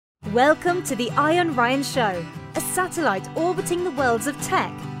Welcome to the Ion Ryan Show, a satellite orbiting the worlds of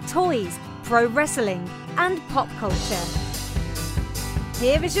tech, toys, pro wrestling, and pop culture.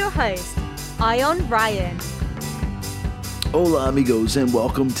 Here is your host, Ion Ryan. Hola amigos, and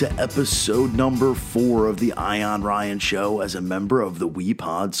welcome to episode number 4 of the Ion Ryan Show as a member of the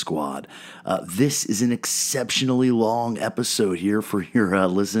WePod Squad. This is an exceptionally long episode here for your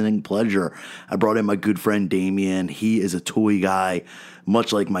listening pleasure. I brought in my good friend Damien. He is a toy guy,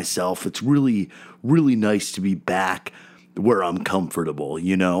 much like myself. It's really, really nice to be back where I'm comfortable.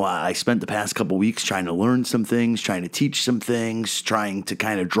 You know, I spent the past couple weeks trying to learn some things, trying to teach some things, trying to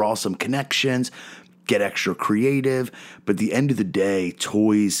kind of draw some connections, get extra creative, but at the end of the day,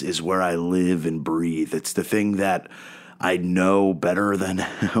 toys is where I live and breathe. It's the thing that I know better than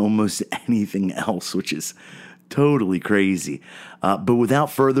almost anything else, which is totally crazy. But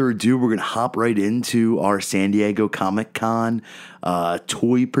without further ado, we're going to hop right into our San Diego Comic-Con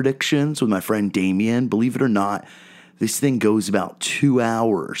toy predictions with my friend Damien. Believe it or not, this thing goes about 2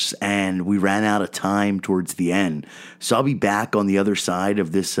 hours, and we ran out of time towards the end. So I'll be back on the other side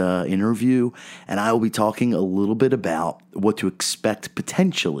of this interview, and I will be talking a little bit about what to expect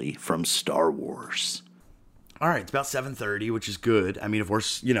potentially from Star Wars. All right, it's about 7:30, which is good. I mean, if we're,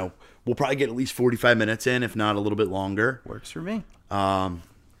 we'll probably get at least 45 minutes in, if not a little bit longer. Works for me.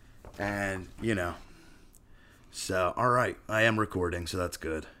 So, all right, I am recording, so that's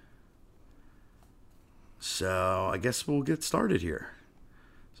good. So I guess we'll get started here.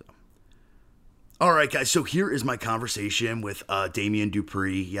 All right, guys. So here is my conversation with Damien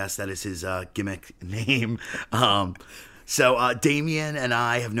Dupree. Yes, that is his gimmick name. So Damien and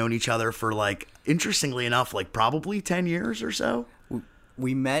I have known each other for, interestingly enough, probably 10 years or so.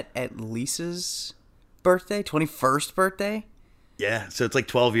 We met at Lisa's birthday, 21st birthday. Yeah, so it's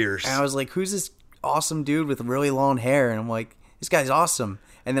 12 years. And I was like, who's this awesome dude with really long hair? And I'm like, this guy's awesome.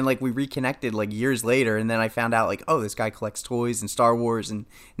 And then, we reconnected, years later, and then I found out, this guy collects toys and Star Wars, and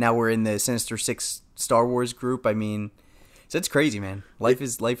now we're in the Sinister Six Star Wars group. I mean, so it's crazy, man. Life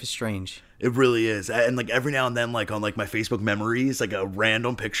is strange. It really is. And, every now and then, on, my Facebook memories, a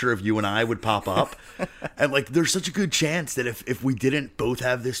random picture of you and I would pop up. And, there's such a good chance that if we didn't both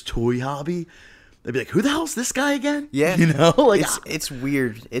have this toy hobby, they'd be like, who the hell's this guy again? Yeah. It's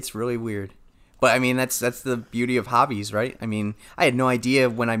weird. It's really weird. But I mean, that's the beauty of hobbies, right? I mean, I had no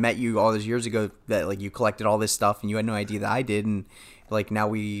idea when I met you all those years ago that you collected all this stuff, and you had no idea that I did, and now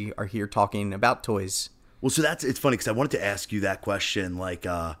we are here talking about toys. Well, so it's funny because I wanted to ask you that question.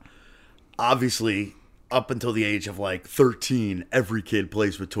 Obviously, up until the age of 13, every kid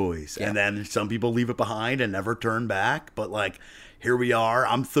plays with toys, and then some people leave it behind and never turn back. But here we are.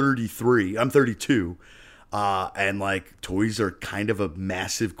 I'm 33. I'm 32. And toys are kind of a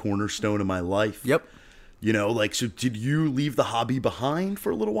massive cornerstone of my life. Yep. So did you leave the hobby behind for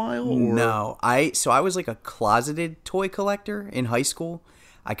a little while? Or? No, I was a closeted toy collector in high school.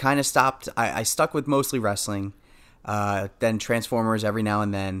 I kind of stopped. I stuck with mostly wrestling, then Transformers every now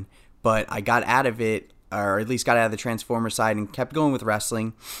and then, but I got out of it, or at least got out of the Transformer side and kept going with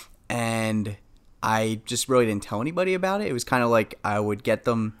wrestling. And I just really didn't tell anybody about it. It was kind of I would get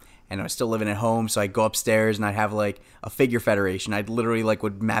them, and I was still living at home, so I'd go upstairs and I'd have a figure federation. I'd literally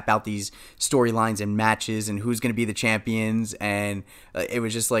would map out these storylines and matches and who's going to be the champions, and it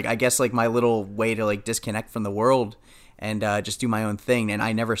was just I guess my little way to disconnect from the world and just do my own thing. And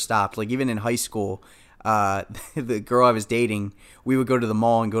I never stopped. Even in high school, the girl I was dating, we would go to the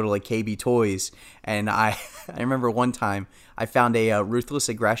mall and go to KB Toys, and I remember one time I found a Ruthless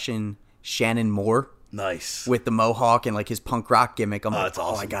Aggression Shannon Moore. Nice. With the mohawk and his punk rock gimmick. I'm that's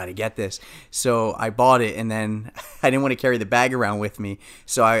awesome. I gotta get this. So I bought it, and then I didn't want to carry the bag around with me.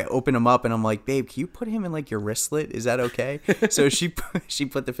 So I opened him up, and I'm like, babe, can you put him in your wristlet? Is that okay? So she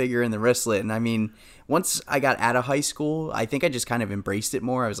put the figure in the wristlet. And I mean, once I got out of high school, I think I just kind of embraced it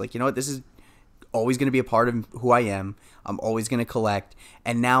more. I was like, you know what, this is always going to be a part of who I am. I'm always going to collect.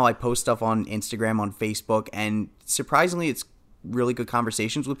 And now I post stuff on Instagram, on Facebook, and surprisingly, it's really good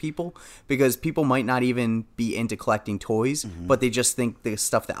conversations with people, because people might not even be into collecting toys, but they just think the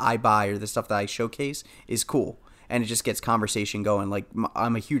stuff that I buy or the stuff that I showcase is cool, and it just gets conversation going.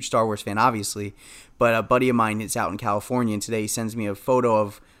 I'm a huge Star Wars fan, obviously, but a buddy of mine is out in California, and today he sends me a photo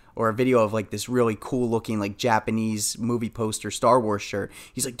of, or a video of this really cool looking Japanese movie poster Star Wars shirt.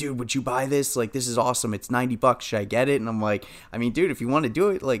 He's like, dude, would you buy this? This is awesome. It's $90. Should I get it? And I'm like, I mean, dude, if you want to do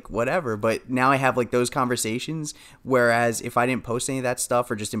it, whatever. But now I have those conversations. Whereas if I didn't post any of that stuff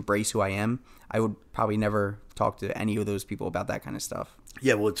or just embrace who I am, I would probably never talk to any of those people about that kind of stuff.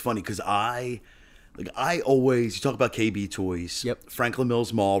 Yeah, well, it's funny because I always, you talk about KB Toys. Yep. Franklin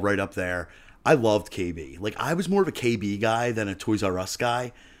Mills Mall right up there. I loved KB. I was more of a KB guy than a Toys R Us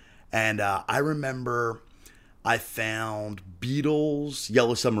guy. And I remember I found Beatles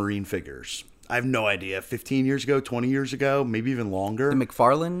Yellow Submarine figures. I have no idea. 15 years ago, 20 years ago, maybe even longer. The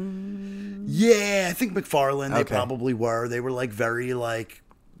McFarlane? Yeah, I think McFarlane. They Okay. probably were. They were like very like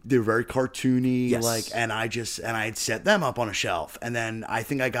they were very cartoony. Yes. Like, and I had set them up on a shelf. And then I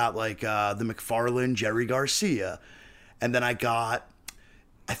think I got like the McFarlane Jerry Garcia, and then I got.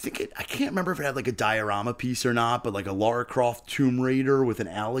 I can't remember if it had like a diorama piece or not, but like a Lara Croft Tomb Raider with an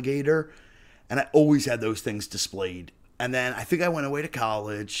alligator. And I always had those things displayed. And then I think I went away to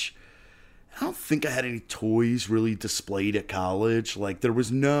college. I don't think I had any toys really displayed at college. Like there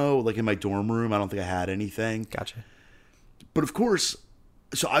was no, like in my dorm room, I don't think I had anything. Gotcha. But of course,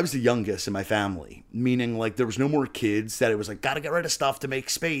 so I was the youngest in my family, meaning like there was no more kids that it was like, got to get rid of stuff to make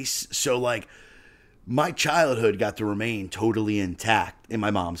space. So like, my childhood got to remain totally intact in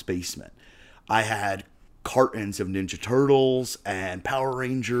my mom's basement. I had cartons of Ninja Turtles and Power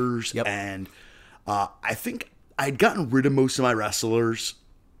Rangers, Yep. and I think I'd gotten rid of most of my wrestlers,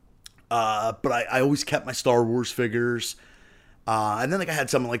 but I always kept my Star Wars figures. And then like I had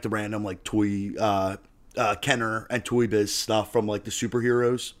some like the random like toy Kenner and Toy Biz stuff from like the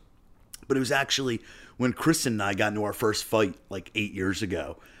superheroes. But it was actually when Kristen and I got into our first fight like 9 years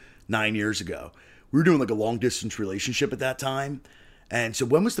ago. We were doing like a long distance relationship at that time. And so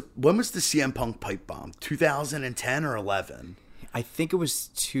when was the CM Punk pipe bomb? 2010 or 11? I think it was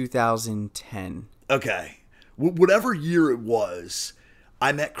 2010. Okay. Whatever year it was,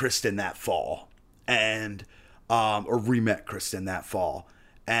 I met Kristen that fall and or re-met Kristen that fall.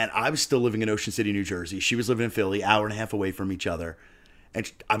 And I was still living in Ocean City, New Jersey. She was living in Philly, hour and a half away from each other.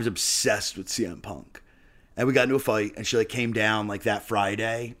 And I was obsessed with CM Punk. And we got into a fight, and she like came down like that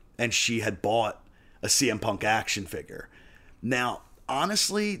Friday, and she had bought a CM Punk action figure. Now,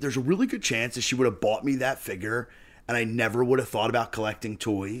 honestly, there's a really good chance that she would have bought me that figure, and I never would have thought about collecting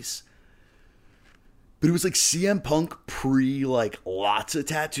toys. But it was like CM Punk pre like lots of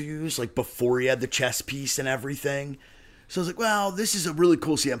tattoos, like before he had the chest piece and everything. So I was like, well, this is a really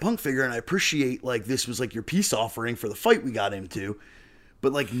cool CM Punk figure, and I appreciate like this was like your peace offering for the fight we got into.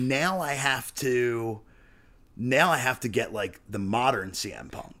 But like now I have to get like the modern CM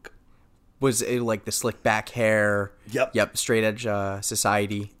Punk. Was it like the slick back hair? Yep. Straight edge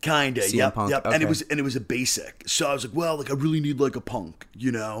society. Kinda. CM Yep. Punk. Yep. Okay. And it was a basic. So I was like, well, like I really need like a Punk,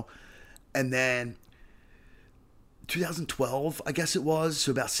 you know? And then 2012, I guess it was,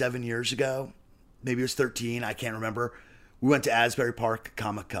 so about 7 years ago, maybe it was 13, I can't remember. We went to Asbury Park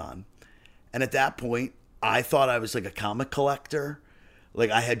Comic Con. And at that point, I thought I was like a comic collector. Like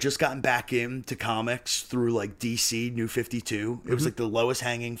I had just gotten back into comics through like DC New 52. It was like the lowest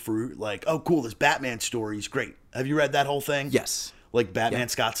hanging fruit. Like, oh cool, this Batman story is great. Have you read that whole thing? Yes. Like Batman Yeah.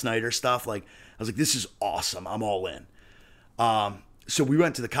 Scott Snyder stuff. Like I was like, this is awesome. I'm all in. So we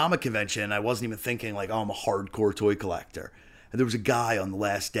went to the comic convention. And I wasn't even thinking like, oh, I'm a hardcore toy collector. And there was a guy on the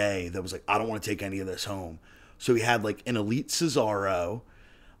last day that was like, I don't want to take any of this home. So he had like an Elite Cesaro.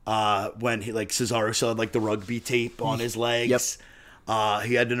 When he like Cesaro still had like the rugby tape on his legs. Yep.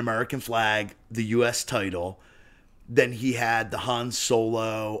 He had an American flag, the U.S. title. Then he had the Han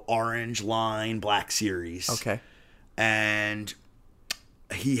Solo Orange Line Black Series. Okay. And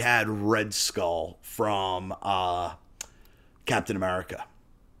he had Red Skull from Captain America.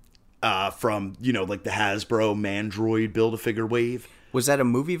 From, you know, like the Hasbro Mandroid Build-A-Figure wave. Was that a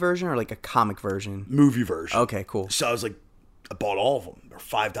movie version or like a comic version? Movie version. Okay, cool. So I was like, I bought all of them. They're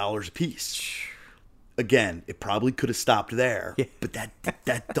 $5 a piece. Again, it probably could have stopped there. Yeah. But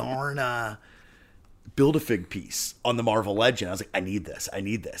that darn Build-A-Fig piece on the Marvel Legend, I was like, I need this.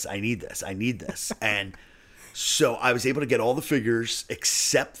 And so I was able to get all the figures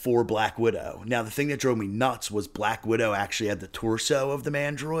except for Black Widow. Now, the thing that drove me nuts was Black Widow actually had the torso of the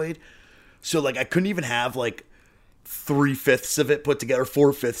Mandroid. So, like, I couldn't even have, like, 3/5 of it put together,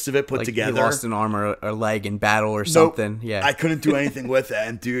 4/5 of it put Like together. he lost an arm or a leg in battle or Nope. something. Yeah. I couldn't do anything with it.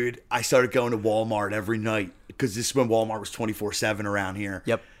 And dude, I started going to Walmart every night because this is when Walmart was 24/7 around here.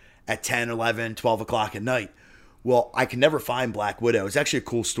 Yep. At 10, 11, 12 o'clock at night. Well, I could never find Black Widow. It's actually a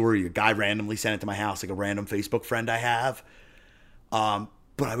cool story. A guy randomly sent it to my house, like a random Facebook friend I have.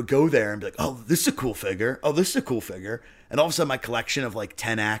 But I would go there and be like, oh, this is a cool figure. Oh, this is a cool figure. And all of a sudden my collection of like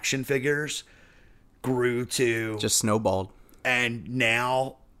 10 action figures grew to... Just snowballed. And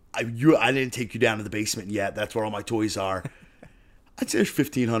now, I didn't take you down to the basement yet. That's where all my toys are. I'd say there's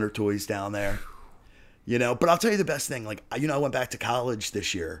 1,500 toys down there. You know, but I'll tell you the best thing. Like, you know, I went back to college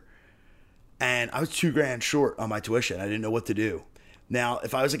this year, and I was $2,000 short on my tuition. I didn't know what to do. Now,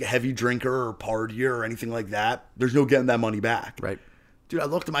 if I was like a heavy drinker or partier or anything like that, there's no getting that money back. Right. Dude, I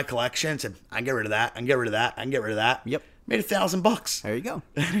looked at my collection and said, I can get rid of that. I can get rid of that. I can get rid of that. Yep. Made $1,000. There you go.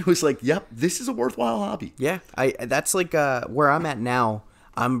 And it was like, yep, this is a worthwhile hobby. Yeah, that's like where I'm at now.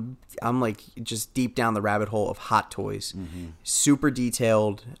 I'm like just deep down the rabbit hole of hot toys. Super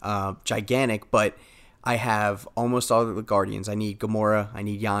detailed, gigantic, but I have almost all of the Guardians. I need Gamora. I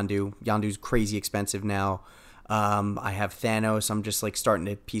need Yondu. Yondu's crazy expensive now. I have Thanos. I'm just like starting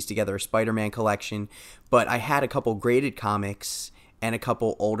to piece together a Spider-Man collection. But I had a couple graded comics and a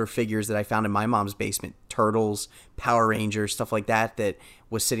couple older figures that I found in my mom's basement. Turtles, Power Rangers, stuff like that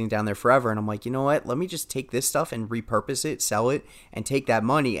was sitting down there forever. And I'm like, you know what? Let me just take this stuff and repurpose it, sell it, and take that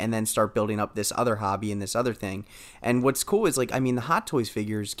money and then start building up this other hobby and this other thing. And what's cool is, like, I mean, the Hot Toys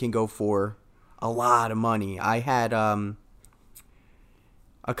figures can go for a lot of money. I had a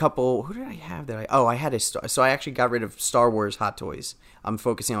couple. Who did I have that? I had so I actually got rid of Star Wars Hot Toys. I'm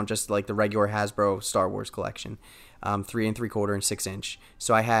focusing on just like the regular Hasbro Star Wars collection, 3 3/4 and 6-inch.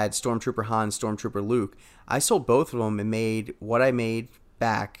 So I had Stormtrooper Han, Stormtrooper Luke. I sold both of them and made what I made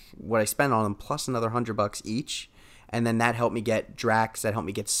back, what I spent on them, plus another $100 each. And then that helped me get Drax, that helped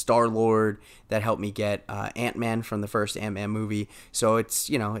me get Star-Lord, that helped me get Ant-Man from the first Ant-Man movie. So it's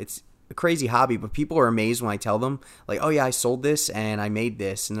a crazy hobby, but people are amazed when I tell them, like, oh yeah, I sold this and I made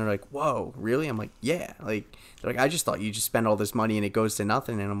this, and they're like, whoa, really? I'm like, yeah. Like, they're like, I just thought you just spend all this money and it goes to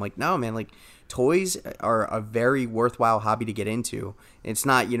nothing. And I'm like, no, man, like, toys are a very worthwhile hobby to get into. It's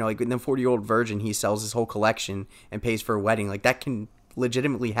not, like the 40-year-old virgin, he sells his whole collection and pays for a wedding. Like, that can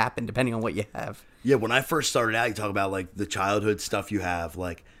legitimately happen depending on what you have. Yeah, when I first started out, you talk about like the childhood stuff you have.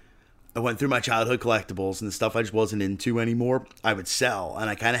 Like, I went through my childhood collectibles and the stuff I just wasn't into anymore, I would sell. And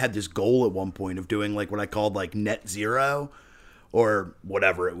I kind of had this goal at one point of doing like what I called like net zero or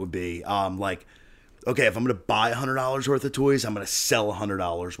whatever it would be. Like, okay, if I'm going to buy $100 worth of toys, I'm going to sell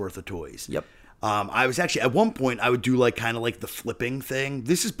 $100 worth of toys. Yep. I was actually, at one point, I would do like kind of like the flipping thing.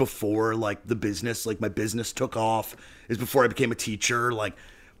 This is before like the business, like my business took off. Is before I became a teacher. Like,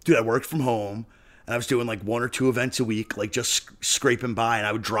 dude, I worked from home. And I was doing like 1 or 2 events a week, like just scraping by, and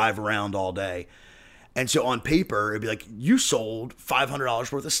I would drive around all day. And so on paper, it'd be like, you sold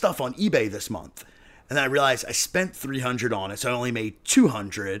 $500 worth of stuff on eBay this month. And then I realized I spent $300 on it, so I only made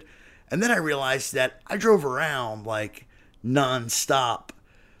 $200. And then I realized that I drove around like nonstop.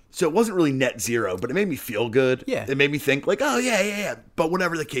 So it wasn't really net zero, but it made me feel good. Yeah. It made me think like, oh yeah. But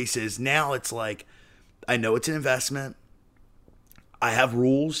whatever the case is, now it's like, I know it's an investment. I have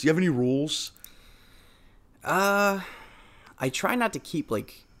rules. Do you have any rules? I try not to keep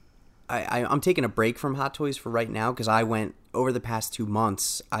like, I'm taking a break from Hot Toys for right now because I went over the past 2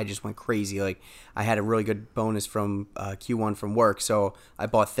 months. I just went crazy. Like, I had a really good bonus from Q1 from work, so I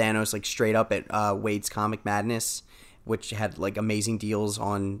bought Thanos like straight up at Wade's Comic Madness, which had like amazing deals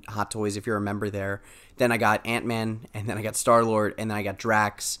on Hot Toys if you're a member there. Then I got Ant-Man, and then I got Star-Lord, and then I got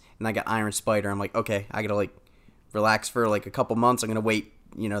Drax, and I got Iron Spider. I'm like, okay, I gotta like relax for like a couple months. I'm gonna wait,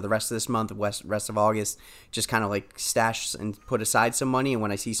 the rest of this month, the rest of August, just kind of like stash and put aside some money. And when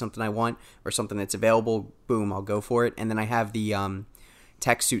I see something I want or something that's available, boom, I'll go for it. And then I have the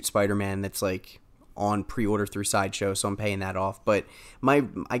tech suit Spider-Man that's like on pre-order through Sideshow, so I'm paying that off. But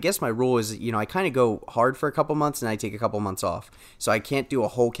I guess my rule is, I kind of go hard for a couple months and I take a couple months off. So I can't do a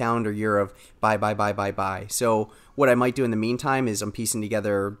whole calendar year of buy. So what I might do in the meantime is I'm piecing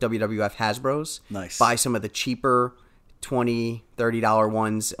together WWF Hasbro's. Nice. Buy some of the cheaper $20, $30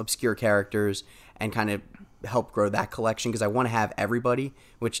 ones, obscure characters, and kind of help grow that collection because I want to have everybody,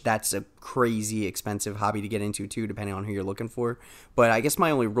 which that's a crazy expensive hobby to get into too, depending on who you're looking for. But I guess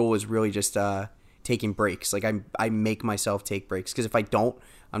my only rule is really just taking breaks. Like, I make myself take breaks because if I don't,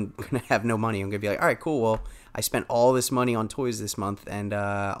 I'm going to have no money. I'm going to be like, all right, cool. Well, I spent all this money on toys this month and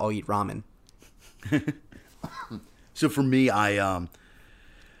I'll eat ramen. So for me,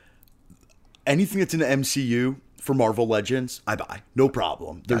 anything that's in the MCU for Marvel Legends, I buy. No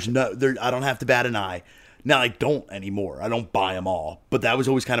problem. I don't have to bat an eye. Now, I don't anymore. I don't buy them all. But that was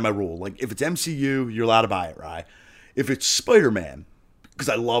always kind of my rule. Like, if it's MCU, you're allowed to buy it, right? If it's Spider-Man, because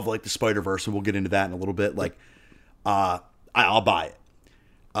I love, like, the Spider-Verse, and we'll get into that in a little bit, like, I'll buy it.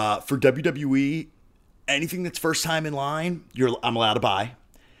 For WWE, anything that's first time in line, I'm allowed to buy.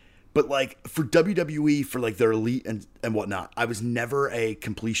 But, like, for WWE, for, like, their Elite and whatnot, I was never a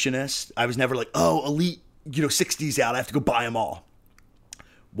completionist. I was never like, oh, Elite, 60's out, I have to go buy them all.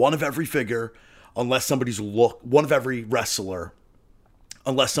 One of every figure, one of every wrestler,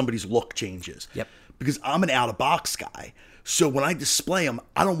 unless somebody's look changes. Yep. Because I'm an out-of-box guy. So when I display them,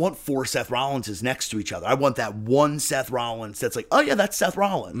 I don't want 4 Seth Rollinses next to each other. I want that one Seth Rollins that's like, oh, yeah, that's Seth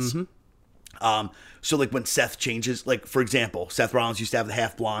Rollins. Mm-hmm. So, like, when Seth changes, like, for example, Seth Rollins used to have the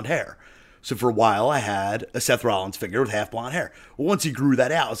half blonde hair. So for a while, I had a Seth Rollins figure with half blonde hair. Well, once he grew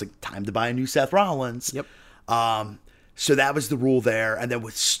that out, I was like, time to buy a new Seth Rollins. Yep. So that was the rule there. And then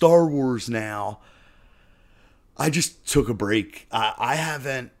with Star Wars now, I just took a break. I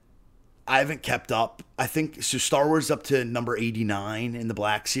haven't kept up. I think so. Star Wars up to number 89 in the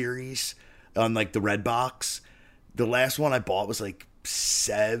Black Series on like the red box. The last one I bought was like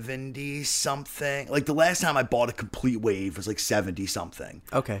 70 something. Like the last time I bought a complete wave was like 70 something.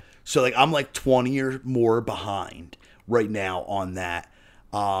 Okay. So like I'm like 20 or more behind right now on that.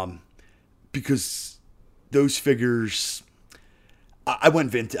 Because those figures, I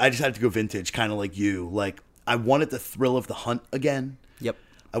went vintage. I decided to go vintage, kind of like you. Like I wanted the thrill of the hunt again. Yep.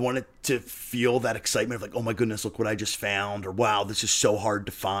 I wanted to feel that excitement of like, oh my goodness, look what I just found, or wow, this is so hard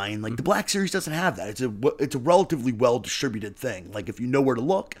to find. Like the Black Series doesn't have that. It's a relatively well distributed thing. Like if you know where to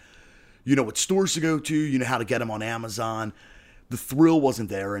look, you know what stores to go to, you know how to get them on Amazon. The thrill wasn't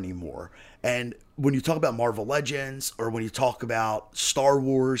there anymore. And when you talk about Marvel Legends, or when you talk about Star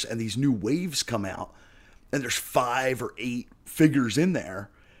Wars and these new waves come out, and there's 5 or 8 figures in there,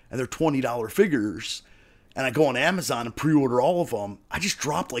 and they're $20 figures, and I go on Amazon and pre-order all of them, I just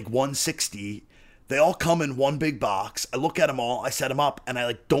dropped like $160. They all come in one big box. I look at them all, I set them up, and I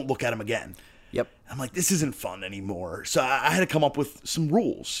like don't look at them again. Yep. I'm like, this isn't fun anymore. So I had to come up with some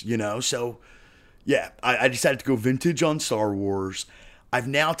rules, you know? So yeah, I decided to go vintage on Star Wars. I've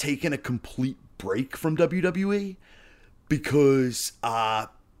now taken a complete break from WWE because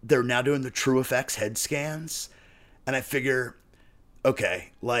they're now doing the True Effects head scans. And I figure,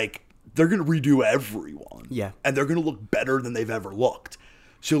 okay, like, they're going to redo everyone. Yeah. And they're going to look better than they've ever looked.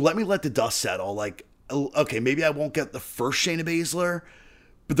 So let the dust settle. Like, okay, maybe I won't get the first Shayna Baszler,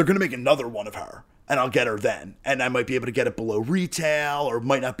 but they're going to make another one of her. And I'll get her then. And I might be able to get it below retail, or it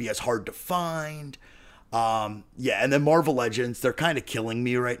might not be as hard to find. Yeah, and then Marvel Legends, they're kind of killing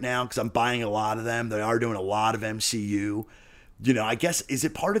me right now because I'm buying a lot of them. They are doing a lot of MCU. You know, I guess, is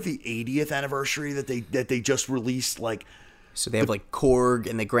it part of the 80th anniversary that they just released, like... So they have like Korg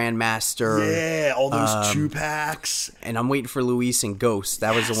and the Grandmaster. Yeah, all those 2-packs. And I'm waiting for Luis and Ghost.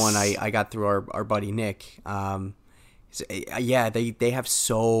 That was the one I got through our buddy Nick. Yeah, they have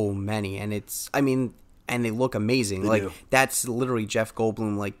so many, and it's, I mean, and they look amazing. Like do. That's literally Jeff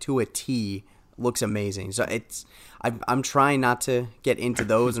Goldblum, like to a T, looks amazing. So I'm trying not to get into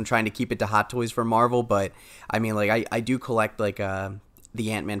those. I'm trying to keep it to Hot Toys for Marvel, but I mean, like I do collect like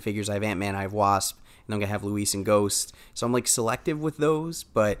the Ant-Man figures. I have Ant-Man, I have Wasp, and I'm gonna have Luis and Ghost. So I'm like selective with those,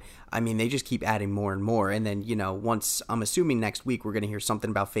 but I mean, they just keep adding more and more. And then, you know, once, I'm assuming next week we're gonna hear something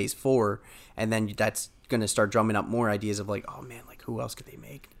about Phase 4, and then that's gonna start drumming up more ideas of like, oh man, like who else could they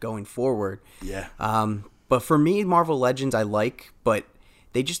make going forward? Yeah. But for me, Marvel Legends I like, but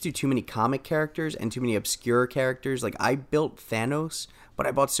they just do too many comic characters and too many obscure characters. Like I built Thanos, but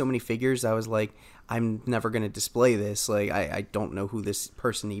I bought so many figures I was like, I'm never gonna display this. Like I don't know who this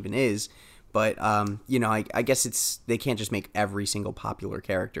person even is. But you know, I guess they can't just make every single popular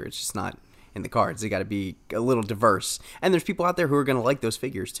character. It's just not in the cards. They got to be a little diverse. And there's people out there who are gonna like those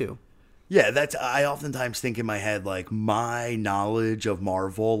figures too. Yeah, I oftentimes think in my head, like, my knowledge of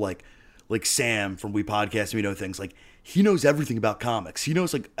Marvel, like Sam from We Podcast and We Know Things, like, he knows everything about comics. He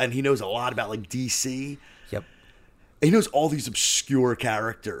knows, like, and he knows a lot about, like, DC. Yep. And he knows all these obscure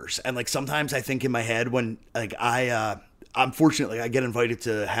characters. And, like, sometimes I think in my head when, like, I'm fortunate, like, I get invited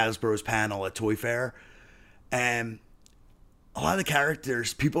to Hasbro's panel at Toy Fair, and a lot of the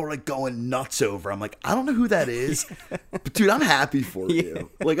characters, people are like going nuts over. I'm like, I don't know who that is, but dude, I'm happy for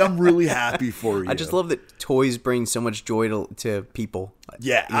you. Like, I'm really happy for you. I just love that toys bring so much joy to people.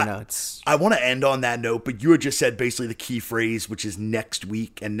 Yeah, you know, I want to end on that note, but you had just said basically the key phrase, which is next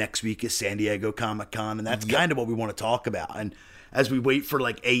week, and next week is San Diego Comic-Con, and that's kind of what we want to talk about. And as we wait for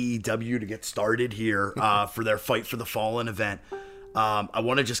like AEW to get started here for their Fight for the Fallen event, I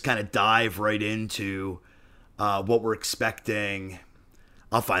want to just kind of dive right into what we're expecting.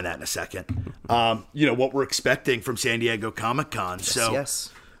 I'll find that in a second. You know, what we're expecting from San Diego Comic-Con.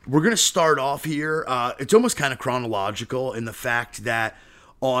 Yes. We're going to start off here. It's almost kind of chronological in the fact that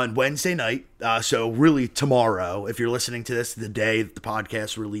on Wednesday night, so really tomorrow, if you're listening to this the day that the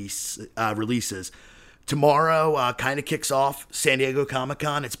podcast releases, tomorrow kind of kicks off San Diego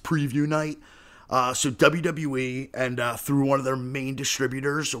Comic-Con. It's preview night. So WWE and through one of their main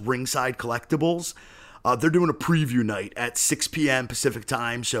distributors, Ringside Collectibles, they're doing a preview night at 6 p.m. Pacific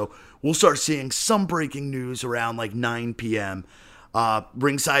time. So we'll start seeing some breaking news around like 9 p.m.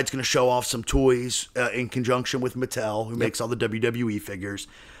 Ringside's going to show off some toys in conjunction with Mattel, who makes all the WWE figures.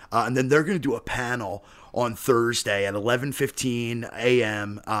 And then they're going to do a panel on Thursday at 11:15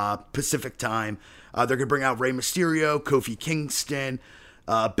 a.m. Pacific time. They're going to bring out Rey Mysterio, Kofi Kingston,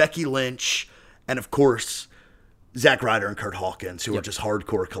 Becky Lynch, and of course, Zack Ryder and Kurt Hawkins, who are just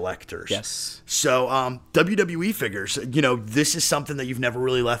hardcore collectors. Yes. So WWE figures, this is something that you've never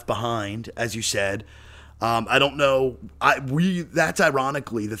really left behind, as you said. I don't know. That's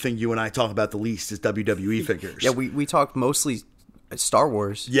ironically the thing you and I talk about the least is WWE figures. Yeah, we talk mostly Star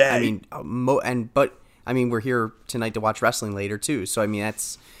Wars. Yeah. I mean, but we're here tonight to watch wrestling later too. So I mean,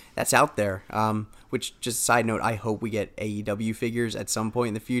 that's out there. Which, just a side note, I hope we get AEW figures at some point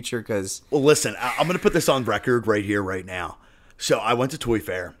in the future because... Well, listen, I'm going to put this on record right here, right now. So I went to Toy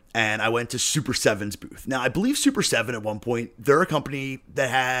Fair, and I went to Super 7's booth. Now, I believe Super 7 at one point, they're a company that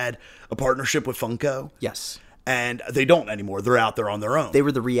had a partnership with Funko. Yes. And they don't anymore. They're out there on their own. They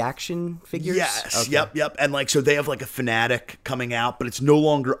were the reaction figures? Yes. Okay. Yep. And so they have a Fanatic coming out, but it's no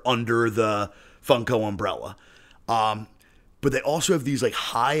longer under the Funko umbrella. But they also have these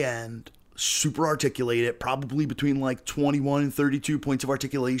high-end... super articulated, probably between 21 and 32 points of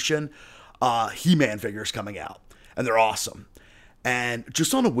articulation, He-Man figures coming out. And they're awesome. And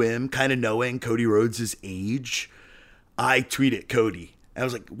just on a whim, kind of knowing Cody Rhodes' age, I tweeted Cody. And I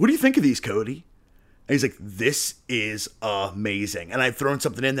was like, what do you think of these, Cody? And he's like, this is amazing. And I'd thrown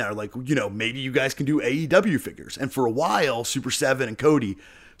something in there maybe you guys can do AEW figures. And for a while, Super 7 and Cody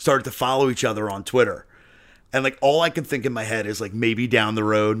started to follow each other on Twitter. And all I can think in my head is maybe down the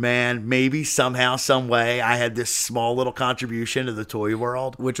road, man, maybe somehow, some way, I had this small little contribution to the toy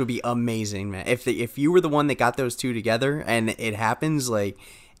world, which would be amazing, man. If you were the one that got those two together and it happens, it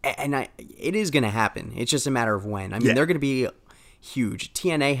is gonna happen. It's just a matter of when. I mean, they're gonna be huge.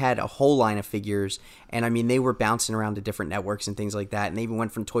 TNA had a whole line of figures, and I mean, they were bouncing around to different networks and things like that, and they even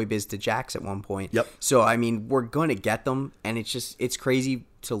went from Toy Biz to Jax at one point. Yep. So I mean, we're gonna get them, and it's crazy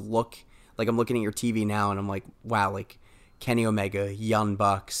to look. I'm looking at your TV now, and I'm like, wow, Kenny Omega, Young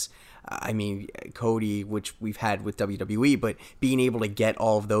Bucks, I mean, Cody, which we've had with WWE, but being able to get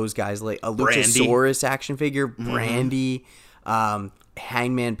all of those guys, a Luchasaurus action figure, Brandy,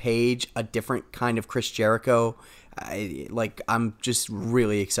 Hangman Page, a different kind of Chris Jericho. I'm just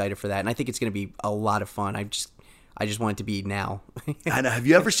really excited for that, and I think it's going to be a lot of fun. I just want it to be now. And have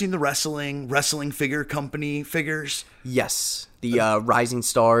you ever seen the wrestling figure company figures? Yes. The Rising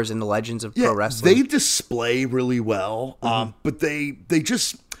Stars and the Legends of Pro Wrestling. They display really well, but they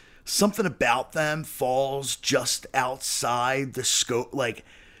just, something about them falls just outside the scope.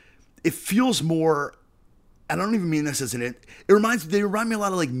 It feels more, I don't even mean this as they remind me a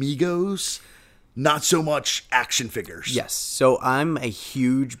lot of Migos. Not so much action figures. Yes. So I'm a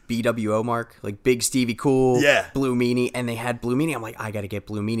huge BWO mark, Big Stevie Cool, Blue Meanie, and they had Blue Meanie. I'm like, I got to get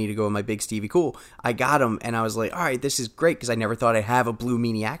Blue Meanie to go with my Big Stevie Cool. I got him, and I was like, all right, this is great because I never thought I'd have a Blue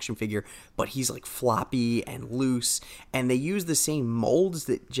Meanie action figure, but he's floppy and loose, and they use the same molds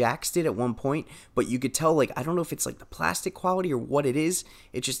that Jax did at one point, but you could tell, I don't know if it's the plastic quality or what it is.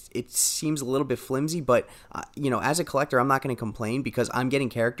 It seems a little bit flimsy, but, as a collector, I'm not going to complain because I'm getting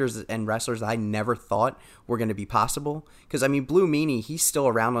characters and wrestlers that I never thought were going to be possible. Because I mean, Blue Meanie, he's still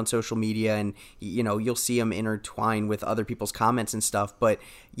around on social media, and you'll see him intertwine with other people's comments and stuff. But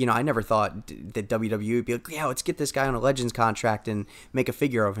I never thought that WWE would be like, yeah, let's get this guy on a Legends contract and make a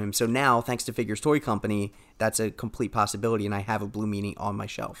figure of him. So now, thanks to Figures Toy Company, that's a complete possibility, and I have a Blue Meanie on my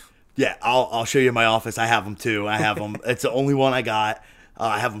shelf. Yeah, I'll show you in my office. I have them too. I have them. It's the only one I got.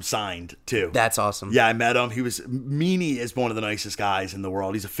 I have him signed too. That's awesome. Yeah, I met him. Meanie is one of the nicest guys in the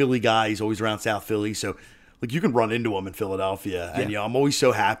world. He's a Philly guy. He's always around South Philly. So you can run into him in Philadelphia. And I'm always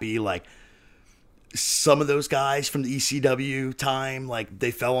so happy. Some of those guys from the ECW time,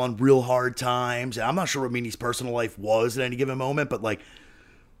 they fell on real hard times. And I'm not sure what Meanie's personal life was at any given moment, but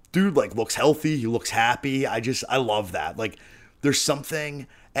dude, looks healthy. He looks happy. I love that. There's something.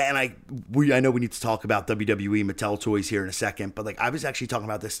 And I know we need to talk about WWE Mattel toys here in a second, but I was actually talking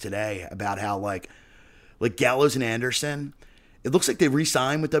about this today about how Gallows and Anderson, it looks like they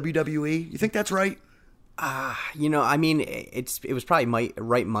re-signed with WWE. You think that's right? I mean, it was probably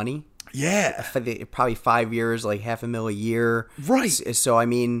right money. Yeah, probably 5 years, $500,000 a year. Right. So I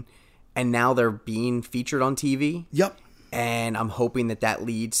mean, and now they're being featured on TV. Yep. And I'm hoping that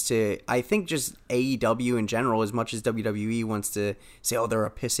leads to, I think, just AEW in general, as much as WWE wants to say, oh, they're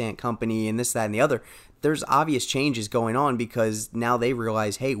a pissant company and this, that, and the other. There's obvious changes going on because now they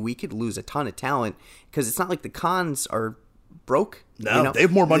realize, hey, we could lose a ton of talent because it's not like the Khans are broke. No, they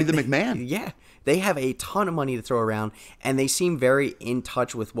have more money than McMahon. Yeah. They have a ton of money to throw around, and they seem very in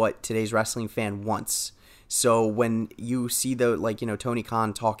touch with what today's wrestling fan wants. So when you see Tony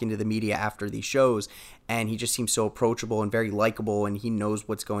Khan talking to the media after these shows, and he just seems so approachable and very likable, and he knows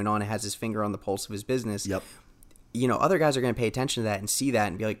what's going on and has his finger on the pulse of his business. Yep. Other guys are going to pay attention to that and see that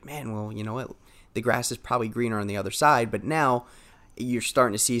and be like, man, well, you know what? The grass is probably greener on the other side. But now you're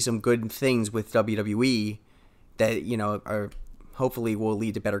starting to see some good things with WWE that, you know, are hopefully will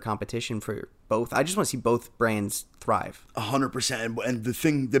lead to better competition for both. I just want to see both brands thrive. 100%. And the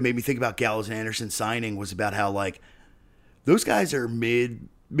thing that made me think about Gallows and Anderson signing was about how, like, those guys are mid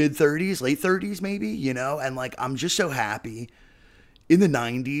 30s, late 30s maybe, you know? And, like, I'm just so happy. In the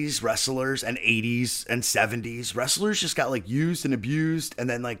 90s, wrestlers, and 80s and 70s, wrestlers just got, like, used and abused, and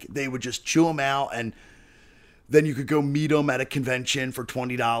then, like, they would just chew them out, and then you could go meet them at a convention for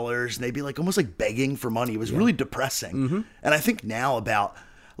 $20, and they'd be, like, almost, like, begging for money. It was really depressing. Mm-hmm. And I think now about,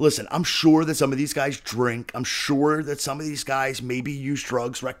 listen, I'm sure that some of these guys drink. I'm sure that some of these guys maybe use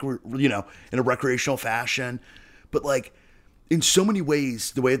drugs, you know, in a recreational fashion. But, like, in so many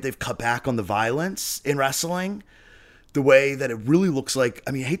ways, the way that they've cut back on the violence in wrestling, the way that it really looks like,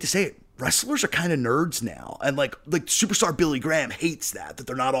 I mean, I hate to say it, wrestlers are kind of nerds now. And like superstar Billy Graham hates that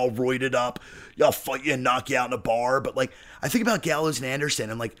they're not all roided up. I'll fight you and knock you out in a bar. But like, I think about Gallows and Anderson,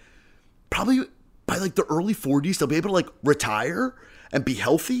 and like, probably by like the early 40s, they'll be able to like retire and be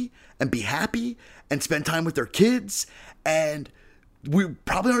healthy and be happy and spend time with their kids. And we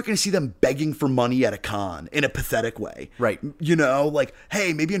probably aren't going to see them begging for money at a con in a pathetic way. Right. You know, like,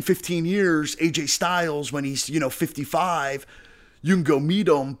 hey, maybe in 15 years, AJ Styles, when he's, you know, 55, you can go meet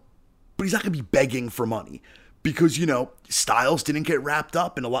him, but he's not going to be begging for money because, you know, Styles didn't get wrapped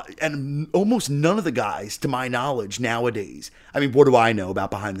up in a lot, and almost none of the guys, to my knowledge, nowadays. I mean, what do I know about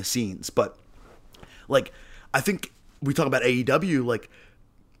behind the scenes? But, like, I think we talk about AEW, like,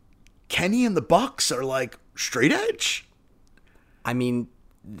 Kenny and the Bucks are, like, straight edge. I mean,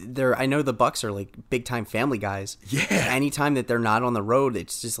 I know the Bucks are like big time family guys. Yeah. Anytime that they're not on the road,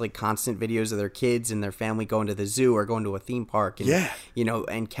 it's just like constant videos of their kids and their family going to the zoo or going to a theme park. And, yeah. You know,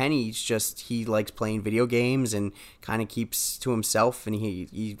 and Kenny's just, he likes playing video games and kind of keeps to himself, and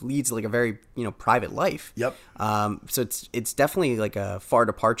he leads like a very, you know, private life. Yep. So it's definitely like a far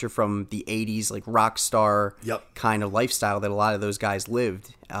departure from the 80s, like rock star kind of lifestyle that a lot of those guys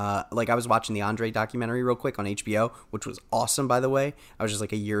lived. Like I was watching the Andre documentary real quick on HBO, which was awesome, by the way. I was just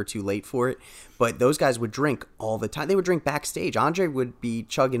like a year or two late for it. But those guys would drink all the time. They would drink backstage. Andre would be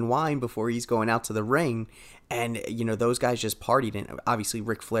chugging wine before he's going out to the ring. And, you know, those guys just partied. And obviously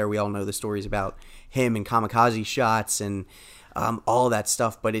Ric Flair, we all know the stories about him and kamikaze shots and all that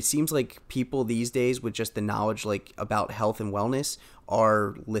stuff. But it seems like people these days with just the knowledge like about health and wellness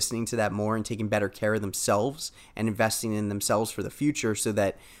are listening to that more and taking better care of themselves and investing in themselves for the future so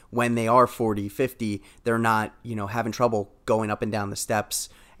that when they are 40, 50, they're not, you know, having trouble going up and down the steps,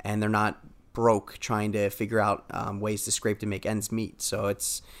 and they're not broke trying to figure out ways to scrape to make ends meet. So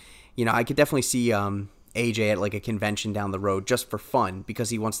it's, you know, I could definitely see AJ at like a convention down the road just for fun because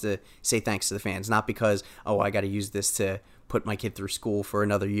he wants to say thanks to the fans, not because, oh, I got to use this to put my kid through school for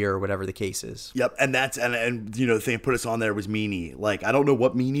another year or whatever the case is. Yep. And that's, and you know, the thing that put us on there was Meanie. Like, I don't know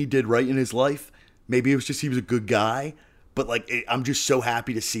what Meanie did right in his life. Maybe it was just, he was a good guy, but like, I'm just so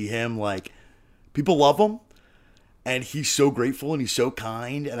happy to see him. Like, people love him and he's so grateful and he's so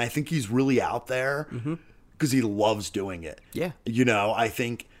kind. And I think he's really out there because he loves doing it. Yeah. You know, I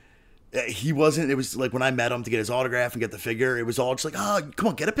think he wasn't, it was like when I met him to get his autograph and get the figure, it was all just like, oh, come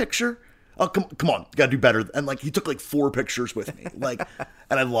on, get a picture. Oh, come on, you gotta do better. And like, he took like 4 pictures with me, like,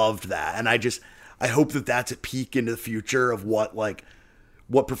 and I loved that. And I hope that that's a peek into the future of what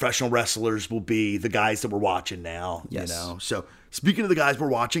professional wrestlers will be, the guys that we're watching now. Yes. You know. So speaking of the guys we're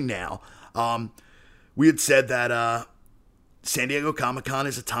watching now, we had said that San Diego Comic-Con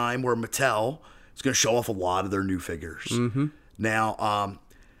is a time where Mattel is going to show off a lot of their new figures. Mm-hmm. Now,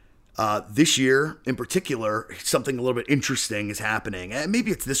 this year in particular, something a little bit interesting is happening. And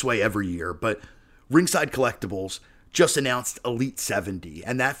maybe it's this way every year, but Ringside Collectibles just announced Elite 70.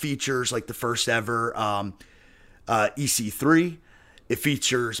 And that features like the first ever EC3. It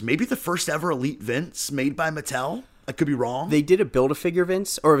features maybe the first ever Elite Vince made by Mattel. I could be wrong. They did a Build-A-Figure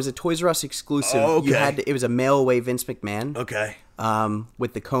Vince, or it was a Toys R Us exclusive. Oh, okay. It was a mail-away Vince McMahon. Okay.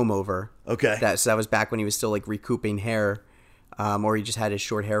 With the comb-over. Okay. So that was back when he was still like recouping hair. Or he just had his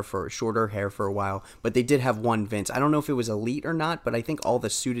shorter hair for a while. But they did have one Vince. I don't know if it was Elite or not, but I think all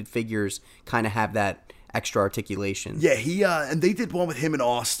the suited figures kind of have that extra articulation. Yeah, and they did one with him and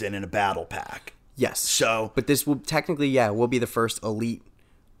Austin in a battle pack. Yes. So, but this will technically, will be the first Elite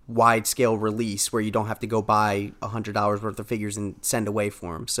wide-scale release where you don't have to go buy $100 worth of figures and send away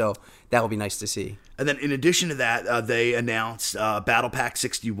for them. So that will be nice to see. And then in addition to that, they announced Battle Pack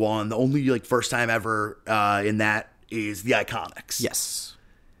 61. The only like first time ever in that is the Iconics. Yes.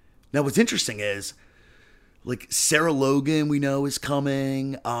 Now what's interesting is like Sarah Logan we know is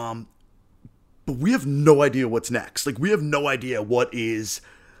coming, but we have no idea what's next. Like we have no idea what is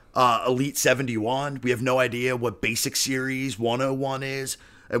Elite 71. We have no idea what Basic Series 101 is.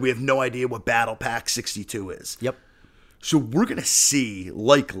 and we have no idea what Battle Pack 62 is. Yep. So we're going to see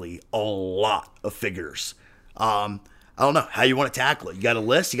likely a lot of figures. I don't know how you want to tackle it. You got a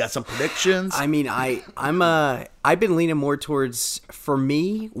list? You got some predictions? I mean, I've been leaning more towards, for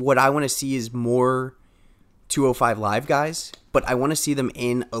me, what I want to see is more 205 Live guys, but I want to see them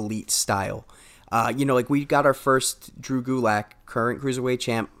in elite style. Like we got our first Drew Gulak, current Cruiserweight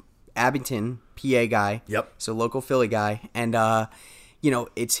champ, Abington, PA guy. Yep. So local Philly guy. And,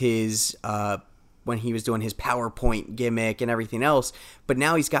 it's his, when he was doing his PowerPoint gimmick and everything else. But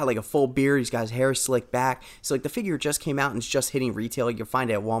now he's got like a full beard. He's got his hair slicked back. So like the figure just came out and it's just hitting retail. You can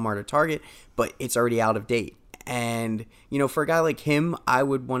find it at Walmart or Target, but it's already out of date. And, for a guy like him, I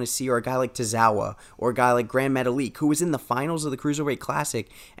would want to see, or a guy like Tozawa, or a guy like Grand Metalik, who was in the finals of the Cruiserweight Classic,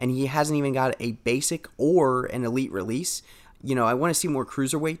 and he hasn't even got a basic or an elite release. I want to see more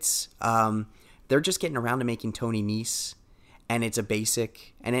Cruiserweights. They're just getting around to making Tony Nese, and it's a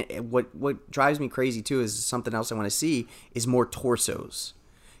basic. And what drives me crazy, too, is something else I want to see, is more torsos.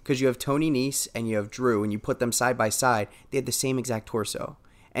 Because you have Tony Nese and you have Drew, and you put them side by side, they have the same exact torso.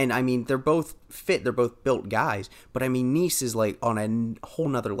 And, I mean, they're both fit. They're both built guys. But, I mean, Nese is, like, on a whole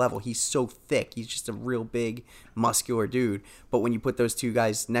nother level. He's so thick. He's just a real big, muscular dude. But when you put those two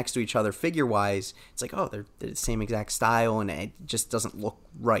guys next to each other figure-wise, it's like, oh, they're the same exact style, and it just doesn't look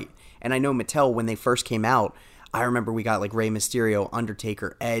right. And I know Mattel, when they first came out, I remember we got like Rey Mysterio,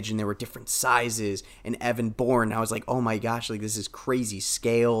 Undertaker, Edge, and there were different sizes, and Evan Bourne. I was like, oh my gosh, like this is crazy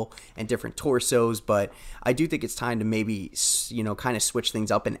scale and different torsos. But I do think it's time to maybe, kind of switch things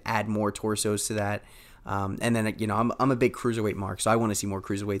up and add more torsos to that. And then, I'm a big cruiserweight mark, so I want to see more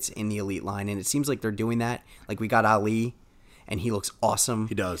cruiserweights in the elite line. And it seems like they're doing that. Like we got Ali, and he looks awesome.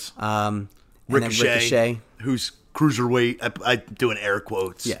 He does. Ricochet, who's cruiserweight. I doing air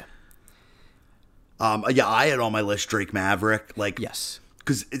quotes. Yeah. I had on my list Drake Maverick. Yes.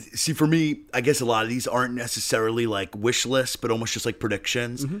 Because, see, for me, I guess a lot of these aren't necessarily like wish lists, but almost just like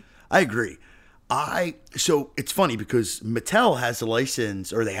predictions. Mm-hmm. I agree. So it's funny because Mattel has the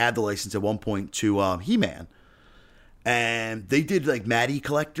license, or they had the license at one point to He-Man. And they did like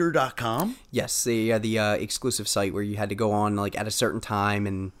MattyCollector.com. Yes, the exclusive site where you had to go on like at a certain time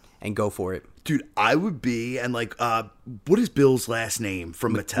and go for it. Dude, I would be, and like, what is Bill's last name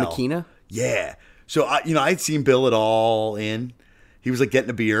from Mattel? Makina? Yeah. So, I'd seen Bill at All In. He was, like, getting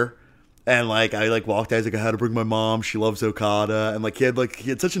a beer. And, like, I, like, walked out. I was like, I had to bring my mom. She loves Okada. And, like, he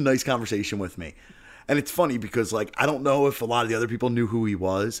had such a nice conversation with me. And it's funny because, like, I don't know if a lot of the other people knew who he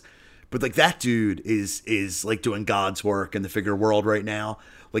was. But, like, that dude is like, doing God's work in the figure world right now.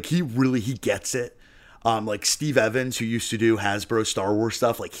 Like, he gets it. Like, Steve Evans, who used to do Hasbro Star Wars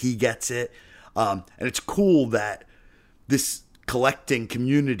stuff, like, he gets it. And it's cool that this collecting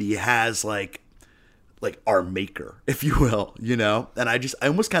community has, like our maker, if you will, and I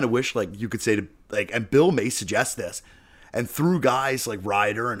almost kind of wish like you could say to like, and Bill may suggest this, and through guys like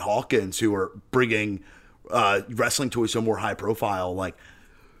Ryder and Hawkins who are bringing wrestling toys to a more high profile, like,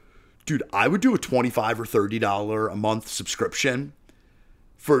 dude, I would do a $25 or $30 a month subscription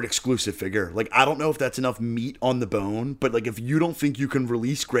for an exclusive figure. Like, I don't know if that's enough meat on the bone, but like if you don't think you can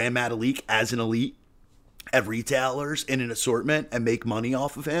release Grand Metalik as an elite at retailers in an assortment and make money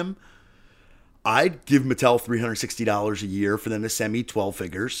off of him, I'd give Mattel $360 a year for them to send me 12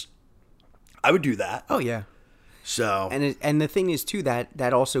 figures. I would do that. Oh, yeah. So and the thing is, too,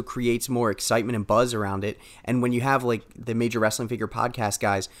 that also creates more excitement and buzz around it. And when you have, like, the Major Wrestling Figure podcast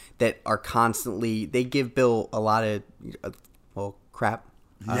guys that are constantly, they give Bill a lot of, crap.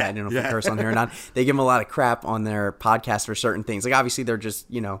 Yeah, I don't know if I curse on here or not. They give him a lot of crap on their podcast for certain things. Like, obviously, they're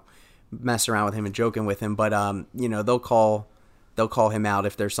just, messing around with him and joking with him. But, they'll call him out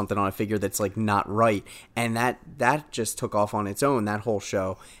if there's something on a figure that's like not right. And that just took off on its own, that whole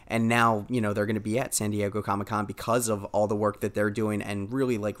show. And now, they're going to be at San Diego Comic-Con because of all the work that they're doing and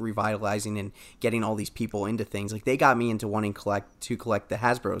really like revitalizing and getting all these people into things. Like they got me into wanting to collect the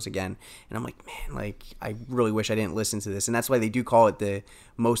Hasbros again. And I'm like, man, like I really wish I didn't listen to this. And that's why they do call it the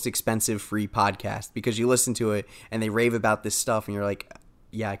most expensive free podcast, because you listen to it and they rave about this stuff and you're like,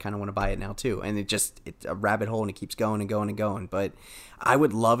 yeah, I kind of want to buy it now too. And it's a rabbit hole and it keeps going and going and going. But I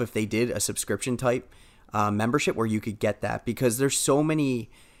would love if they did a subscription type membership where you could get that, because there's so many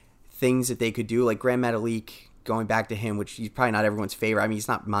things that they could do. Like Grand Metalik, going back to him, which he's probably not everyone's favorite. I mean, he's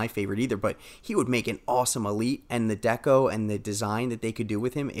not my favorite either, but he would make an awesome elite, and the deco and the design that they could do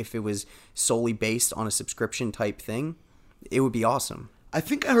with him, if it was solely based on a subscription type thing, it would be awesome. I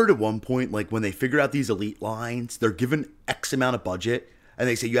think I heard at one point, like when they figure out these elite lines, they're given X amount of budget. And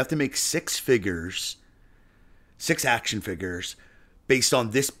they say you have to make 6 action figures based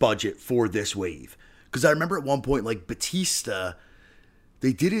on this budget for this wave. Because I remember at one point, like Batista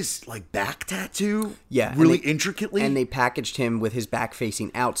They did his like back tattoo, Yeah, really intricately, and they packaged him with his back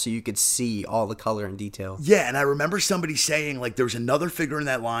facing out, so you could see all the color and detail. Yeah, and I remember somebody saying like there was another figure in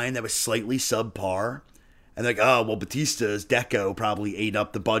that line that was slightly subpar, and like, oh well, Batista's deco probably ate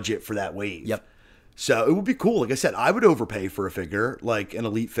up the budget for that wave. Yep. So it would be cool. Like I said, I would overpay for a figure, like an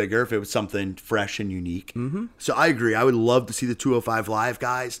elite figure, if it was something fresh and unique. Mm-hmm. So I agree. I would love to see the 205 Live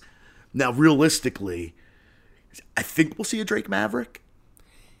guys. Now, realistically, I think we'll see a Drake Maverick.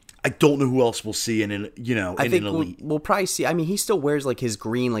 I don't know who else we'll see in an an elite. We'll probably see. I mean, he still wears like his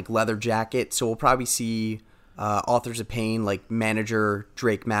green like leather jacket, so we'll probably see Authors of Pain like manager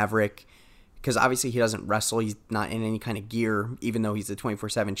Drake Maverick, because obviously he doesn't wrestle. He's not in any kind of gear, even though he's the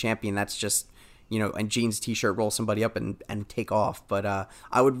 24/7 champion. That's just a jeans t-shirt, roll somebody up and take off. But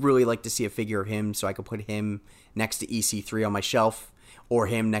I would really like to see a figure of him, so I could put him next to EC3 on my shelf, or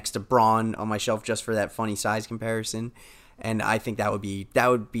him next to Braun on my shelf, just for that funny size comparison. And I think that would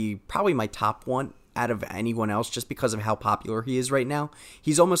be probably my top one out of anyone else, just because of how popular he is right now.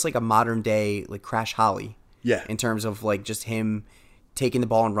 He's almost like a modern day like Crash Holly. Yeah. In terms of like just him taking the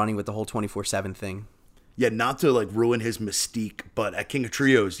ball and running with the whole 24/7 thing. Yeah, not to like ruin his mystique, but at King of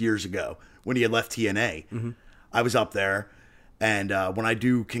Trios years ago, when he had left TNA, I was up there, and when I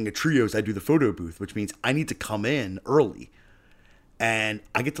do King of Trios, I do the photo booth, which means I need to come in early, and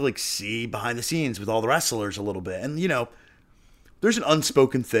I get to like see behind the scenes with all the wrestlers a little bit, and there's an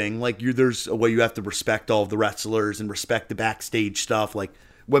unspoken thing, like there's a way you have to respect all of the wrestlers and respect the backstage stuff. Like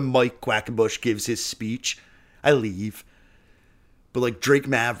when Mike Quackenbush gives his speech, I leave, but like Drake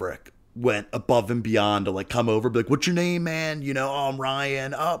Maverick went above and beyond to like come over, be like, what's your name, man? Oh, I'm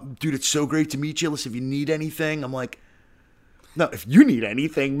Ryan. Oh, dude, it's so great to meet you. Listen, if you need anything, I'm like, no, if you need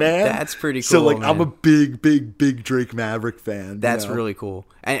anything, man. That's pretty cool. So like, man. I'm a big Drake Maverick fan. That's really cool.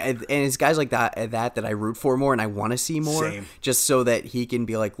 And it's guys like that I root for more and I want to see more. Same. Just so that he can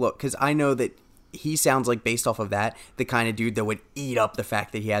be like, look, because I know that he sounds like, based off of that, the kind of dude that would eat up the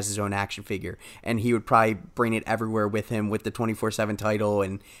fact that he has his own action figure, and he would probably bring it everywhere with him with the 24/7 title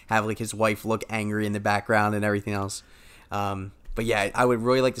and have like his wife look angry in the background and everything else. But yeah, I would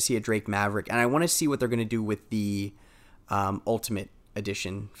really like to see a Drake Maverick, and I want to see what they're going to do with the Ultimate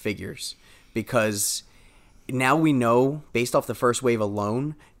Edition figures, because now we know, based off the first wave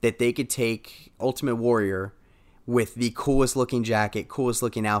alone, that they could take Ultimate Warrior with the coolest looking jacket, coolest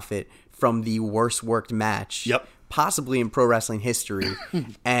looking outfit from the worst worked match, possibly in pro wrestling history.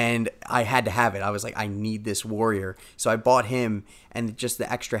 And I had to have it. I was like, I need this Warrior. So I bought him, and just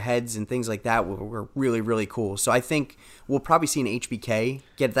the extra heads and things like that were really, really cool. So I think we'll probably see an HBK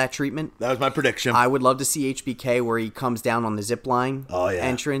get that treatment. That was my prediction. I would love to see HBK where he comes down on the zip line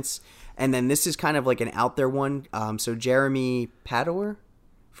entrance. And then this is kind of like an out there one. So Jeremy Padour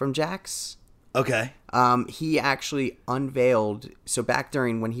from Jax. Okay. He actually unveiled, so back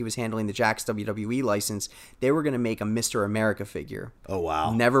during when he was handling the Jax WWE license, they were going to make a Mr. America figure. Oh,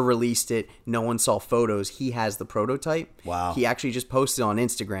 wow. Never released it. No one saw photos. He has the prototype. Wow. He actually just posted on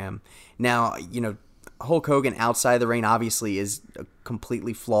Instagram. Now, Hulk Hogan outside the ring obviously is a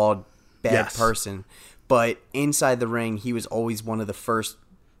completely flawed, bad person. But inside the ring, he was always one of the first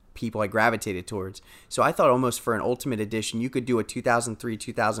people I gravitated towards. So I thought almost for an Ultimate Edition, you could do a 2003,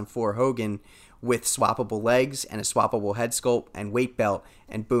 2004 Hogan with swappable legs and a swappable head sculpt and weight belt,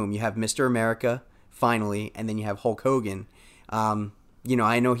 and boom, you have Mr. America finally, and then you have Hulk Hogan. I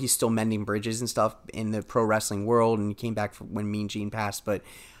know he's still mending bridges and stuff in the pro wrestling world, and he came back when Mean Gene passed, but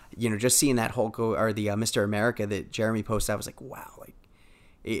just seeing that Hulk or the Mr. America that Jeremy posted, I was like, wow, like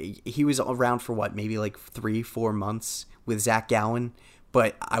he was around for what, maybe like 3-4 months with Zach Gowen.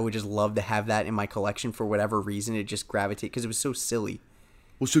 But I would just love to have that in my collection for whatever reason. It just gravitated because it was so silly.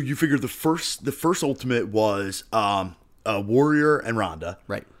 Well, so you figure the first Ultimate was Warrior and Ronda.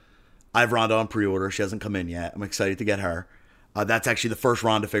 Right. I have Ronda on pre-order. She hasn't come in yet. I'm excited to get her. That's actually the first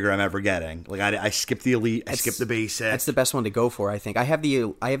Ronda figure I'm ever getting. Like I skipped the Elite. I skipped the basic. That's the best one to go for, I think. I have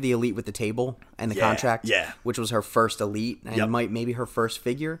the Elite with the table and the contract. Yeah. Which was her first Elite and maybe her first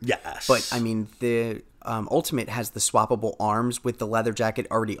figure. Yes. But I mean the Ultimate has the swappable arms with the leather jacket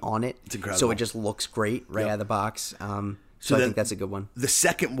already on it. It's incredible. So it just looks great right out of the box. So I think that's a good one. The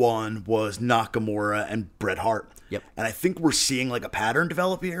second one was Nakamura and Bret Hart. Yep. And I think we're seeing like a pattern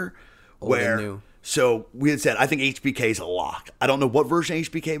develop here. Old and new. So we had said, I think HBK is a lock. I don't know what version of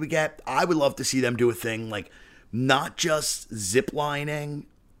HBK we get. I would love to see them do a thing like not just ziplining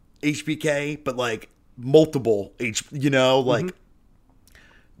HBK, but like multiple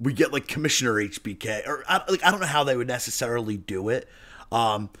we get like Commissioner HBK, or I don't know how they would necessarily do it,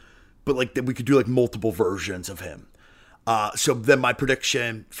 but like that we could do like multiple versions of him. So then my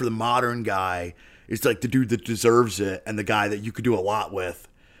prediction for the modern guy is like the dude that deserves it and the guy that you could do a lot with,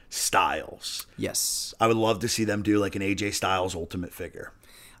 Styles. Yes. I would love to see them do like an AJ Styles Ultimate figure.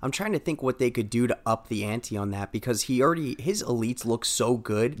 I'm trying to think what they could do to up the ante on that, because his elites look so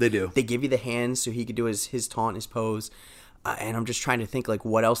good. They do. They give you the hands so he could do his taunt, his pose. And I'm just trying to think like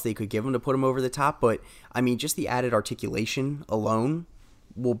what else they could give him to put him over the top. But I mean, just the added articulation alone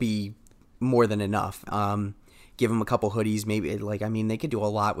will be more than enough. Give him a couple hoodies, maybe. Like, I mean, they could do a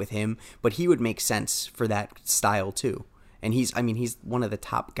lot with him, but he would make sense for that style too. And he's one of the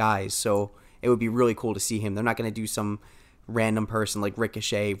top guys, so it would be really cool to see him. They're not going to do some random person like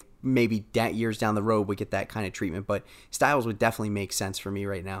Ricochet. Maybe years down the road we get that kind of treatment, but Styles would definitely make sense for me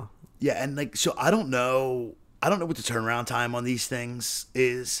right now. Yeah, and like, so I don't know what the turnaround time on these things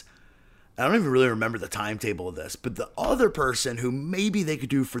is. I don't even really remember the timetable of this, but the other person who maybe they could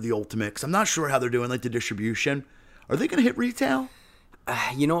do for the Ultimate, because I'm not sure how they're doing like the distribution, are they going to hit retail?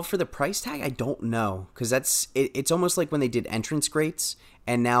 You know, for the price tag, I don't know, because it's almost like when they did entrance grates,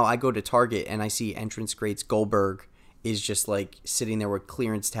 and now I go to Target and I see entrance grates. Goldberg is just like sitting there with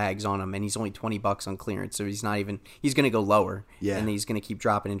clearance tags on him, and he's only $20 on clearance, so he's going to go lower, and he's going to keep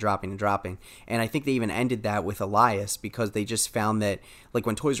dropping and dropping and dropping. And I think they even ended that with Elias, because they just found that, like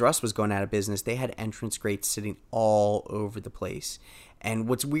when Toys R Us was going out of business, they had entrance grates sitting all over the place. And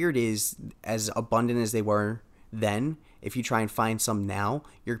what's weird is, as abundant as they were then, if you try and find some now,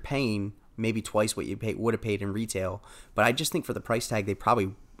 you're paying maybe twice what you would have paid in retail. But I just think for the price tag, they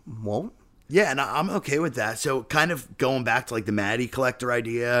probably won't. Yeah, and I'm okay with that. So kind of going back to like the Matty collector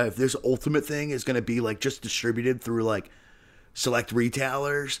idea, if this Ultimate thing is going to be like just distributed through like select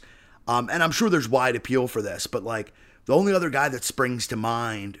retailers, and I'm sure there's wide appeal for this, but like the only other guy that springs to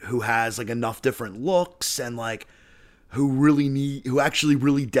mind who has like enough different looks and like who actually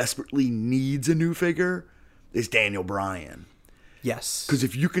really desperately needs a new figure is Daniel Bryan. Yes. Because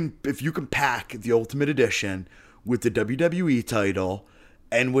if you can pack the Ultimate Edition with the WWE title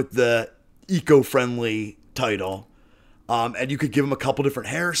and with the eco-friendly title, and you could give him a couple different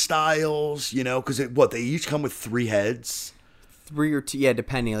hairstyles, you know, because they each come with 3 heads, 3 or 2, yeah,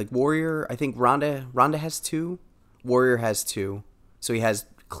 depending. Like Warrior, I think Ronda has 2, Warrior has 2, so he has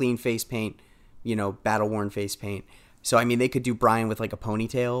clean face paint, you know, battle worn face paint. So I mean, they could do Bryan with like a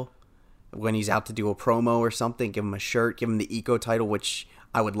ponytail when he's out to do a promo or something. Give him a shirt, give him the eco title, which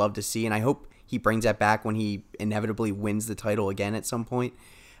I would love to see, and I hope he brings that back when he inevitably wins the title again at some point.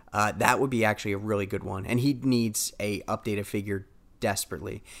 That would be actually a really good one. And he needs a updated figure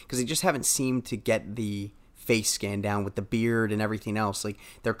desperately, because they just haven't seemed to get the face scan down with the beard and everything else. Like,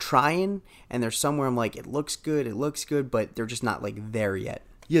 they're trying, and there's somewhere I'm like, it looks good, but they're just not like there yet.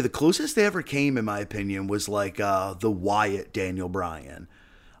 Yeah, the closest they ever came, in my opinion, was like the Wyatt Daniel Bryan.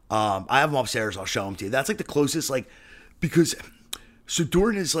 I have them upstairs. I'll show them to you. That's like the closest, like, because so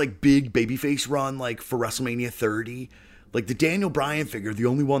during his like big babyface run, like for WrestleMania 30, like the Daniel Bryan figure, the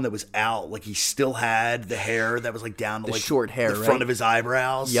only one that was out, like he still had the hair that was like down to the like short hair, the front of his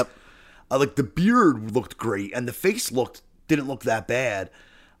eyebrows. Yep. Like the beard looked great, and the face didn't look that bad.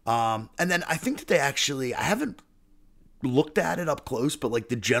 And then I think that I haven't looked at it up close, but like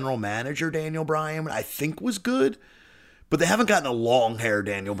the general manager Daniel Bryan, I think was good. But they haven't gotten a long hair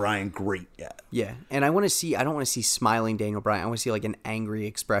Daniel Bryan great yet. Yeah, and I don't want to see smiling Daniel Bryan. I want to see like an angry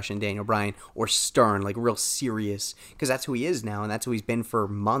expression Daniel Bryan, or stern, like real serious, because that's who he is now, and that's who he's been for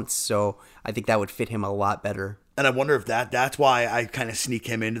months. So I think that would fit him a lot better. And I wonder if that's why I kind of sneak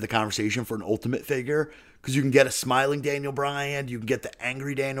him into the conversation for an Ultimate figure, because you can get a smiling Daniel Bryan, you can get the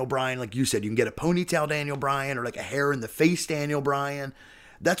angry Daniel Bryan, like you said, you can get a ponytail Daniel Bryan, or like a hair in the face Daniel Bryan.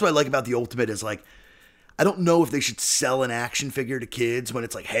 That's what I like about the Ultimate is like, I don't know if they should sell an action figure to kids when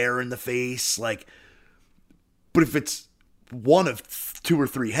it's like hair in the face, like, but if it's one of 2 or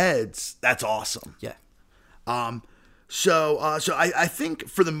 3 heads, that's awesome. Yeah. So I think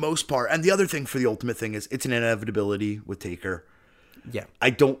for the most part, and the other thing for the Ultimate thing is it's an inevitability with Taker. Yeah.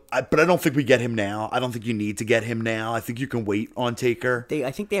 But I don't think we get him now. I don't think you need to get him now. I think you can wait on Taker.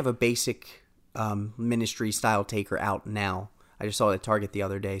 I think they have a basic ministry style Taker out now. I just saw it at Target the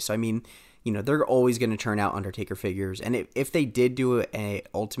other day. So I mean, you know, they're always going to turn out Undertaker figures. And if they did do a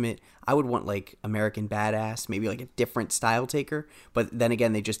Ultimate, I would want like American Badass, maybe like a different style Taker. But then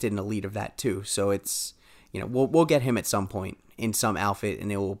again, they just did an Elite of that too. So it's, you know, we'll get him at some point in some outfit,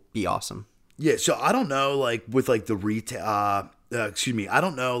 and it will be awesome. Yeah. So I don't know, like with like the retail, I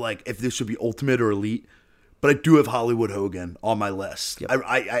don't know like if this would be Ultimate or Elite, but I do have Hollywood Hogan on my list. Yep.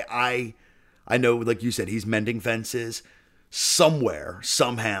 I know, like you said, he's mending fences. Somewhere,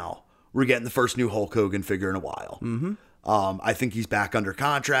 somehow, we're getting the first new Hulk Hogan figure in a while. Mm-hmm. I think he's back under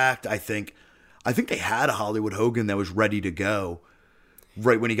contract. I think they had a Hollywood Hogan that was ready to go.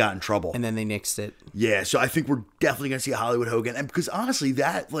 right when he got in trouble. And then they nixed it. Yeah, so I think we're definitely going to see a Hollywood Hogan. And because honestly,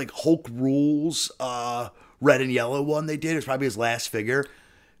 that like Hulk Rules red and yellow one they did is probably his last figure.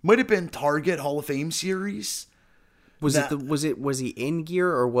 Might have been Target Hall of Fame series. Was he in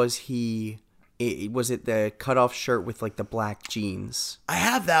gear or was it the cutoff shirt with like the black jeans? I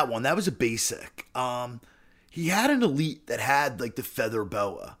have that one. That was a basic. He had an elite that had like the feather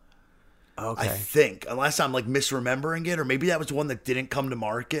boa. Okay. I think, unless I'm like misremembering it, or maybe that was one that didn't come to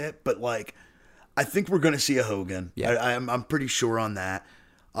market. But like, I think we're going to see a Hogan. Yeah, I'm pretty sure on that.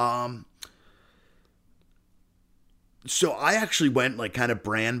 So I actually went like kind of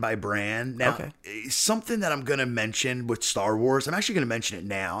brand by brand. Now, something that I'm going to mention with Star Wars, I'm actually going to mention it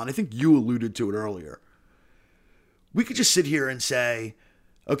now, and I think you alluded to it earlier. We could just sit here and say,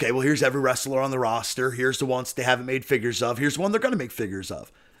 okay, well, here's every wrestler on the roster. Here's the ones they haven't made figures of. Here's the one they're going to make figures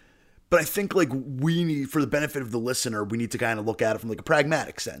of. But I think like we need, for the benefit of the listener, we need to kind of look at it from like a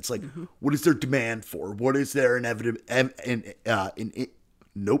pragmatic sense. Like, what is their demand for? What is their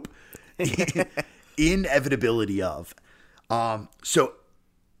inevitability of? So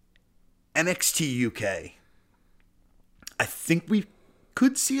NXT UK, I think we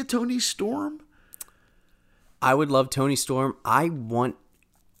could see a Tony Storm. I would love Tony Storm. I want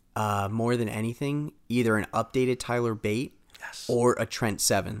more than anything either an updated Tyler Bate or a Trent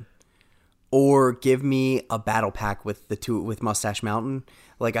Seven. Or give me a battle pack with Mustache Mountain.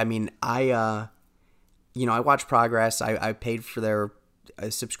 Like, I mean, I watch Progress. I paid for their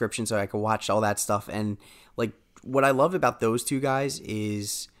subscription so I could watch all that stuff. And like, what I love about those two guys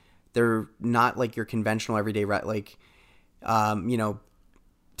is they're not like your conventional everyday Tyler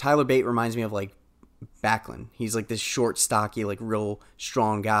Bate reminds me of like Backlund. He's like this short, stocky, like real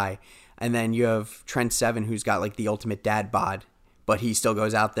strong guy. And then you have Trent Seven, who's got like the ultimate dad bod. But he still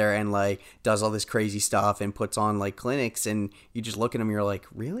goes out there and like does all this crazy stuff and puts on like clinics, and you just look at him, you're like,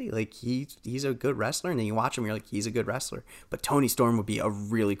 really? Like he's a good wrestler, and then you watch him, you're like, he's a good wrestler. But Tony Storm would be a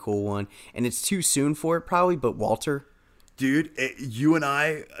really cool one, and it's too soon for it probably. But Walter, dude, you and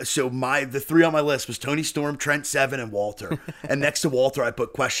I. So the three on my list was Tony Storm, Trent Seven, and Walter. And next to Walter, I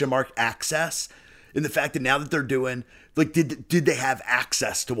put question mark access. In the fact that now that they're doing like, did they have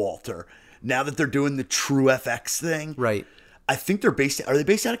access to Walter? Now that they're doing the True FX thing, right? I think are they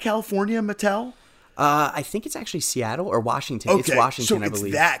based out of California, Mattel? I think it's actually Seattle or Washington. Okay, it's Washington, so I believe.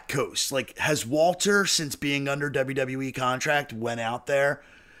 It's that coast. Like, has Walter, since being under WWE contract, went out there?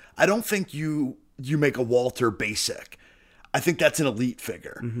 I don't think you make a Walter basic. I think that's an elite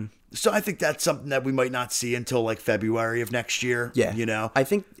figure. Mm-hmm. So I think that's something that we might not see until like February of next year. Yeah. You know? I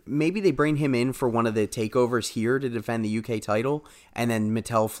think maybe they bring him in for one of the takeovers here to defend the UK title, and then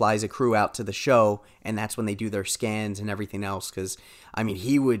Mattel flies a crew out to the show, and that's when they do their scans and everything else. Because, I mean,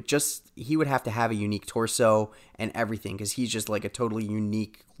 he would have to have a unique torso and everything, because he's just like a totally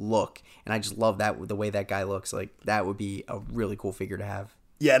unique look. And I just love the way that guy looks. Like, that would be a really cool figure to have.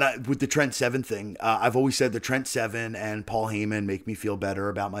 Yeah, and with the Trent Seven thing, I've always said the Trent Seven and Paul Heyman make me feel better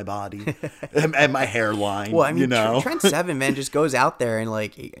about my body and my hairline. Well, I mean, you know? Trent Seven, man, just goes out there and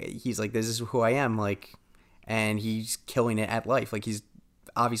like he's like, this is who I am, like, and he's killing it at life. Like, he's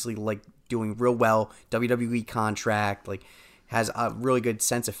obviously like doing real well. WWE contract, like, has a really good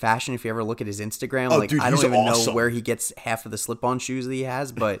sense of fashion. If you ever look at his Instagram, like, dude, I don't even awesome. know where he gets half of the slip-on shoes that he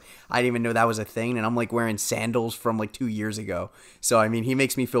has, but I didn't even know that was a thing. And I'm like wearing sandals from like 2 years ago. So, I mean, he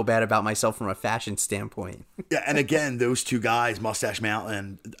makes me feel bad about myself from a fashion standpoint. Yeah, and again, those two guys, Mustache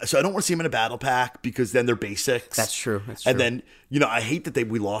Mountain. So I don't want to see them in a battle pack because then they're basics. That's true. That's true. And then, I hate that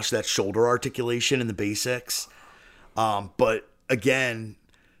we lost that shoulder articulation in the basics. But again,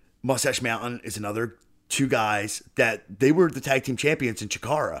 Mustache Mountain is another two guys that they were the tag team champions in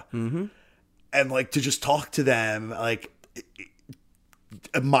Chikara. Mm-hmm. And like to just talk to them like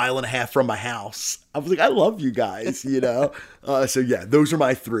a mile and a half from my house, I was like, I love you guys, so yeah, those are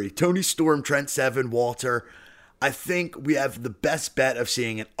my three: Tony Storm, Trent Seven, Walter. I think we have the best bet of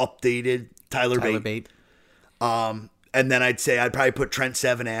seeing an updated Tyler Bate. And then I'd probably put Trent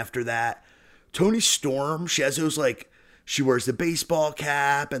Seven after that. Tony Storm, she has those like, she wears the baseball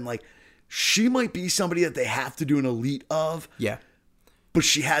cap and like, she might be somebody that they have to do an elite of. Yeah. But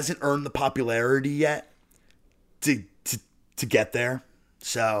she hasn't earned the popularity yet to get there.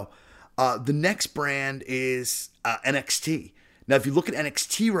 So the next brand is NXT. Now, if you look at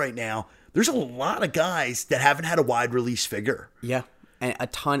NXT right now, there's a lot of guys that haven't had a wide release figure. Yeah, and a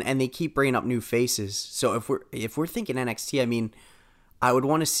ton, and they keep bringing up new faces. So if we're thinking NXT, I mean, I would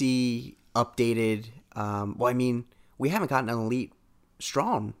want to see updated. We haven't gotten an elite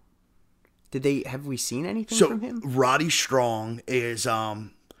Strong. Have we seen anything from him? Roddy Strong is,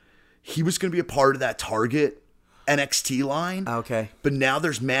 he was going to be a part of that Target NXT line. Okay. But now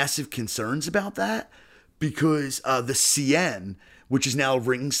there's massive concerns about that because the CN, which is now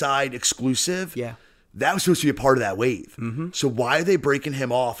ringside exclusive, Yeah. that was supposed to be a part of that wave. Mm-hmm. So why are they breaking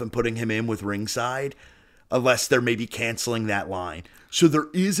him off and putting him in with ringside unless they're maybe canceling that line? So there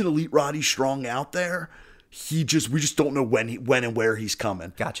is an Elite Roddy Strong out there. We just don't know when and where he's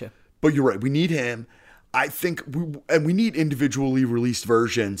coming. Gotcha. But you're right. We need him. I think we need individually released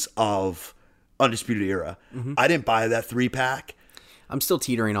versions of Undisputed Era. Mm-hmm. I didn't buy that 3-pack. I'm still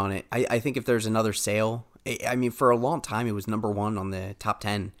teetering on it. I think if there's another sale, I mean, for a long time, it was number 1 on the top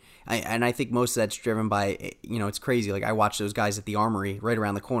 10. And I think most of that's driven by, it's crazy. Like, I watched those guys at the Armory right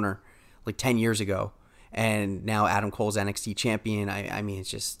around the corner, like 10 years ago. And now Adam Cole's NXT champion. I mean, it's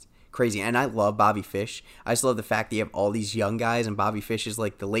just crazy. And I love Bobby Fish. I just love the fact that you have all these young guys, and Bobby Fish is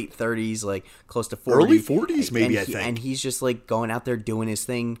like the late 30s, like close to 40. Early 40s, maybe, I think. And he's just like going out there doing his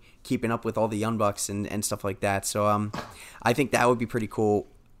thing, keeping up with all the Young Bucks and stuff like that. So I think that would be pretty cool.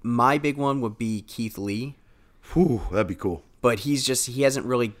 My big one would be Keith Lee. Whew, that'd be cool. But he hasn't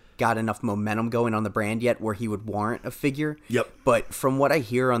really got enough momentum going on the brand yet where he would warrant a figure. Yep. But from what I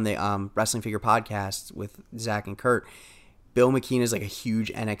hear on the Wrestling Figure podcast with Zach and Kurt, Bill McKean is like a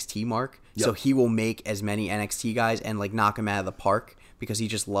huge NXT mark. Yep. So he will make as many NXT guys and like knock them out of the park because he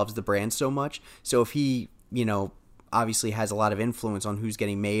just loves the brand so much. So if he, obviously has a lot of influence on who's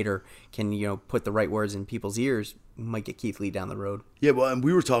getting made or can, put the right words in people's ears, we might get Keith Lee down the road. Yeah, well, and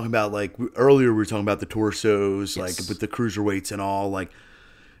we were talking about, earlier we were talking about the torsos, yes, with the cruiserweights and all,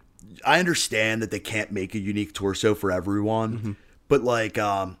 I understand that they can't make a unique torso for everyone, but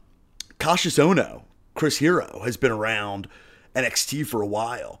Cassius Ohno, Chris Hero, has been around NXT for a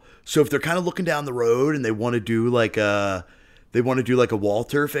while. So if they're kind of looking down the road and they want to do a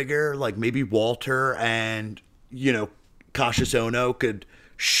Walter figure, maybe Walter and, Cassius Ohno could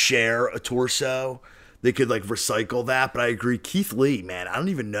share a torso. They could recycle that. But I agree, Keith Lee, man, I don't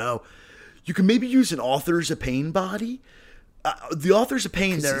even know. You can maybe use an Authors of Pain body. The Authors of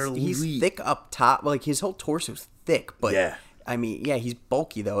Pain, he's thick up top. His whole torso's thick, but yeah. I mean, yeah, he's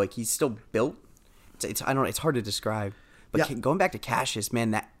bulky though. He's still built. It's I don't know. It's hard to describe. But yeah, going back to Cassius,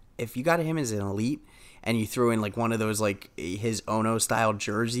 man, that if you got him as an elite and you threw in one of those his Ono style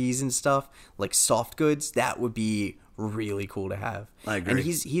jerseys and stuff, soft goods, that would be really cool to have. I agree. And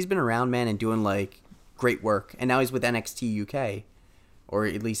he's been around, man, and doing great work. And now he's with NXT UK, or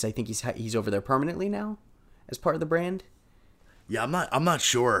at least I think he's over there permanently now as part of the brand. Yeah, I'm not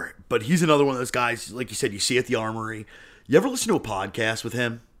sure, but he's another one of those guys, like you said, you see at the Armory. You ever listen to a podcast with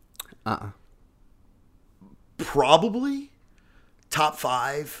him? Probably top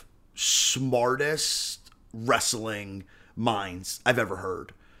 5 smartest wrestling minds I've ever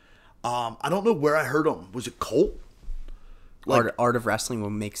heard. I don't know where I heard him. Was it Colt? Art of Wrestling will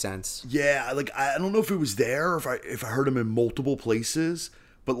make sense. Yeah, I don't know if it was there or if I heard him in multiple places,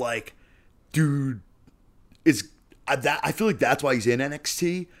 but dude, I feel like that's why he's in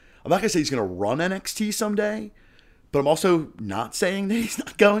NXT. I'm not gonna say he's gonna run NXT someday, but I'm also not saying that he's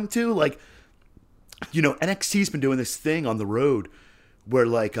not going to. NXT's been doing this thing on the road where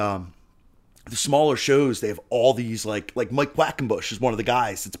the smaller shows, they have all these like Mike Quackenbush is one of the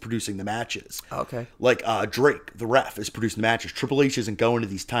guys that's producing the matches. Okay. Drake, the ref, is producing the matches. Triple H isn't going to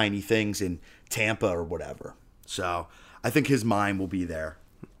these tiny things in Tampa or whatever. So I think his mind will be there.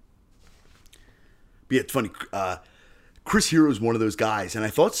 But yeah, it's funny. Chris Hero is one of those guys, and I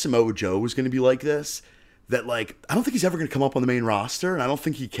thought Samoa Joe was going to be like this. That I don't think he's ever going to come up on the main roster, and I don't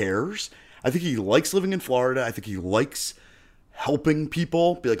think he cares. I think he likes living in Florida. I think he likes helping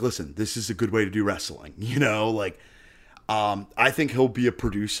people. Be listen, this is a good way to do wrestling. I think he'll be a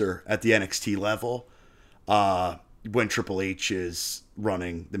producer at the NXT level when Triple H is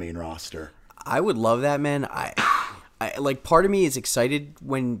running the main roster. I would love that, man. I part of me is excited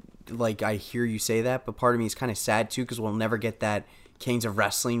when I hear you say that, but part of me is kind of sad too because we'll never get that Kings of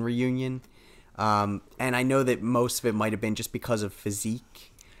Wrestling reunion. And I know that most of it might have been just because of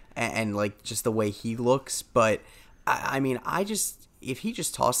physique and just the way he looks. But I mean, if he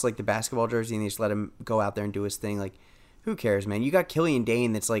just tossed the basketball jersey and they just let him go out there and do his thing, who cares, man? You got Killian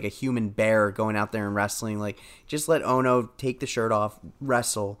Dane that's a human bear going out there and wrestling. Just let Ono take the shirt off,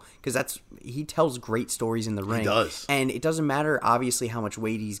 wrestle, because he tells great stories in the ring. He does. And it doesn't matter, obviously, how much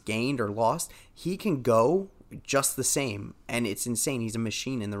weight he's gained or lost. He can go just the same, and it's insane. He's a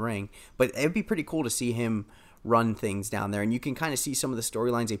machine in the ring. But it'd be pretty cool to see him run things down there. And you can kind of see some of the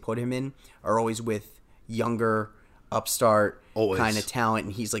storylines they put him in are always with younger, upstart kind of talent,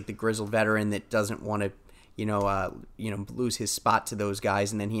 and he's the grizzled veteran that doesn't want to lose his spot to those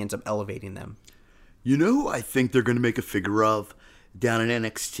guys, and then he ends up elevating them. Who I think they're going to make a figure of down in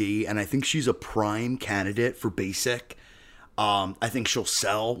NXT, and I think she's a prime candidate for basic. I think she'll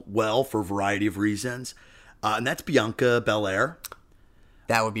sell well for a variety of reasons. And that's Bianca Belair.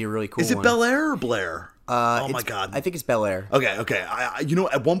 That would be a really cool one. Is it Belair or Blair? Oh my God. I think it's Belair. Okay.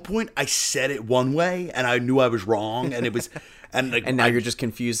 At one point I said it one way and I knew I was wrong, and it was, and now you're just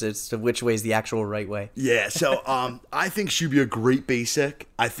confused as to which way is the actual right way. Yeah. So, I think she'd be a great basic.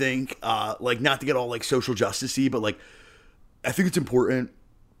 I think, not to get all like social justice-y, but like, I think it's important,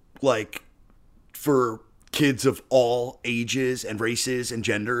 like, for kids of all ages and races and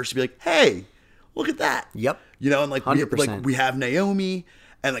genders to be like, hey, look at that. Yep. And like 100%. we have Naomi,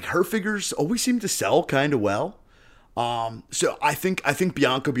 and like her figures always seem to sell kind of well. So I think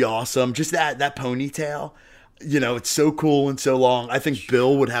Bianca would be awesome. Just that ponytail, it's so cool and so long. I think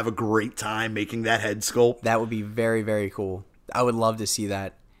Bill would have a great time making that head sculpt. That would be very, very cool. I would love to see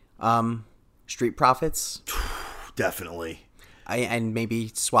that. Street Profits. Definitely. And maybe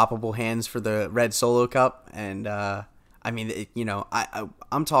swappable hands for the Red Solo Cup. And,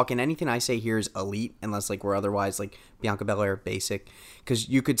 I'm talking anything I say here is elite, unless like we're otherwise like Bianca Belair basic, because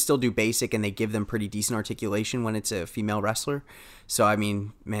you could still do basic and they give them pretty decent articulation when it's a female wrestler. So I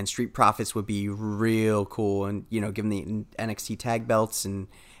mean, man, Street Profits would be real cool, and give them the NXT tag belts and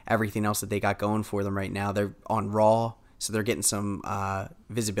everything else that they got going for them right now. They're on Raw, so they're getting some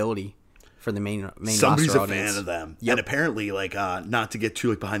visibility for the main Somebody's roster a audience. fan of them. Yep. And apparently, like, not to get too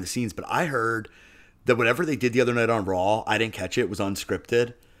like behind the scenes, but I heard that whatever they did the other night on Raw, I didn't catch it, was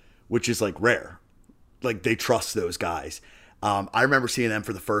unscripted, which is like rare. Like, they trust those guys. I remember seeing them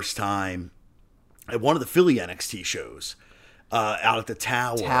for the first time at one of the Philly NXT shows out at the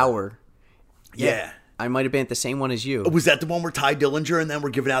Tower. Yeah. I might have been at the same one as you. Was that the one where Ty Dillinger and them were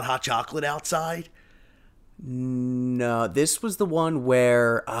giving out hot chocolate outside? No, this was the one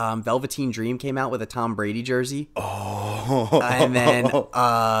where Velveteen Dream came out with a Tom Brady jersey. Oh. And then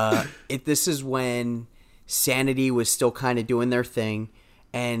this is when Sanity was still kind of doing their thing,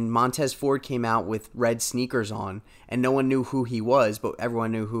 and Montez Ford came out with red sneakers on, and no one knew who he was, but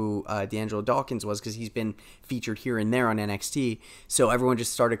everyone knew who D'Angelo Dawkins was because he's been featured here and there on NXT. So everyone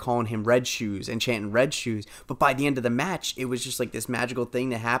just started calling him Red Shoes and chanting Red Shoes. But by the end of the match, it was just like this magical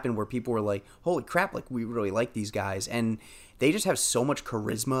thing that happened where people were like, holy crap, like we really like these guys. And they just have so much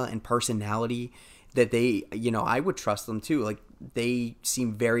charisma and personality that they, I would trust them too. Like, they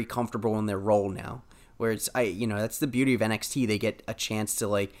seem very comfortable in their role now. Where it's, that's the beauty of NXT. They get a chance to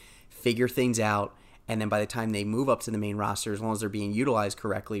like figure things out, and then by the time they move up to the main roster, as long as they're being utilized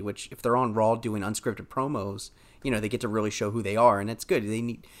correctly, which if they're on Raw doing unscripted promos, they get to really show who they are, and it's good.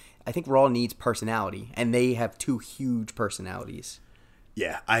 I think Raw needs personality, and they have two huge personalities.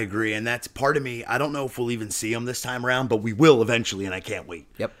 Yeah, I agree, and that's part of me. I don't know if we'll even see them this time around, but we will eventually, and I can't wait.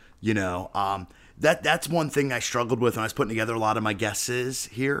 Yep. That's one thing I struggled with when I was putting together a lot of my guesses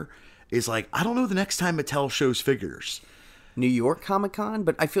here. Is like, I don't know the next time Mattel shows figures. New York Comic Con,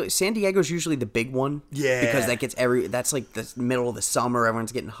 but I feel like San Diego's usually the big one. Yeah. Because that gets that's like the middle of the summer,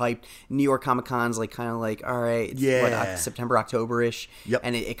 everyone's getting hyped. New York Comic Con's like kind of like, all right, it's September, October-ish. Yep.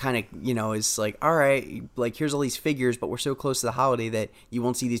 And it kind of, is like, all right, like here's all these figures, but we're so close to the holiday that you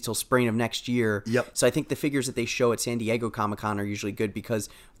won't see these till spring of next year. Yep. So I think the figures that they show at San Diego Comic Con are usually good because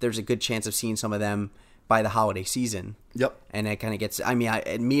there's a good chance of seeing some of them by the holiday season. Yep. And it kind of gets,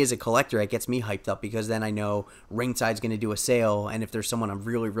 me as a collector, it gets me hyped up because then I know Ringside's going to do a sale, and if there's someone I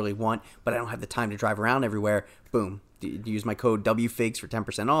really, really want, but I don't have the time to drive around everywhere, boom, use my code WFIGS for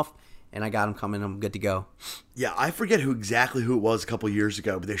 10% off, and I got them coming, I'm good to go. Yeah, I forget exactly who it was a couple years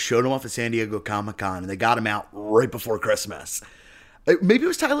ago, but they showed him off at San Diego Comic-Con, and they got him out right before Christmas. Maybe it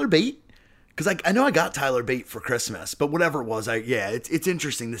was Tyler Bate? Because I know I got Tyler Bate for Christmas, but whatever it was, it's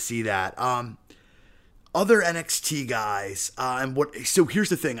interesting to see that. Other NXT guys, so here's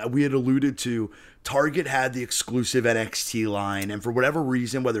the thing. We had alluded to Target had the exclusive NXT line, and for whatever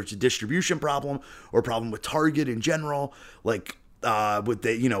reason, whether it's a distribution problem or a problem with Target in general, like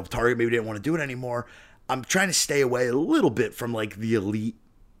Target maybe didn't want to do it anymore. I'm trying to stay away a little bit from like the Elite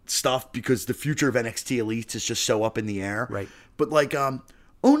stuff because the future of NXT Elite is just so up in the air. Right. But like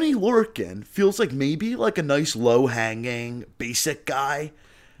Oney Lorcan feels like maybe like a nice low hanging basic guy.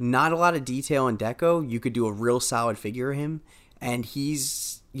 Not a lot of detail in deco. You could do a real solid figure of him. And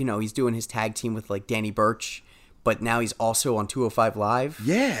he's doing his tag team with like Danny Burch, but now he's also on 205 Live.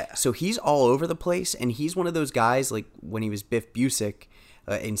 Yeah. So he's all over the place. And he's one of those guys, like when he was Biff Busick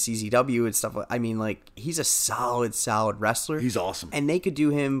in CZW and stuff. He's a solid wrestler. He's awesome. And they could do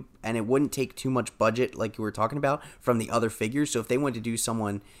him, and it wouldn't take too much budget like you were talking about from the other figures. So if they wanted to do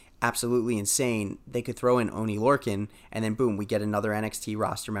someone absolutely insane, they could throw in Oney Lorcan, and then boom, we get another NXT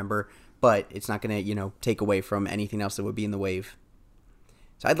roster member, but it's not going to, take away from anything else that would be in the wave.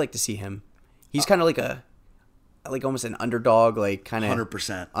 So I'd like to see him. He's kind of like almost an underdog, like kind of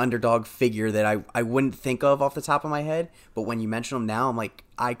 100%. underdog figure that I wouldn't think of off the top of my head. But when you mention him now, I'm like,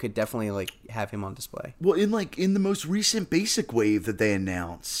 I could definitely like have him on display. Well, in the most recent basic wave that they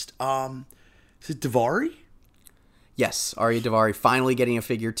announced, is it Davari? Yes, Arya Davari finally getting a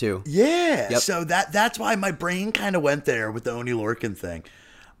figure too. Yeah. Yep. So that's why my brain kind of went there with the Oni Lorcan thing.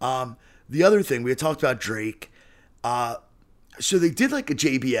 The other thing, we had talked about Drake. So they did like a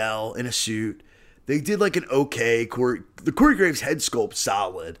JBL in a suit. They did like an okay the Corey Graves head sculpt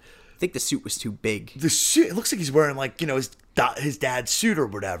solid. I think the suit was too big. The suit, it looks like he's wearing like, his dad's suit or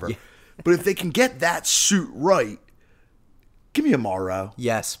whatever. Yeah. But if they can get that suit right, give me a Morrow.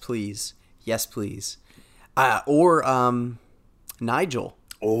 Yes, please. Yes, please. Or Nigel.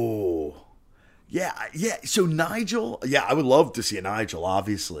 Oh. Yeah. So Nigel, I would love to see a Nigel,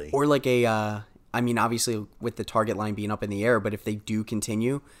 obviously. Or like obviously with the target line being up in the air, but if they do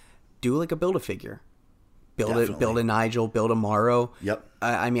continue, do like a Build-A-Figure. Build a Nigel, build a Morrow. Yep.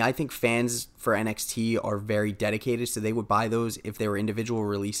 I think fans for NXT are very dedicated, so they would buy those if they were individual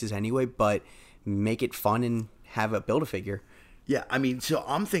releases anyway, but make it fun and have a Build-A-Figure. Yeah, so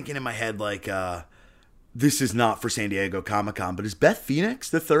I'm thinking in my head like, this is not for San Diego Comic-Con, but is Beth Phoenix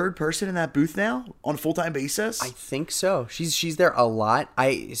the third person in that booth now on a full-time basis? I think so. She's there a lot.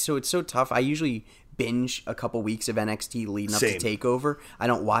 So it's so tough. I usually binge a couple weeks of NXT leading up to TakeOver. I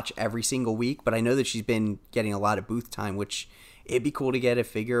don't watch every single week, but I know that she's been getting a lot of booth time, which it'd be cool to get a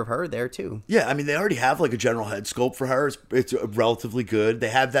figure of her there too. Yeah, they already have like a general head sculpt for her. It's relatively good. They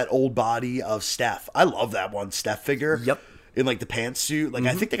have that old body of Steph. I love that one Steph figure. Yep. In like the pantsuit. Like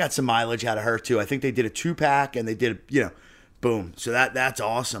I think they got some mileage out of her too. I think they did a 2-pack and they did, boom. So that's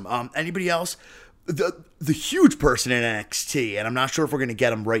awesome. Anybody else? The huge person in NXT, and I'm not sure if we're going to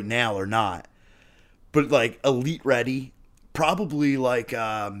get him right now or not, but like Elite Ready, probably like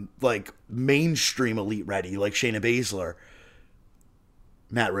mainstream Elite Ready, like Shayna Baszler,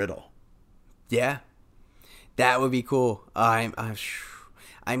 Matt Riddle. Yeah, that would be cool.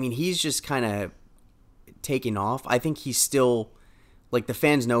 He's just kind of taking off. I think he's still like the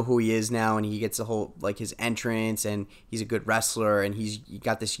fans know who he is now, and he gets the whole like his entrance, and he's a good wrestler, and he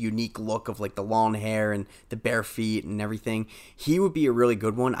got this unique look of like the long hair and the bare feet and everything. He would be a really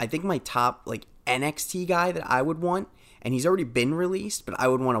good one. I think my top like NXT guy that I would want, and he's already been released, but I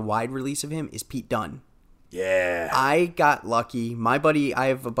would want a wide release of him, is Pete Dunne. Yeah. I got lucky. I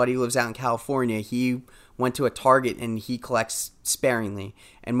have a buddy who lives out in California. He went to a Target and he collects sparingly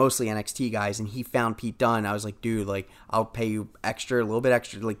and mostly NXT guys, and he found Pete Dunne. I was like, dude, like I'll pay you a little bit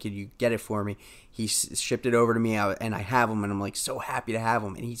extra. Like, could you get it for me? He shipped it over to me and I have him, and I'm like so happy to have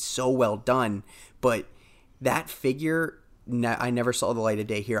him, and he's so well done. But that figure, I never saw the light of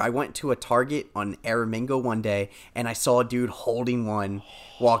day here. I went to a Target on Aramingo one day, and I saw a dude holding one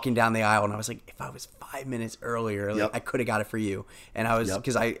walking down the aisle, and I was like, if I was 5 minutes earlier, like, I could have got it for you. And I was,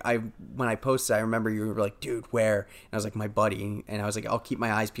 because I when I posted, I remember you were like, dude, where? And I was like, my buddy. And I was like, I'll keep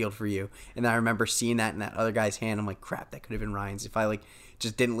my eyes peeled for you. And then I remember seeing that in that other guy's hand. I'm like, crap, that could have been Ryan's. If I like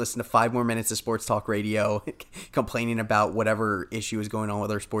just didn't listen to 5 more minutes of Sports Talk Radio complaining about whatever issue is going on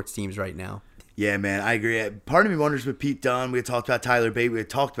with our sports teams right now. Yeah, man, I agree. Part of me wonders with Pete Dunne. We had talked about Tyler Bate. We had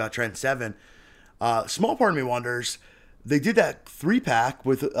talked about Trent Seven. Small part of me wonders, they did that 3-pack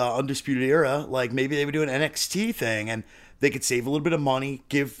with Undisputed Era. Like, maybe they would do an NXT thing, and they could save a little bit of money,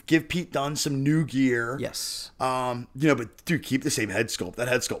 give Pete Dunne some new gear. Yes. But, dude, keep the same head sculpt. That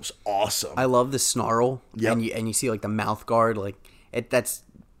head sculpt's awesome. I love the snarl. Yep. And you see, like, the mouth guard. Like, that's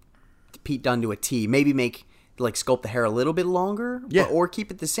Pete Dunne to a T. Maybe sculpt the hair a little bit longer, or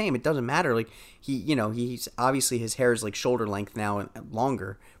keep it the same. It doesn't matter. Like he's obviously his hair is like shoulder length now and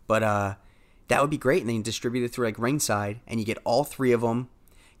longer, but that would be great. And then you distribute it through like ringside, and you get all 3 of them.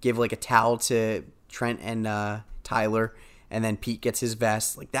 Give like a towel to Trent and Tyler, and then Pete gets his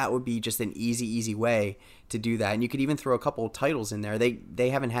vest. Like that would be just an easy way to do that. And you could even throw a couple of titles in there. They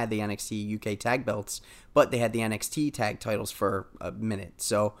haven't had the NXT UK tag belts, but they had the NXT tag titles for a minute.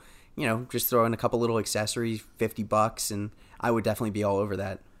 So, just throw in a couple little accessories, $50, and I would definitely be all over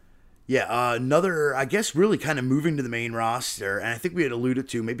that. Yeah, another, I guess, really kind of moving to the main roster, and I think we had alluded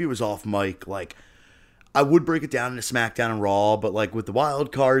to, maybe it was off mic, like, I would break it down into SmackDown and Raw, but, like, with the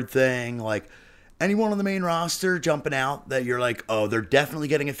wild card thing, like, anyone on the main roster jumping out that you're like, oh, they're definitely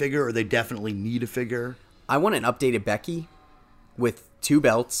getting a figure, or they definitely need a figure? I want an updated Becky with 2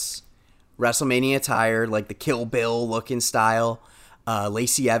 belts, WrestleMania attire, like the Kill Bill looking style.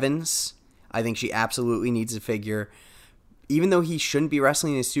 Lacey Evans, I think she absolutely needs a figure. Even though he shouldn't be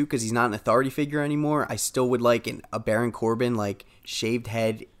wrestling in a suit because he's not an authority figure anymore, I still would like a Baron Corbin, like shaved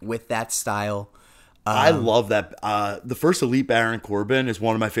head with that style. I love that. The first Elite Baron Corbin is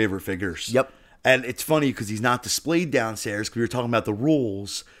one of my favorite figures. Yep. And it's funny because he's not displayed downstairs because we were talking about the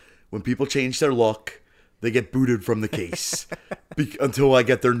rules. When people change their look, they get booted from the case until I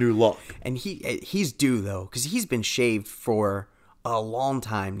get their new look. And he's due, though, because he's been shaved for a long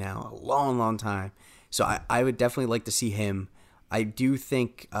time now. A long, long time. So I would definitely like to see him. I do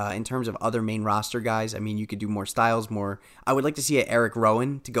think in terms of other main roster guys, I mean, you could do more styles, more. I would like to see an Eric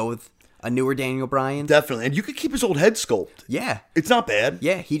Rowan to go with a newer Daniel Bryan. Definitely. And you could keep his old head sculpt. Yeah. It's not bad.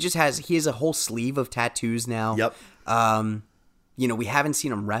 Yeah, he has a whole sleeve of tattoos now. Yep. We haven't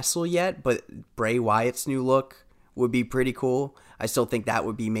seen him wrestle yet, but Bray Wyatt's new look would be pretty cool. I still think that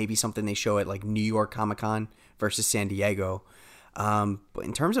would be maybe something they show at like New York Comic-Con versus San Diego. But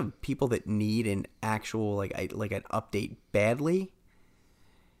in terms of people that need an actual like an update badly,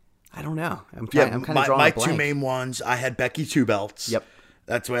 I don't know. I'm kind of drawing my a blank. two main ones. I had Becky Two Belts. Yep.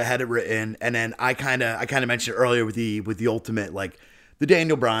 That's why I had it written, and then I kind of mentioned earlier with the Ultimate, like the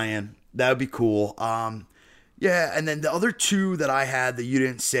Daniel Bryan. That would be cool. Yeah, and then the other two that I had that you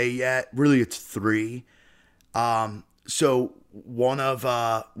didn't say yet. Really, it's three. So one of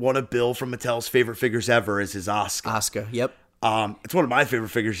Bill from Mattel's favorite figures ever is his Asuka. Asuka. Yep. It's one of my favorite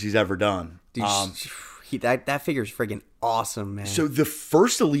figures he's ever done. Dude, that figure's friggin' awesome, man. So the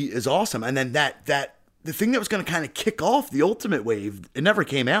first Elite is awesome, and then the thing that was going to kind of kick off the Ultimate wave, it never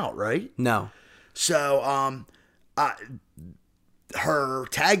came out, right? No. So her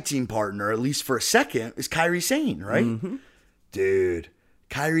tag team partner, at least for a second, is Kairi Sane, right? Mm-hmm. Dude,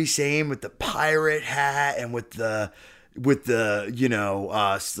 Kairi Sane with the pirate hat and with the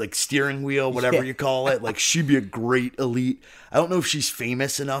like steering wheel, whatever you call it. Like, she'd be a great Elite. I don't know if she's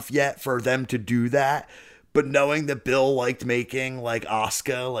famous enough yet for them to do that, but knowing that Bill liked making like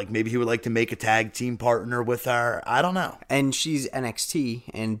Asuka, like maybe he would like to make a tag team partner with her. I don't know. And she's NXT,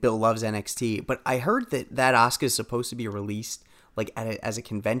 and Bill loves NXT. But I heard that Asuka is supposed to be released like as a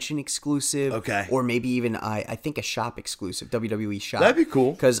convention exclusive, okay, or maybe even I think a shop exclusive, WWE shop. That'd be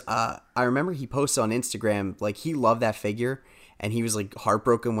cool. Because I remember he posted on Instagram like he loved that figure, and he was like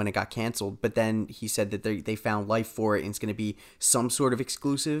heartbroken when it got canceled. But then he said that they found life for it, and it's going to be some sort of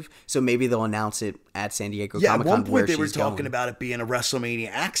exclusive. So maybe they'll announce it at San Diego Comic-Con. Yeah, at one point they were talking about it being a WrestleMania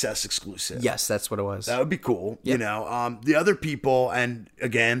Access exclusive. Yes, that's what it was. That would be cool. Yep. The other people, and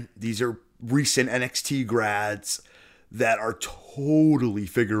again, these are recent NXT grads that are totally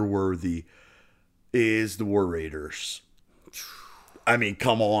figure worthy, is the War Raiders. I mean,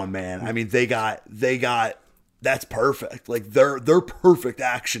 come on, man. I mean, they got that's perfect. Like, they're perfect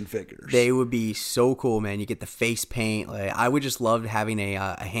action figures. They would be so cool, man. You get the face paint. Like, I would just love having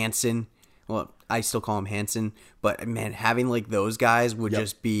a Hanson. Well, I still call him Hanson, but man, having like those guys would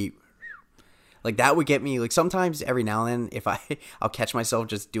just be like, that would get me. Like, sometimes every now and then, if I'll catch myself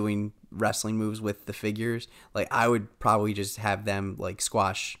just doing wrestling moves with the figures, like I would probably just have them like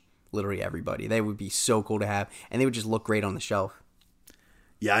squash literally everybody. They would be so cool to have, and they would just look great on the shelf.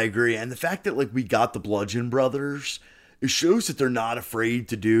 Yeah, I agree. And the fact that like we got the Bludgeon Brothers, it shows that they're not afraid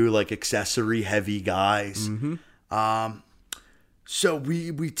to do like accessory heavy guys. Mm-hmm. So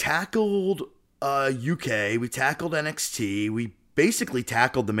we tackled UK, we tackled NXT, we basically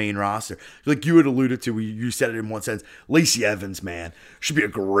tackled the main roster. Like you had alluded to, you said it in one sense, Lacey Evans, man, should be a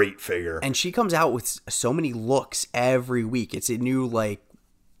great figure. And she comes out with so many looks every week. It's a new like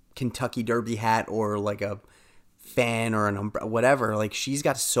Kentucky Derby hat or like a fan or an umbrella, whatever. Like, she's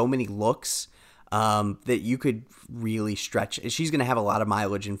got so many looks that you could really stretch. She's going to have a lot of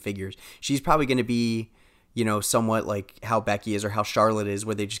mileage in figures. She's probably going to be, somewhat like how Becky is or how Charlotte is,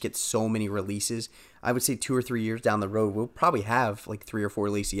 where they just get so many releases. I would say 2 or 3 years down the road, we'll probably have like 3 or 4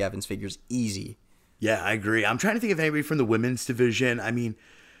 Lacey Evans figures easy. Yeah, I agree. I'm trying to think of anybody from the women's division. I mean,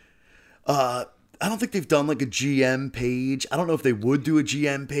 I don't think they've done like a GM page. I don't know if they would do a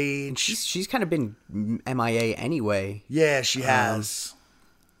GM page. She's kind of been MIA anyway. Yeah, she has.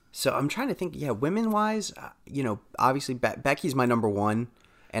 So I'm trying to think. Yeah, women wise, obviously Becky's my number one,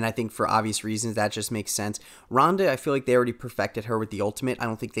 and I think for obvious reasons that just makes sense. Ronda, I feel like they already perfected her with the Ultimate. I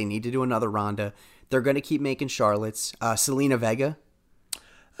don't think they need to do another Ronda. They're going to keep making Charlotte's. Selena Vega.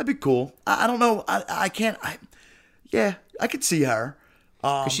 That'd be cool. I don't know. I can't. I could see her.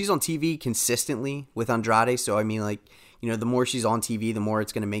 Because she's on TV consistently with Andrade. So, I mean, like, the more she's on TV, the more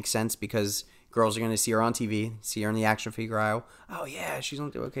it's going to make sense because girls are going to see her on TV, see her in the action figure aisle. Oh, yeah, she's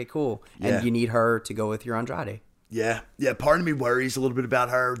on TV. Okay, cool. Yeah. And you need her to go with your Andrade. Yeah. Yeah, part of me worries a little bit about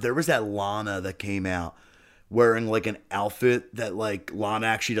her. There was that Lana that came out wearing, like, an outfit that, like, Lana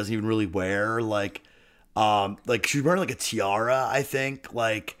actually doesn't even really wear. Like she's wearing, like, a tiara, I think.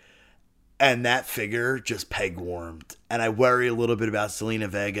 Like, and that figure just peg warmed. And I worry a little bit about Selena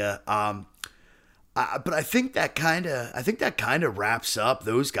Vega. But I think that kind of wraps up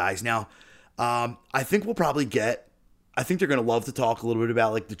those guys. Now, I think we'll probably get. I think they're going to love to talk a little bit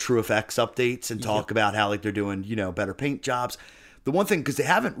about like the True Effects updates and talk about how like they're doing, better paint jobs. The one thing, because they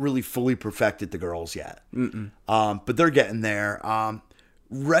haven't really fully perfected the girls yet, but they're getting there.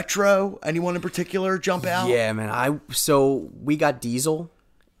 Retro, anyone in particular jump out? Yeah, man. So we got Diesel.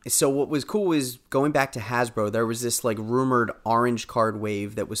 So what was cool is going back to Hasbro, there was this like rumored orange card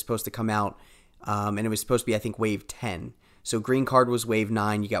wave that was supposed to come out, and it was supposed to be, I think, wave 10. So green card was wave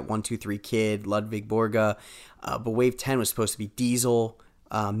 9. You got 1, 2, 3 Kid, Ludwig Borga. But wave 10 was supposed to be Diesel,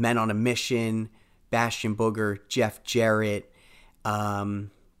 Men on a Mission, Bastion Booger, Jeff Jarrett, and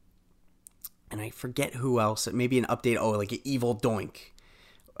I forget who else. Maybe an update. Oh, like an Evil Doink.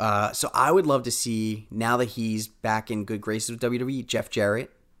 So I would love to see, now that he's back in good graces with WWE, Jeff Jarrett.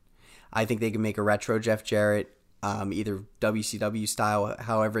 I think they can make a retro Jeff Jarrett, either WCW style,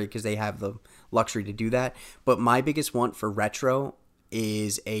 however, because they have the luxury to do that. But my biggest want for retro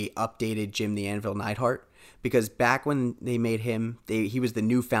is a updated Jim the Anvil Neidhart, because back when they made him, he was the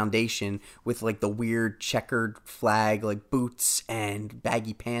new Foundation with like the weird checkered flag, like boots and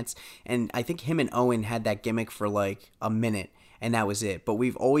baggy pants. And I think him and Owen had that gimmick for like a minute, and that was it. But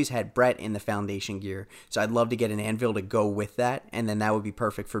we've always had Brett in the Foundation gear, so I'd love to get an Anvil to go with that, and then that would be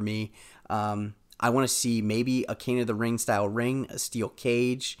perfect for me. I want to see maybe a King of the Ring style ring, a steel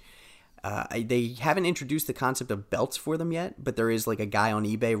cage. They haven't introduced the concept of belts for them yet, but there is like a guy on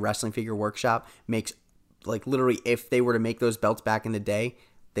eBay, Wrestling Figure Workshop, makes like literally, if they were to make those belts back in the day,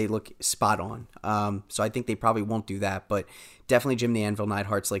 they look spot on. So I think they probably won't do that, but definitely Jim the Anvil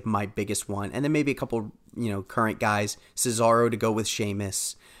Neidhart's like my biggest one. And then maybe a couple, current guys, Cesaro to go with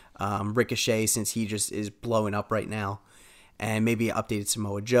Sheamus, Ricochet, since he just is blowing up right now, and maybe updated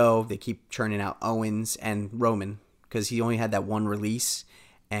Samoa Joe. They keep churning out Owens and Roman because he only had that one release,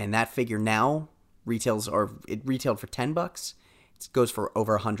 and that figure now retailed for $10. It goes for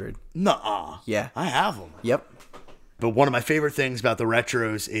over 100. Nuh-uh. Yeah, I have them. Yep. But one of my favorite things about the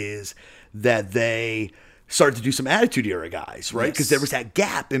retros is that they started to do some Attitude Era guys, right? Because there was that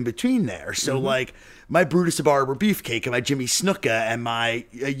gap in between there. So, like, my Brutus the Barber Beefcake and my Jimmy Snuka and my,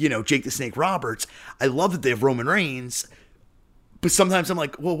 Jake the Snake Roberts, I love that they have Roman Reigns. But sometimes I'm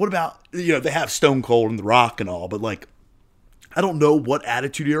like, well, what about, they have Stone Cold and The Rock and all, but, like, I don't know what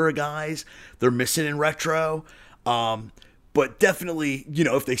Attitude Era guys they're missing in retro. But definitely,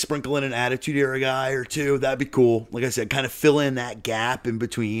 if they sprinkle in an Attitude Era guy or two, that'd be cool. Like I said, kind of fill in that gap in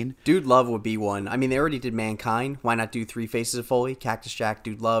between. Dude Love would be one. I mean, they already did Mankind. Why not do Three Faces of Foley? Cactus Jack,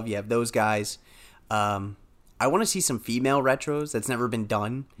 Dude Love. You have those guys. I want to see some female retros that's never been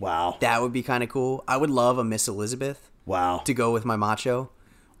done. Wow. That would be kind of cool. I would love a Miss Elizabeth. Wow. To go with my Macho.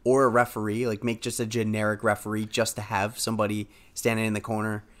 Or a referee. Like, make just a generic referee just to have somebody standing in the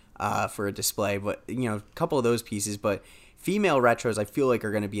corner for a display. But, a couple of those pieces. But female retros, I feel like, are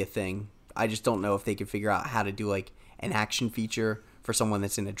going to be a thing. I just don't know if they can figure out how to do, like, an action feature for someone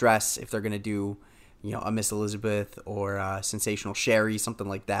that's in a dress. If they're going to do, a Miss Elizabeth or Sensational Sherry, something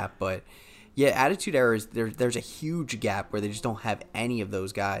like that. But, yeah, Attitude Era, there's a huge gap where they just don't have any of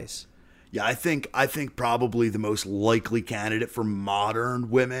those guys. Yeah, I think probably the most likely candidate for modern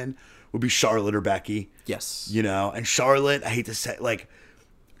women would be Charlotte or Becky. Yes. And Charlotte, I hate to say, like,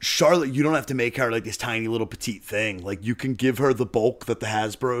 Charlotte, you don't have to make her like this tiny little petite thing. Like, you can give her the bulk that the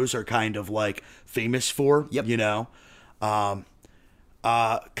Hasbros are kind of like famous for. Yep. Kind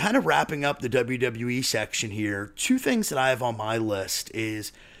of wrapping up the WWE section here. Two things that I have on my list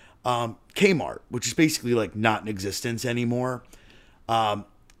is Kmart, which is basically like not in existence anymore.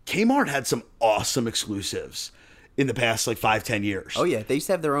 Kmart had some awesome exclusives in the past like 5-10 years. Oh yeah, they used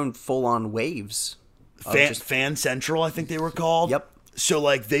to have their own full-on waves. Fan Central, I think they were called. Yep. So,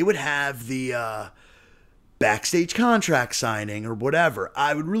 like, they would have the backstage contract signing or whatever.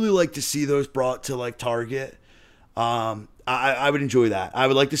 I would really like to see those brought to, like, Target. I would enjoy that. I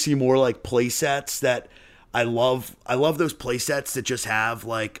would like to see more, like, play sets that I love those play sets that just have,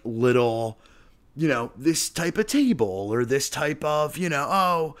 like, little, this type of table or this type of,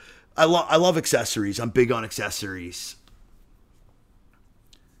 I love accessories. I'm big on accessories.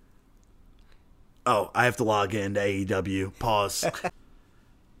 Oh, I have to log into AEW. Pause.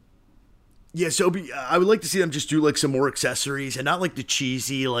 Yeah, so I would like to see them just do like some more accessories and not like the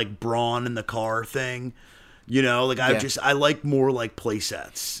cheesy like Braun in the car thing. I like more like play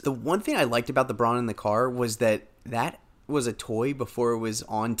sets. The one thing I liked about the Braun in the car was that was a toy before it was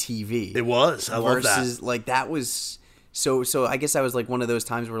on TV. It was. I love that. Versus like that was so I guess that was like one of those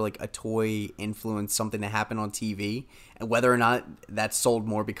times where like a toy influenced something to happen on TV, and whether or not that sold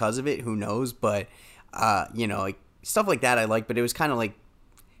more because of it, who knows? But like stuff like that I like, but it was kind of like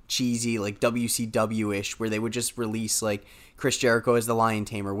cheesy, like WCW-ish, where they would just release like Chris Jericho as the Lion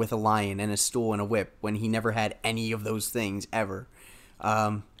Tamer with a lion and a stool and a whip when he never had any of those things ever.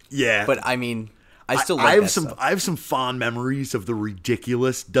 Yeah. But I mean, I still like I have that some stuff. I have some fond memories of the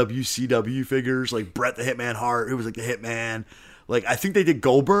ridiculous WCW figures, like Bret the Hitman Hart, who was like the Hitman. Like, I think they did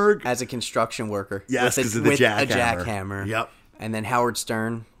Goldberg. As a construction worker. Yes, with 'cause of the with jackhammer. a jackhammer. Yep. And then Howard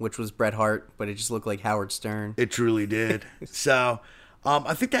Stern, which was Bret Hart, but it just looked like Howard Stern. It truly did. So,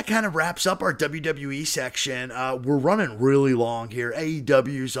 I think that kind of wraps up our WWE section. We're running really long here.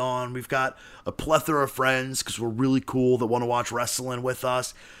 AEW's on. We've got a plethora of friends because we're really cool that want to watch wrestling with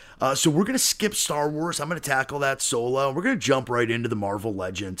us. So we're going to skip Star Wars. I'm going to tackle that solo. And we're going to jump right into the Marvel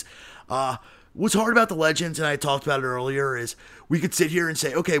Legends. What's hard about the Legends, and I talked about it earlier, is we could sit here and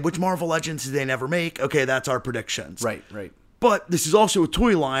say, okay, which Marvel Legends did they never make? Okay, that's our predictions. Right. But this is also a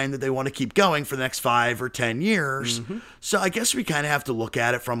toy line that they want to keep going for the next 5 or 10 years. Mm-hmm. So I guess we kind of have to look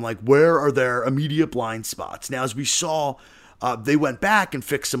at it from like, where are their immediate blind spots? Now, as we saw, they went back and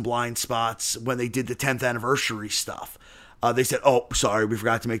fixed some blind spots when they did the 10th anniversary stuff. They said, oh, sorry, we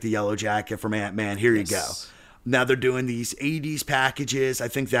forgot to make the yellow jacket from Ant-Man. Here you go. Now they're doing these 80s packages. I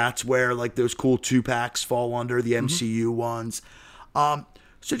think that's where like those cool 2-packs fall under the MCU ones. So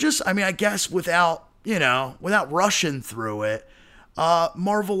just, I mean, I guess without rushing through it,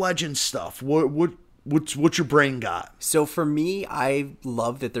 Marvel Legends stuff. What's your brain got? So for me, I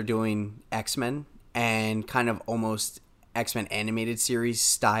love that they're doing X-Men and kind of almost X-Men animated series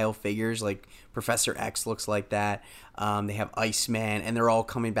style figures. Like Professor X looks like that. They have Iceman, and they're all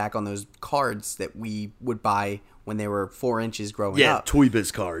coming back on those cards that we would buy when they were 4 inches growing up. Yeah, Toy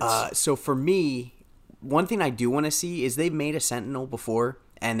Biz cards. So for me, one thing I do want to see is they've made a Sentinel before,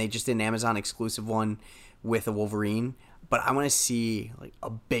 and they just did an Amazon exclusive one with a Wolverine. But I want to see like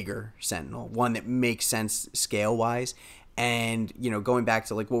a bigger Sentinel, one that makes sense scale wise. And going back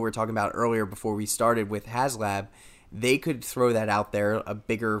to like what we were talking about earlier before we started with HasLab, they could throw that out there, a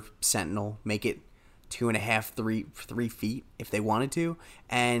bigger Sentinel, make it 2.5, 3 feet if they wanted to,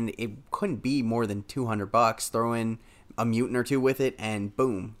 and it couldn't be more than $200. Throw in a mutant or two with it, and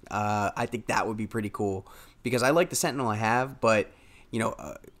boom. I think that would be pretty cool because I like the Sentinel I have, but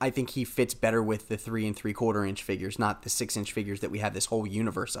I think he fits better with the 3 3/4 inch figures, not the 6 inch figures that we have this whole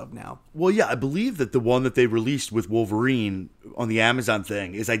universe of now. Well, yeah, I believe that the one that they released with Wolverine on the Amazon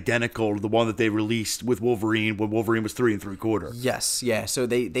thing is identical to the one that they released with Wolverine when Wolverine was 3 3/4. Yes, yeah. So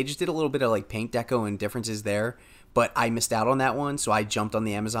they just did a little bit of like paint deco and differences there, but I missed out on that one, so I jumped on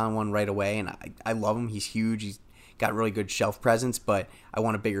the Amazon one right away, and I love him. He's huge. He's got really good shelf presence, but I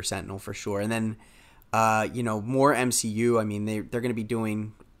want a bigger Sentinel for sure. And then more MCU. I mean, they're going to be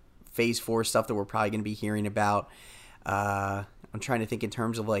doing Phase 4 stuff that we're probably going to be hearing about. I'm trying to think in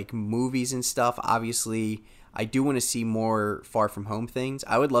terms of like movies and stuff. Obviously, I do want to see more Far From Home things.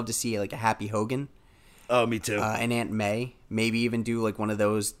 I would love to see like a Happy Hogan. Oh, me too. And Aunt May. Maybe even do like one of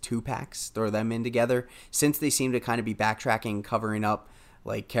those 2-packs, throw them in together. Since they seem to kind of be backtracking, covering up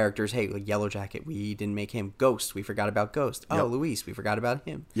like characters. Hey, like Yellow Jacket, we didn't make him. Ghost, we forgot about Ghost. Oh, Yep. Luis, we forgot about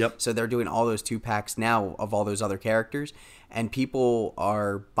him. Yep. So they're doing all those 2-packs now of all those other characters, and people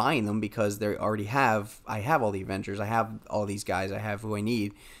are buying them because they already have. I have all the Avengers. I have all these guys. I have who I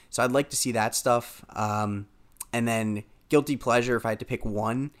need. So I'd like to see that stuff. And then guilty pleasure, if I had to pick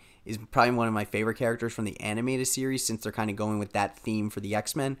one, is probably one of my favorite characters from the animated series, since they're kind of going with that theme for the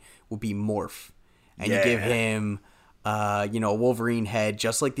X-Men, would be Morph. And you give him a Wolverine head,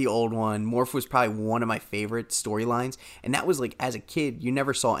 just like the old one. Morph was probably one of my favorite storylines, and that was like, as a kid, you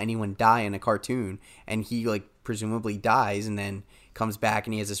never saw anyone die in a cartoon, and he like presumably dies and then comes back,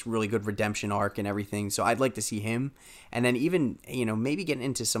 and he has this really good redemption arc and everything. So I'd like to see him, and then even maybe getting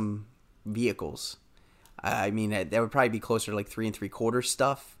into some vehicles. I mean, that would probably be closer to like 3 3/4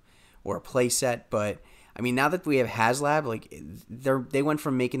 stuff or a play set. But I mean, now that we have HasLab, like they went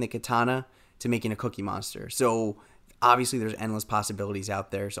from making the Katana to making a Cookie Monster. So obviously there's endless possibilities out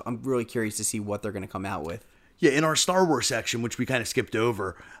there. So I'm really curious to see what they're going to come out with. Yeah, in our Star Wars section, which we kind of skipped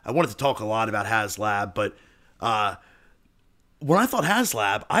over, I wanted to talk a lot about HasLab, but when I thought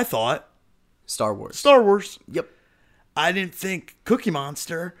HasLab, I thought Star Wars. Star Wars. Yep. I didn't think Cookie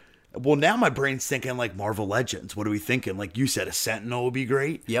Monster. Well, now my brain's thinking like Marvel Legends. What are we thinking? Like you said, a Sentinel would be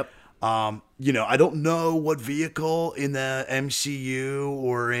great. Yep. I don't know what vehicle in the MCU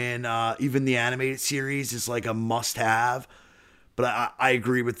or in even the animated series is like a must-have, but I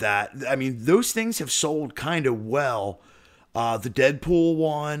agree with that. I mean, those things have sold kind of well. The Deadpool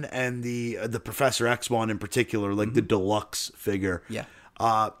one and the Professor X one in particular, like the deluxe figure. Yeah.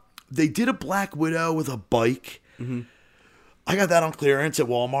 They did a Black Widow with a bike. Mm-hmm. I got that on clearance at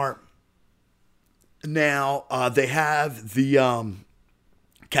Walmart. Now they have the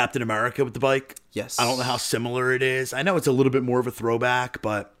Captain America with the bike. Yes. I don't know how similar it is. I know it's a little bit more of a throwback,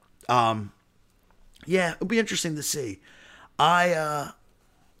 but yeah, it'll be interesting to see. The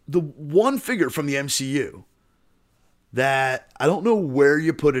one figure from the MCU that I don't know where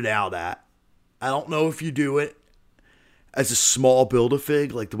you put it out at. I don't know if you do it as a small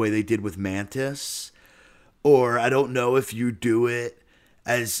Build-A-Fig like the way they did with Mantis, or I don't know if you do it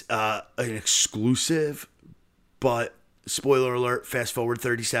as an exclusive, but spoiler alert, fast forward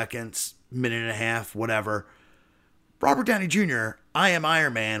 30 seconds, minute and a half, whatever. Robert Downey Jr., I am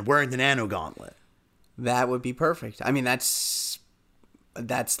Iron Man, wearing the Nano Gauntlet. That would be perfect. I mean, that's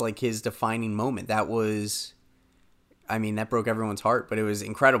like his defining moment. That broke everyone's heart, but it was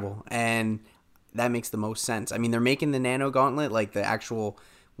incredible. And that makes the most sense. I mean, they're making the Nano Gauntlet like the actual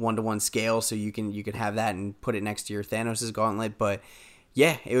 1-to-1 scale, so you can have that and put it next to your Thanos' gauntlet. But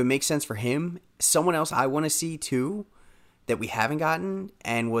yeah, it would make sense for him. Someone else I want to see too that we haven't gotten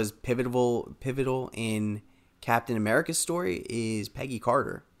and was pivotal in Captain America's story is Peggy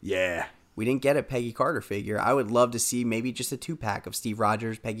Carter. Yeah. We didn't get a Peggy Carter figure. I would love to see maybe just a 2-pack of Steve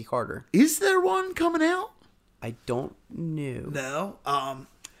Rogers, Peggy Carter. Is there one coming out? I don't know. No.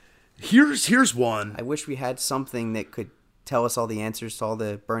 Here's one. I wish we had something that could tell us all the answers to all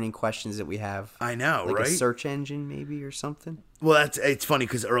the burning questions that we have. I know, like right? A search engine maybe or something. Well, it's funny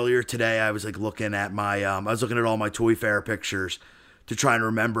because earlier today I was like looking at my I was looking at all my Toy Fair pictures to try and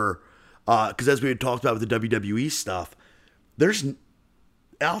remember because as we had talked about with the WWE stuff, there's like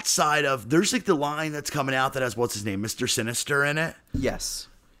the line that's coming out that has what's his name, Mr. Sinister in it. Yes.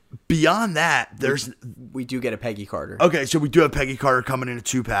 Beyond that, we do get a Peggy Carter. Okay, so we do have Peggy Carter coming in a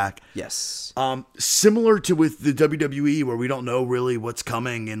 2-pack. Yes. Similar to with the WWE, where we don't know really what's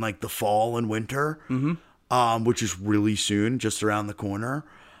coming in like the fall and winter, which is really soon, just around the corner.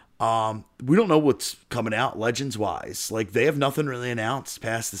 We don't know what's coming out Legends wise. Like they have nothing really announced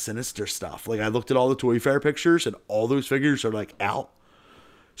past the Sinister stuff. Like I looked at all the Toy Fair pictures, and all those figures are like out.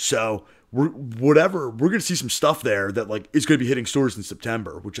 So we're going to see some stuff there that like is going to be hitting stores in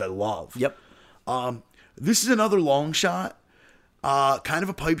September, which I love. Yep. This is another long shot, kind of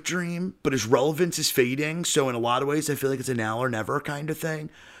a pipe dream, but his relevance is fading. So in a lot of ways, I feel like it's a now or never kind of thing.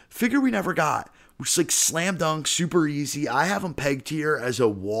 Figure we never got, which is like slam dunk, super easy. I have him pegged here as a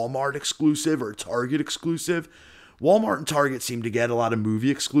Walmart exclusive or Target exclusive. Walmart and Target seem to get a lot of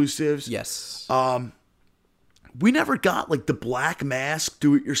movie exclusives. Yes. We never got like the Black Mask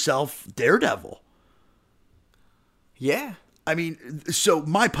do-it-yourself Daredevil. Yeah. I mean, so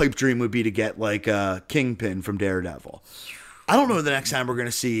my pipe dream would be to get like a Kingpin from Daredevil. I don't know the next time we're going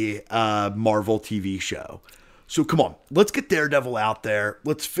to see a Marvel TV show. So come on, let's get Daredevil out there.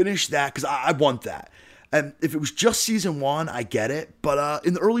 Let's finish that because I want that. And if it was just season 1, I get it. But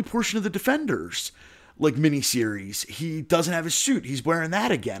in the early portion of the Defenders, like miniseries, he doesn't have his suit. He's wearing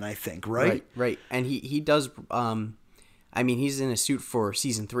that again, I think, right? Right. And he does. I mean, he's in a suit for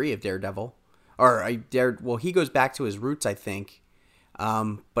season 3 of Daredevil, well, he goes back to his roots, I think.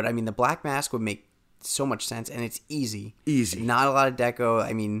 But I mean, the Black Mask would make so much sense, and it's easy. Not a lot of deco.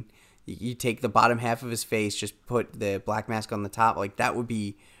 I mean, you take the bottom half of his face, just put the Black Mask on the top. Like that would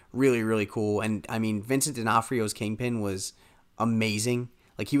be really, really cool. And I mean, Vincent D'Onofrio's Kingpin was amazing.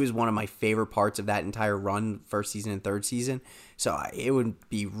 Like, he was one of my favorite parts of that entire run, first season and third season. So it would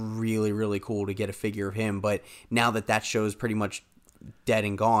be really, really cool to get a figure of him. But now that show's pretty much dead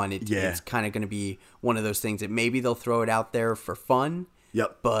and gone, it's kind of going to be one of those things that maybe they'll throw it out there for fun.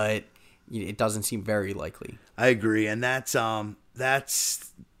 Yep. But it doesn't seem very likely. I agree. And that's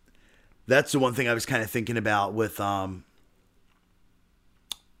the one thing I was kind of thinking about with I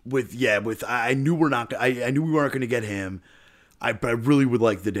knew we weren't going to get him. But I really would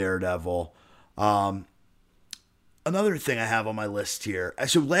like the Daredevil. Another thing I have on my list here.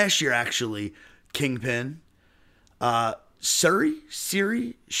 So last year, actually, Kingpin, Shuri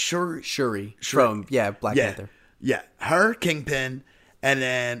from Black Panther. Yeah, her, Kingpin, and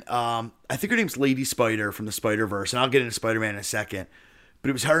then I think her name's Lady Spider from the Spider-Verse, and I'll get into Spider-Man in a second. But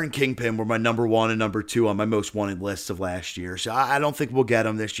it was her and Kingpin were my number 1 and number 2 on my most wanted lists of last year. So I don't think we'll get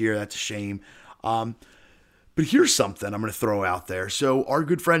them this year. That's a shame. But here's something I'm going to throw out there. So our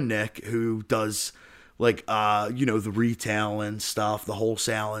good friend Nick, who does like, the retail and stuff, the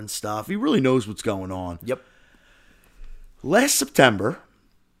wholesale and stuff, he really knows what's going on. Yep. Last September,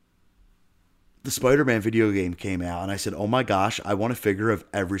 the Spider-Man video game came out, and I said, oh my gosh, I want a figure of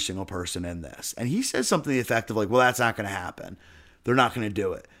every single person in this. And he says something to the effect of like, well, that's not going to happen. They're not going to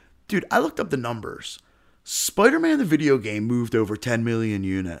do it. Dude, I looked up the numbers. Spider-Man the video game moved over 10 million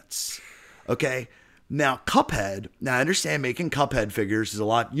units. Okay? Now, Cuphead, I understand making Cuphead figures is a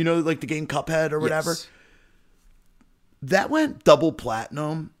lot, like the game Cuphead or whatever. Yes. that went double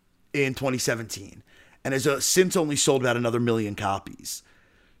platinum in 2017 and has since only sold about another 1 million copies.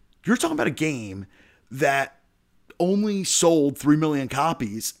 You're talking about a game that only sold 3 million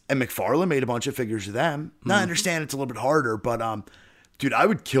copies, and McFarlane made a bunch of figures of them. Now, I understand it's a little bit harder, but dude, I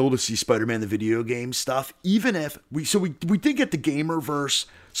would kill to see Spider-Man the video game stuff, even if we did get the Gamerverse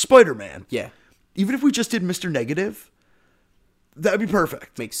Spider-Man. Yeah. Even if we just did Mr. Negative, that'd be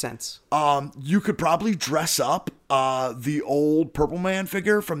perfect. Makes sense. You could probably dress up the old Purple Man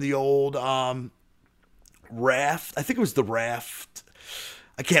figure from the old Raft. I think it was the Raft.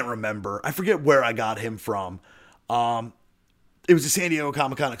 I can't remember. I forget where I got him from. It was a San Diego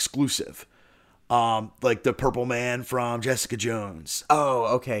Comic-Con exclusive. Like the Purple Man from Jessica Jones.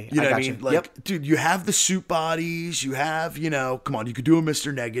 Oh, okay. You know what I gotcha. mean? Like, dude, you have the suit bodies. You have, come on, you could do a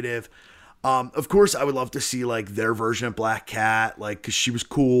Mr. Negative. Of course, I would love to see like their version of Black Cat, like, because she was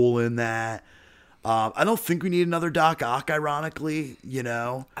cool in that. I don't think we need another Doc Ock, ironically,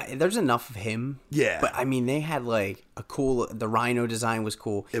 There's enough of him. Yeah. But I mean, they had like the Rhino design was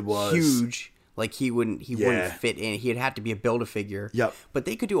cool. It was. Huge. Like he wouldn't fit in. He'd have to be a Build-A-Figure. Yep. But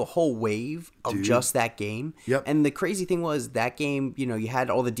they could do a whole wave of just that game. Yep. And the crazy thing was that game, you had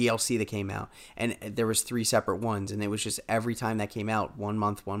all the DLC that came out, and there was 3 separate ones, and it was just every time that came out, 1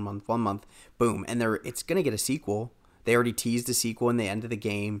 month, boom. And it's gonna get a sequel. They already teased a sequel in the end of the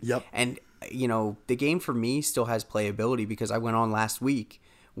game. Yep. And the game for me still has playability because I went on last week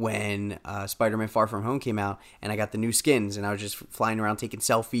when Spider-Man Far From Home came out, and I got the new skins, and I was just flying around taking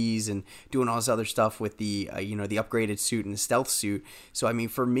selfies and doing all this other stuff with the the upgraded suit and the stealth suit. So I mean,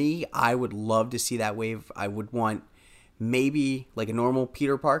 for me, I would love to see that wave. I would want maybe like a normal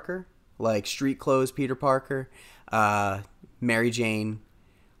Peter Parker, like street clothes Peter Parker, Mary Jane.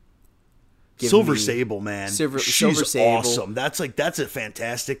 Silver Sable, man. Silver She's Sable. awesome. That's a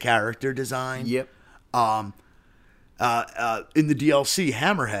fantastic character design. Yep. In the DLC,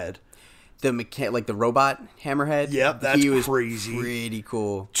 Hammerhead. The robot Hammerhead. Yep, that's he was crazy. Pretty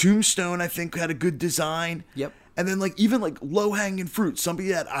cool. Tombstone, I think, had a good design. Yep. And then even low-hanging fruit, somebody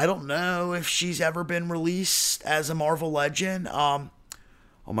that I don't know if she's ever been released as a Marvel Legend. Oh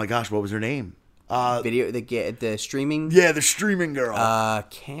my gosh, what was her name? The streaming. Yeah, the streaming girl.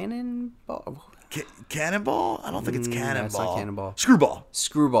 Cannonball. Cannonball? I don't think it's Cannonball. It's not Cannonball.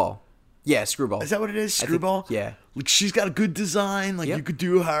 Screwball. Yeah, Screwball. Is that what it is? Screwball? Yeah. Like, she's got a good design. Like, Yep. you could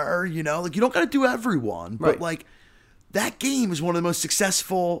do her, you don't got to do everyone. But, Right. that game is one of the most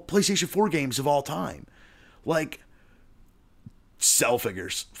successful PlayStation 4 games of all time. Sell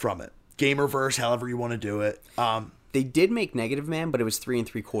figures from it. Gamerverse, however you want to do it. They did make Negative Man, but it was 3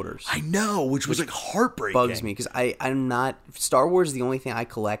 3/4. I know, which was, heartbreaking. Bugs me because I'm not... Star Wars is the only thing I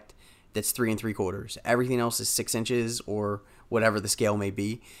collect that's 3 3/4. Everything else is 6 inches or whatever the scale may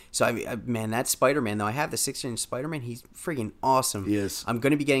be. So, man, that Spider-Man, though, I have the 6-inch Spider-Man. He's freaking awesome. He is. I'm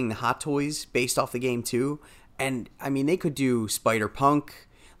going to be getting the Hot Toys based off the game, too. And, I mean, they could do Spider-Punk.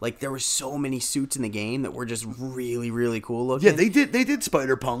 Like, there were so many suits in the game that were just really, really cool looking. Yeah, they did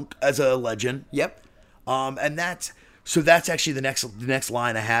Spider-Punk as a legend. Yep. And that's actually the next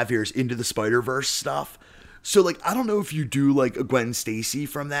line I have here is Into the Spider-Verse stuff. So, I don't know if you do, a Gwen Stacy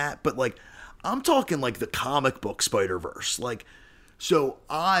from that, but, I'm talking, the comic book Spider-Verse. So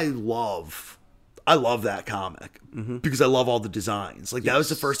I love that comic because I love all the designs. That was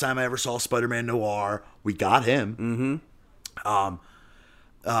the first time I ever saw Spider-Man Noir. We got him.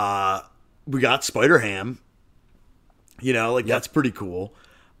 We got Spider-Ham. That's pretty cool.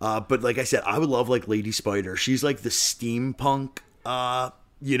 But like I said, I would love Lady Spider. She's the steampunk,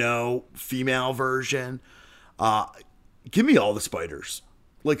 female version. Give me all the spiders.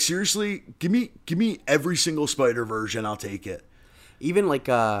 Seriously, give me every single spider version. I'll take it. Even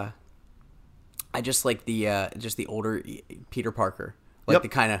I just like the older Peter Parker, Yep. the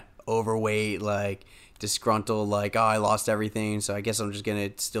kind of overweight, disgruntled, oh, I lost everything, so I guess I'm just gonna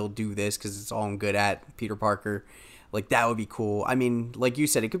still do this because it's all I'm good at. Peter Parker, that would be cool. I mean, like you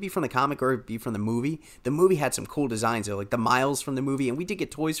said, it could be from the comic or it'd be from the movie. The movie had some cool designs though, the Miles from the movie, and we did get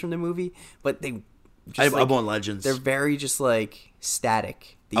toys from the movie, but they. I want Legends. They're very just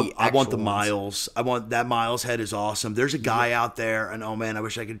static. I want the ones. Miles. I want that Miles head is awesome. There's a guy out there, and oh man, I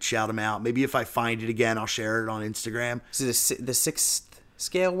wish I could shout him out. Maybe if I find it again, I'll share it on Instagram. So the 6th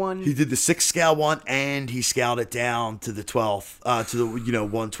scale one. He did the 6th scale one, and he scaled it down to the 12th, to the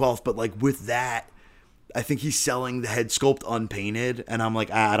 1/12th. But with that, I think he's selling the head sculpt unpainted, and I'm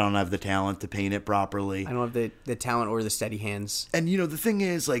I don't have the talent to paint it properly. I don't have the talent or the steady hands. And the thing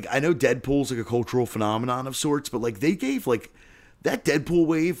is, I know Deadpool's a cultural phenomenon of sorts, but they gave that Deadpool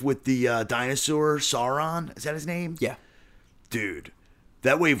wave with the dinosaur Sauron. Is that his name? Yeah, dude,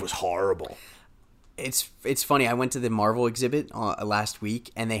 that wave was horrible. It's funny. I went to the Marvel exhibit last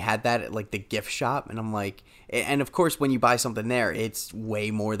week, and they had that at like the gift shop, and I'm like, and of course, when you buy something there, it's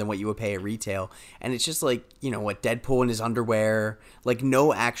way more than what you would pay at retail, and it's just like, you know what, Deadpool in his underwear, like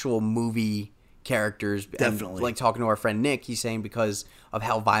no actual movie characters. Definitely. And, like talking to our friend Nick, he's saying because of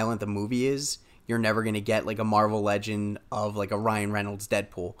how violent the movie is, you're never gonna get like a Marvel Legend of like a Ryan Reynolds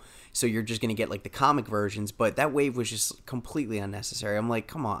Deadpool. So you're just gonna get like the comic versions, but that wave was just completely unnecessary. I'm like,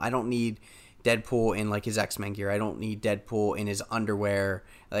 come on, I don't need Deadpool in like his X-Men gear. I don't need Deadpool in his underwear.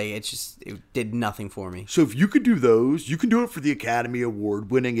 Like it did nothing for me. So if you could do those, you can do it for the Academy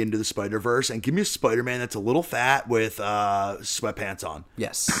Award winning Into the Spider-Verse, and give me a Spider-Man that's a little fat with sweatpants on.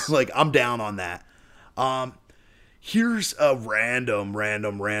 Yes. Like, I'm down on that. Here's a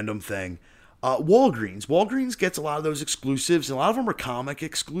random thing. Walgreens gets a lot of those exclusives, and a lot of them are comic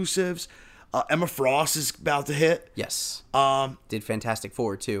exclusives. Emma Frost is about to hit. Yes. Did Fantastic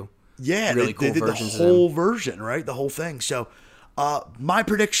Four too. Yeah, really cool they did versions the whole version, right? The whole thing. So, my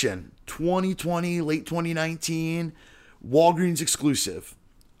prediction: 2020, late 2019, Walgreens exclusive.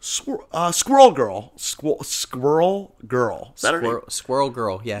 Squirrel Girl. Squirrel Girl. Is that her name? Squirrel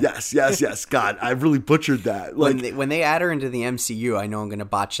Girl. Yeah. Yes. God, I really butchered that. Like, when they add her into the MCU, I know I'm going to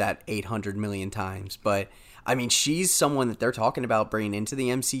botch that 800 million times, but I mean, she's someone that they're talking about bringing into the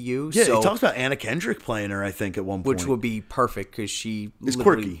MCU. Yeah, so, he talks about Anna Kendrick playing her, I think, at one point. which would be perfect because she is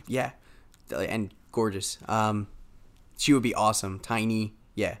quirky. Yeah, and gorgeous. She would be awesome. Tiny.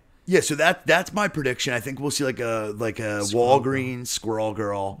 Yeah. Yeah, so that's my prediction. I think we'll see like a Walgreens Squirrel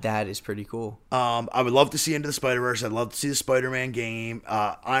Girl. That is pretty cool. I would love to see Into the Spider-Verse. I'd love to see the Spider-Man game.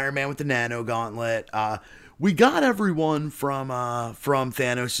 Iron Man with the Nano Gauntlet. We got everyone from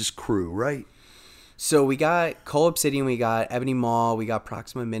Thanos' crew, right? So we got Cole Obsidian, we got Ebony Maw, we got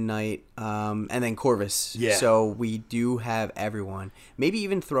Proxima Midnight, and then Corvus. Yeah. So we do have everyone. Maybe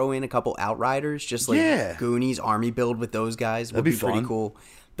even throw in a couple Outriders, just like Goonies army build with those guys. Would be pretty fun. cool.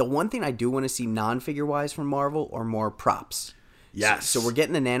 The one thing I do want to see non-figure wise from Marvel are more props. Yes. So we're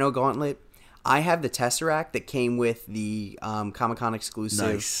getting the Nano Gauntlet. I have the Tesseract that came with the Comic-Con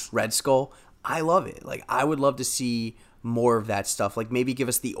exclusive Red Skull. I love it. Like, I would love to see more of that stuff. Like, maybe give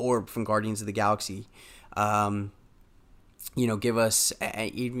us the orb from Guardians of the Galaxy. Give us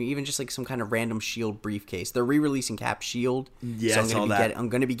even just like some kind of random Shield briefcase. They're re-releasing Cap Shield. Yeah, so I'm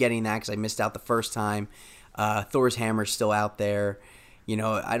going to be getting that because I missed out the first time. Thor's hammer's still out there. You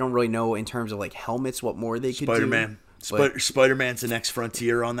know, I don't really know in terms of like helmets what more they could do. Spider-Man's the next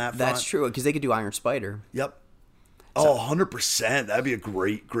frontier on that front. That's true, because they could do Iron Spider. Yep. Oh, 100%. That'd be a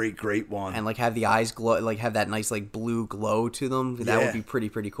great one. And like have the eyes glow, like have that nice like blue glow to them. That would be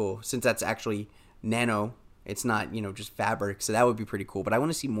pretty cool. Since that's actually nano, it's not, just fabric. So that would be pretty cool. But I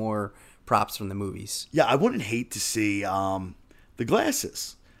want to see more props from the movies. Yeah, I wouldn't hate to see the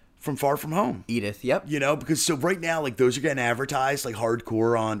glasses from Far From Home. Edith, yep. Because so right now, like, those are getting advertised like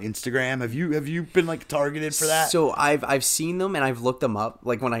hardcore on Instagram. Have you been like targeted for that? So I've seen them and I've looked them up.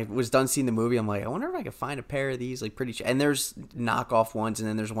 Like when I was done seeing the movie, I'm like, I wonder if I could find a pair of these, like pretty cheap. And there's knockoff ones, and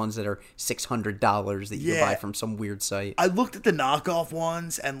then there's ones that are $600 that you can buy from some weird site. I looked at the knockoff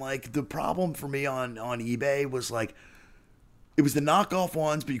ones, and like the problem for me on eBay was like, it was the knockoff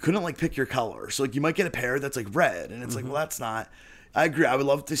ones, but you couldn't like pick your color. So like you might get a pair that's like red, and it's like, well, that's not. I agree. I would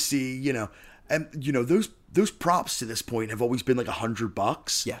love to see, and those props to this point have always been like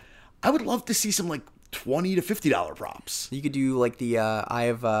 $100. Yeah. I would love to see some like $20 to $50 props. You could do like the Eye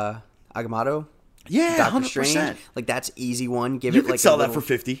of Agamotto. Yeah, Doctor 100%. Strange. Like that's easy one. Give you it could like sell that for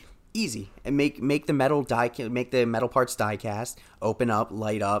 $50. Easy, and make the metal make the metal parts die cast, open up,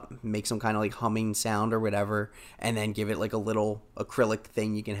 light up, make some kind of like humming sound or whatever, and then give it like a little acrylic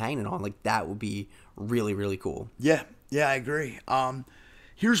thing you can hang it on. Like that would be really, really cool. Yeah, I agree.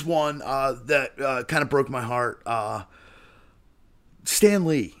 Here's one that kind of broke my heart. Stan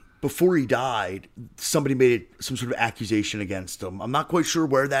Lee, before he died, somebody made some sort of accusation against him. I'm not quite sure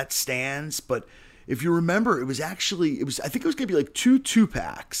where that stands, but if you remember, I think it was going to be like two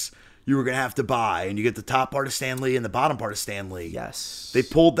packs you were going to have to buy, and you get the top part of Stan Lee and the bottom part of Stan Lee. Yes. They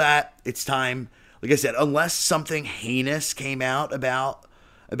pulled that. It's time. Like I said, unless something heinous came out about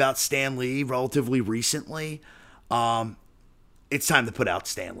Stan Lee relatively recently, it's time to put out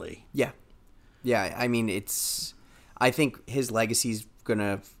Stan Lee. Yeah. I mean, I think his legacy's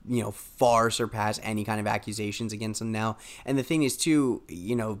gonna, far surpass any kind of accusations against him now. And the thing is, too,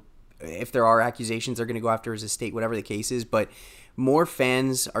 if there are accusations, they're gonna go after his estate, whatever the case is. But more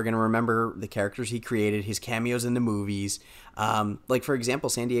fans are gonna remember the characters he created, his cameos in the movies. Like for example,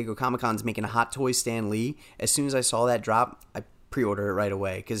 San Diego Comic-Con's making a Hot Toys Stan Lee. As soon as I saw that drop, I pre-order it right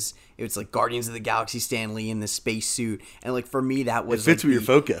away because it was like Guardians of the Galaxy Stan Lee in the space suit, and like for me that was it fits like with your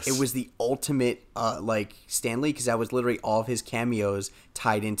focus. It was the ultimate like Stan Lee because that was literally all of his cameos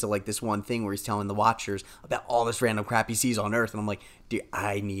tied into like this one thing where he's telling the Watchers about all this random crap he sees on Earth, and I'm like, dude,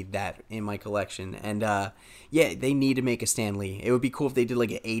 I need that in my collection. And yeah, they need to make a Stan Lee. It would be cool if they did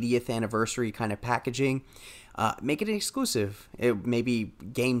like an 80th anniversary kind of packaging. Make it an exclusive. Maybe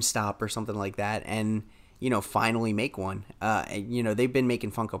GameStop or something like that, and finally make one. They've been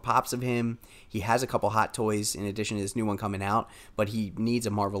making Funko Pops of him. He has a couple Hot Toys in addition to this new one coming out, but he needs a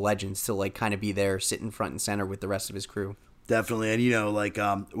Marvel Legends to like kind of be there, sitting front and center with the rest of his crew. Definitely,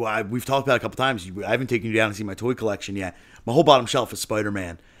 and we've talked about it a couple times. I haven't taken you down to see my toy collection yet. My whole bottom shelf is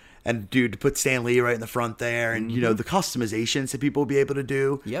Spider-Man, and dude, to put Stan Lee right in the front there, and the customizations that people will be able to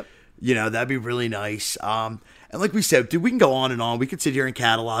do. Yep. That'd be really nice. And like we said, dude, we can go on and on. We could sit here and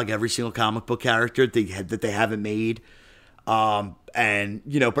catalog every single comic book character that they haven't made. But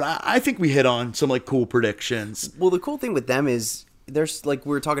I think we hit on some like cool predictions. Well, the cool thing with them is there's like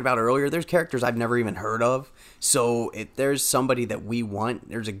we were talking about earlier, there's characters I've never even heard of. So if there's somebody that we want,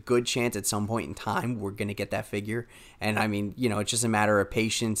 there's a good chance at some point in time we're going to get that figure. And I mean, it's just a matter of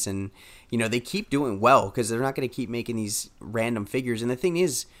patience, and they keep doing well because they're not going to keep making these random figures. And the thing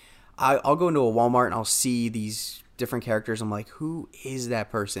is, I'll go into a Walmart and I'll see these different characters. I'm like, who is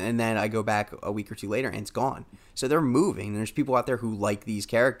that person? And then I go back a week or two later and it's gone. So they're moving. There's people out there who like these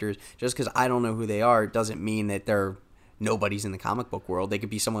characters. Just because I don't know who they are doesn't mean that they're nobody's in the comic book world. They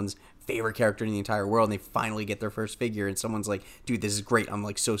could be someone's favorite character in the entire world, and they finally get their first figure and someone's like, dude, this is great. I'm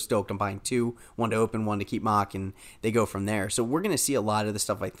like so stoked. I'm buying 2, one to open, one to keep mock, and they go from there. So we're going to see a lot of the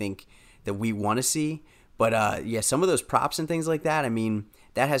stuff I think that we want to see. But yeah, some of those props and things like that, I mean,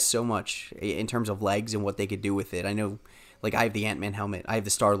 that has so much in terms of legs and what they could do with it. I know, like, I have the Ant-Man helmet. I have the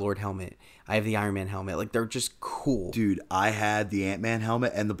Star-Lord helmet. I have the Iron Man helmet. Like, they're just cool. Dude, I had the Ant-Man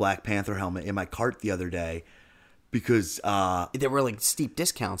helmet and the Black Panther helmet in my cart the other day because... There were, like, steep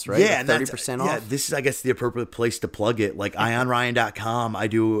discounts, right? Yeah, like 30% off? Yeah, this is, I guess, the appropriate place to plug it. Like, IonRyan.com, I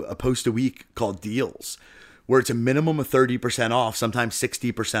do a post a week called Deals, where it's a minimum of 30% off, sometimes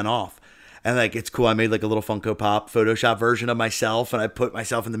 60% off. And, like, it's cool. I made, like, a little Funko Pop Photoshop version of myself, and I put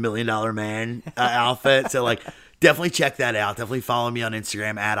myself in the $1 Million Man outfit. So, like, definitely check that out. Definitely follow me on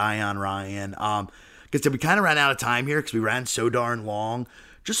Instagram, @IonRyan. Because we kind of ran out of time here because we ran so darn long.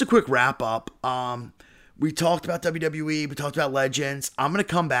 Just a quick wrap-up. We talked about WWE. We talked about Legends. I'm going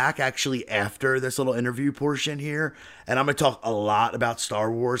to come back, actually, after this little interview portion here, and I'm going to talk a lot about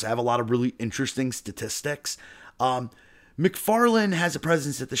Star Wars. I have a lot of really interesting statistics. McFarlane has a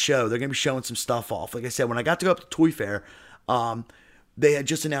presence at the show. They're going to be showing some stuff off. Like I said, when I got to go up to Toy Fair, they had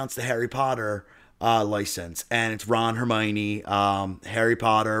just announced the Harry Potter license. And it's Ron, Hermione, Harry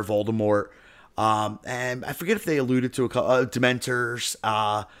Potter, Voldemort. And I forget if they alluded to Dementors.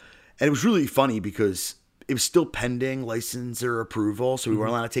 And it was really funny because it was still pending licensor approval. So we weren't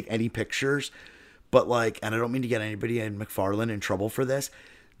allowed to take any pictures. But like, and I don't mean to get anybody in McFarlane in trouble for this.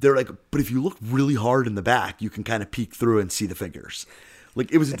 They're like, but if you look really hard in the back, you can kind of peek through and see the figures.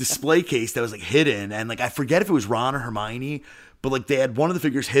 Like, it was a display case that was like hidden, and like I forget if it was Ron or Hermione, but like they had one of the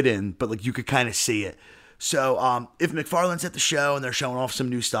figures hidden, but like you could kind of see it. So if McFarlane's at the show and they're showing off some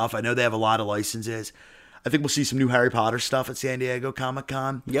new stuff, I know they have a lot of licenses. I think we'll see some new Harry Potter stuff at San Diego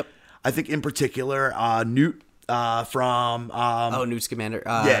Comic-Con. Yep. I think in particular, Newt from Newt Scamander.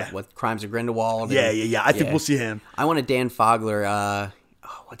 Yeah. What Crimes of Grindelwald. Yeah. I think we'll see him. I want a Dan Fogler.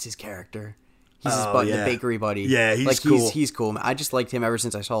 What's his character? He's the bakery buddy. Yeah, he's cool. He's cool. I just liked him ever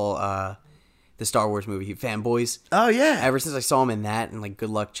since I saw the Star Wars movie, Fanboys. Oh yeah. Ever since I saw him in that, and like Good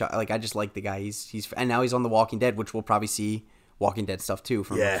Luck, like I just like the guy. He's and now he's on The Walking Dead, which we'll probably see Walking Dead stuff too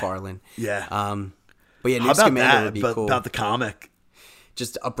from McFarlane. Yeah. But yeah, How Newt about Scamander that? would be cool. About the comic.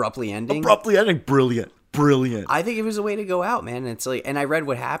 Just abruptly ending. Brilliant. I think it was a way to go out, man. It's like, and I read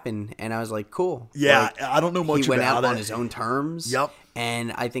what happened, and I was like, cool. Yeah, like, I don't know much about it. He went out on his own terms. Yep.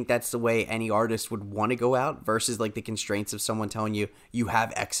 And I think that's the way any artist would want to go out versus like the constraints of someone telling you you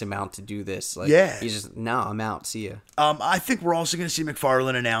have X amount to do this. Like, yeah. He's just, no, I'm out. See ya. I think we're also going to see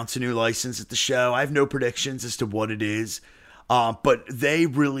McFarlane announce a new license at the show. I have no predictions as to what it is. But they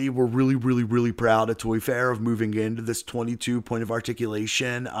really were really proud at Toy Fair of moving into this 22 point of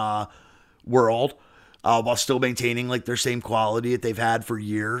articulation world. While still maintaining like their same quality that they've had for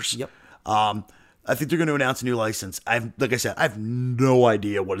years. Yep. I think they're going to announce a new license. Like I said, I have no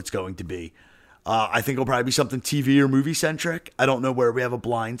idea what it's going to be. I think it'll probably be something TV or movie centric. I don't know where we have a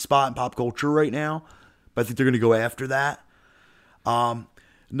blind spot in pop culture right now, but I think they're going to go after that.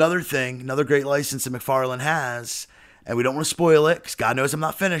 Another great license that McFarlane has, and we don't want to spoil it because God knows I'm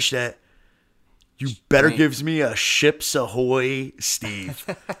not finished it. You better Right. gives me a Ships Ahoy Steve.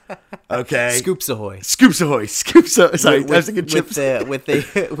 Okay. Scoops Ahoy. Scoops Ahoy. Scoops Ahoy. Sorry, I was thinking Chips. With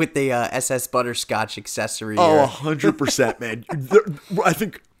the SS Butterscotch accessory. Oh, or- 100%, man. I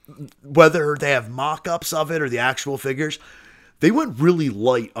think whether they have mock-ups of it or the actual figures, they went really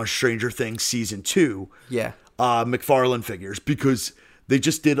light on Stranger Things season 2. yeah. McFarlane figures because they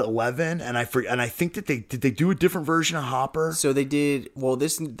just did 11, and I think that they do a different version of Hopper. So they did. Well,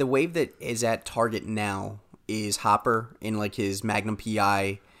 the wave that is at Target now is Hopper in like his Magnum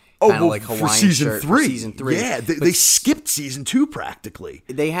PI. Kind of like Hawaiian for season shirt 3. For season 3. Yeah, they skipped season 2 practically.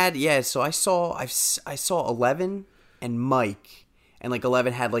 They had So I saw 11 and Mike, and like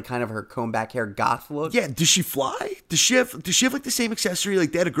 11 had like kind of her comb back hair goth look. Yeah, does she fly? Does she have like the same accessory?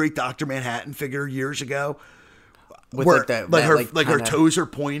 Like they had a great Dr. Manhattan figure years ago. With Where, like that, her kinda, toes are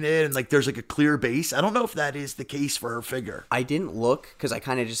pointed and like there's like a clear base. I don't know if that is the case for her figure. I didn't look because I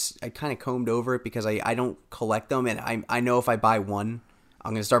kind of combed over it because I don't collect them, and I know if I buy one,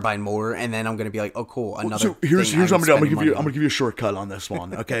 I'm gonna start buying more, and then I'm gonna be like, oh cool, another. So here's thing what I'm gonna do. I'm spending gonna give you a shortcut on this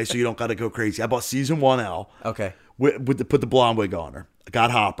one. Okay, so you don't gotta go crazy. I bought season 1L. Okay. Put the blonde wig on her. I got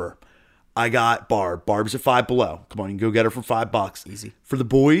Hopper. I got Barb. Barb's at Five Below. Come on, you can go get her for $5. Easy. For the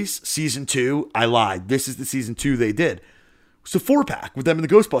boys, season 2, I lied. This is the season 2 they did. It's a 4-pack with them in the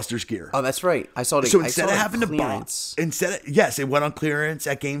Ghostbusters gear. Oh, that's right. I saw it. So I instead saw of it having to buy, clearance. yes, it went on clearance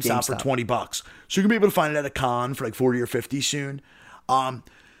at GameStop for GameStop. $20. So you're gonna be able to find it at a con for like 40 or 50 soon.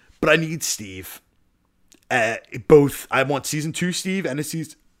 But I need Steve. Both I want season 2 Steve and a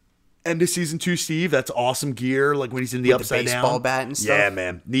season 2 Steve. That's awesome gear. Like when he's in the With the upside baseball down bat and stuff? Yeah,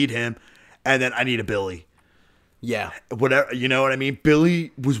 man, need him. And then I need a Billy. Yeah. Whatever, you know what I mean.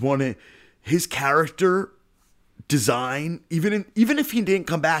 Billy was one of his character design, even if he didn't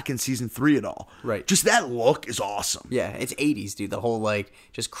come back in season 3 at all. Right. Just that look is awesome. Yeah, it's 80s, dude. The whole like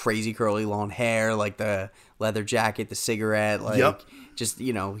just crazy curly long hair, like the leather jacket, the cigarette, like Yep. just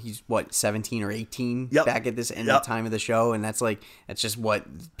he's what 17 or 18 Yep. back at this end Yep. of time of the show, and that's just what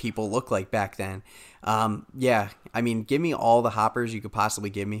people look like back then. Yeah, I mean, give me all the hoppers you could possibly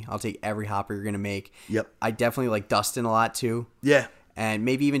give me. I'll take every hopper you're gonna make. Yep. I definitely like Dustin a lot too. Yeah. And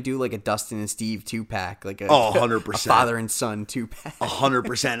maybe even do like a Dustin and Steve 2-pack, like a 100%. a father and son 2-pack.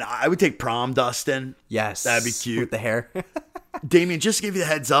 100%. I would take Prom Dustin. Yes, That'd be cute. with the hair. Damien, just to give you the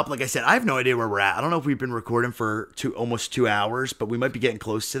heads up, like I said, I have no idea where we're at. I don't know if we've been recording for almost 2 hours, but we might be getting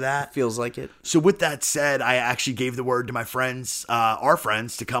close to that. Feels like it. So with that said, I actually gave the word to my friends, our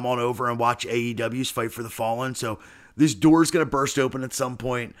friends, to come on over and watch AEW's Fight for the Fallen. So this door is going to burst open at some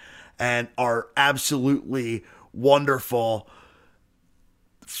point, and our absolutely wonderful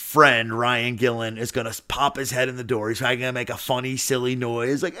friend Ryan Gillen is going to pop his head in the door. He's probably going to make a funny, silly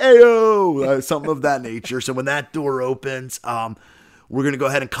noise like "Ayo," something of that nature. So when that door opens, we're going to go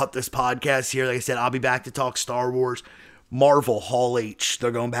ahead and cut this podcast here. Like I said, I'll be back to talk Star Wars, Marvel, Hall H.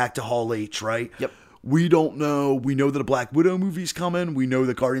 They're going back to Hall H, right? Yep. We don't know. We know that a Black Widow movie's coming. We know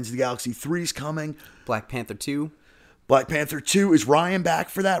that Guardians of the Galaxy 3 is coming. Black Panther 2. Black Panther 2. Is Ryan back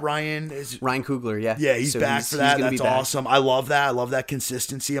for that? Ryan Coogler, yeah. Yeah, he's So back for that. gonna be That's back. awesome. I love that. I love that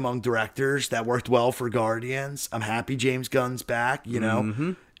consistency among directors. That worked well for Guardians. I'm happy James Gunn's back, you know.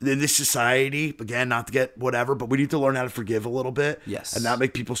 Mm-hmm. In this society, again, not to get whatever, but we need to learn how to forgive a little bit. Yes. And not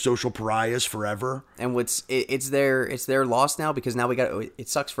make people social pariahs forever. And it's their loss now, because now it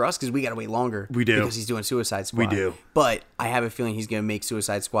sucks for us because we got to wait longer. We do. Because he's doing Suicide Squad. We do. But I have a feeling he's going to make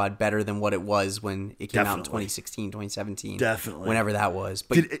Suicide Squad better than what it was when it came out in Definitely. 2016, 2017. Definitely. Whenever that was.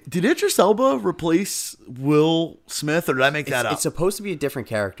 But Did Idris Elba replace Will Smith, or did I make that up? it's supposed to be a different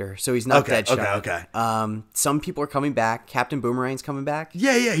character, so he's not Okay, Deadshot. okay. Some people are coming back. Captain Boomerang's coming back.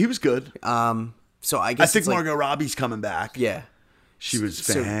 Yeah, he was good. So I I guess think it's like, Margot Robbie's coming back. yeah. She was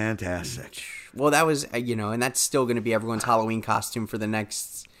So- fantastic. Well, that was, and that's still going to be everyone's Halloween costume for the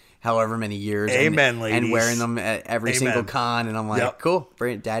next however many years. Amen, and, ladies. And wearing them at every Amen. single con. And I'm like, Yep. cool.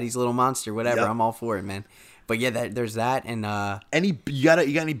 Bring it, Daddy's Little Monster, whatever. Yep. I'm all for it, man. But yeah, there's that. And You got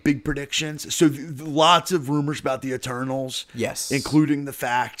any big predictions? So lots of rumors about the Eternals. Yes. including the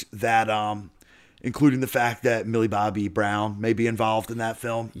fact that Millie Bobby Brown may be involved in that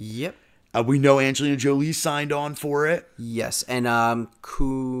film. yep. We know Angelina Jolie signed on for it. Yes. And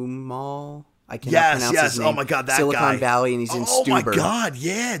Kumal. I cannot Yes, pronounce yes. his name. Oh my God, that Silicon guy. Valley, and he's in Oh my Stuber. God,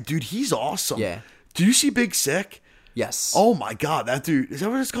 yeah, dude, he's awesome. Yeah. Do you see Big Sick? Yes. Oh my God, that dude, is that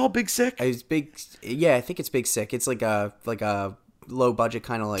what it's called, Big Sick? It's big. Yeah, I think it's Big Sick. It's like a low budget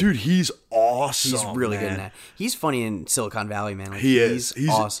kind of like. Dude, he's awesome. he's really man. good in that. He's funny in Silicon Valley, man. Like, He is. He's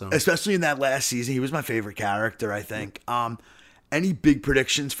awesome. Especially in that last season. He was my favorite character, I think. Any big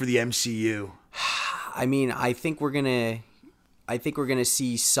predictions for the MCU? I mean, I think we're gonna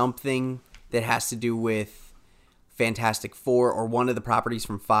see something that has to do with Fantastic Four or one of the properties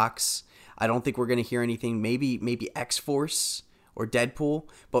from Fox. I don't think we're going to hear anything. Maybe X-Force or Deadpool,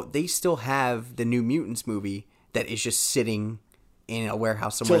 but they still have the New Mutants movie that is just sitting in a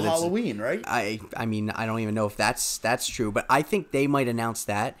warehouse somewhere. Till Halloween, right? I mean, I don't even know if that's true, but I think they might announce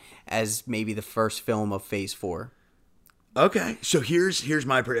that as maybe the first film of Phase 4. Okay, so here's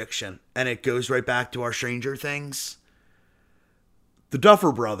my prediction, and it goes right back to our Stranger Things. The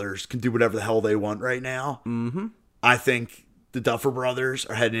Duffer Brothers can do whatever the hell they want right now. Mm-hmm. I think the Duffer Brothers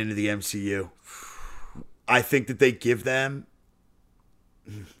are heading into the MCU. I think that they give them...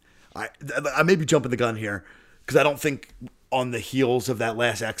 I may be jumping the gun here, because I don't think on the heels of that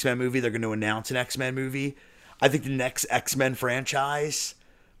last X-Men movie, they're going to announce an X-Men movie. I think the next X-Men franchise,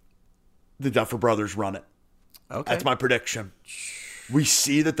 the Duffer Brothers run it. Okay. That's my prediction. We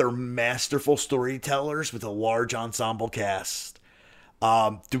see that they're masterful storytellers with a large ensemble cast.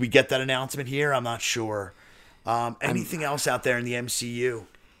 Do we get that announcement here? I'm not sure. Anything else out there in the MCU?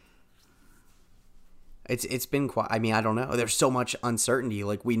 It's been quite. I mean, I don't know. There's so much uncertainty.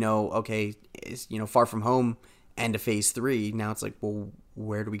 Like, we know, okay, Far From Home and to Phase 3. Now it's like, well,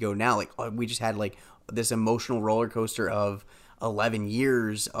 where do we go now? Like, we just had like this emotional roller coaster of 11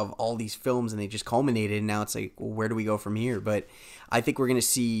 years of all these films, and they just culminated, and now it's like, well, where do we go from here? But I think we're going to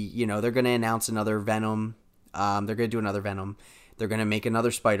see, they're going to announce another Venom. They're going to do another Venom. They're going to make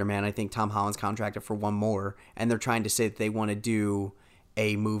another Spider-Man. I think Tom Holland's contracted for one more, and they're trying to say that they want to do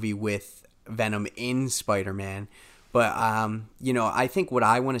a movie with Venom in Spider-Man. But, I think what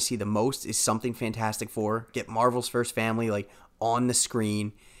I want to see the most is something Fantastic Four. Get Marvel's first family, like, on the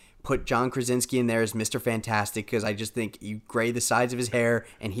screen. Put John Krasinski in there as Mr. Fantastic, because I just think you gray the sides of his hair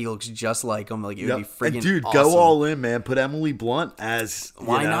and he looks just like him. Like, it would be freaking dude, awesome. Go all in, man. Put Emily Blunt as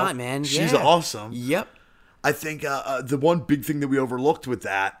why not, man? She's awesome. Yep. I think the one big thing that we overlooked with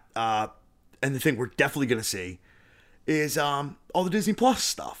that, and the thing we're definitely going to see, is all the Disney Plus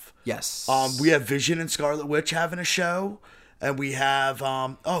stuff. Yes. We have Vision and Scarlet Witch having a show. And we have,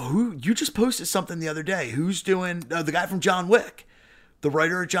 who you just posted something the other day. Who's doing, the guy from John Wick. The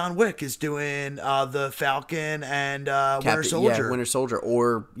writer of John Wick is doing the Falcon and Winter Soldier. Yeah, Winter Soldier.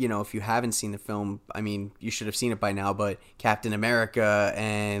 Or, if you haven't seen the film, I mean, you should have seen it by now, but Captain America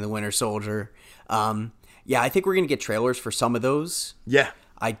and the Winter Soldier. I think we're going to get trailers for some of those. Yeah.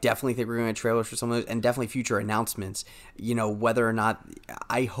 I definitely think we're going to get trailers for some of those, and definitely future announcements. Whether or not,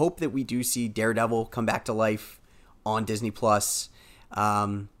 I hope that we do see Daredevil come back to life on Disney Plus.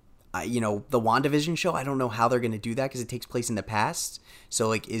 The WandaVision show, I don't know how they're going to do that because it takes place in the past. So,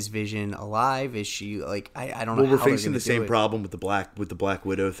 like, is Vision alive? Is she, like, I don't know. Well, we're facing the same problem with the Black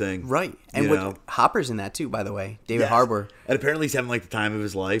Widow thing, right? And Hopper's in that too, by the way. David Harbour, and apparently he's having like the time of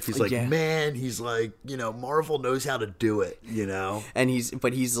his life. He's like, man, he's like, Marvel knows how to do it, And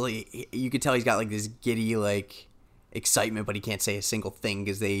he's like, you could tell he's got like this giddy like excitement, but he can't say a single thing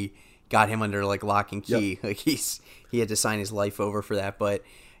because they got him under like lock and key. Yep. Like he had to sign his life over for that, but.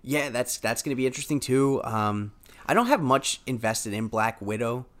 Yeah, that's going to be interesting too. I don't have much invested in Black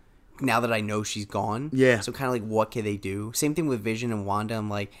Widow now that I know she's gone. Yeah. So kind of like, what can they do? Same thing with Vision and Wanda. I'm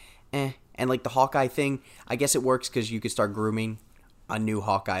like, eh. And like the Hawkeye thing, I guess it works because you could start grooming a new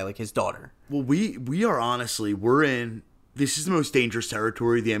Hawkeye, like his daughter. Well, we are honestly, this is the most dangerous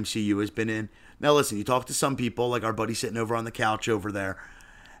territory the MCU has been in. Now listen, you talk to some people, like our buddy sitting over on the couch over there,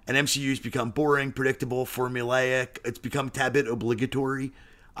 and MCU's become boring, predictable, formulaic. It's become a tad bit obligatory.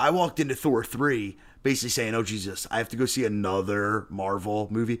 I walked into Thor 3 basically saying, oh, Jesus, I have to go see another Marvel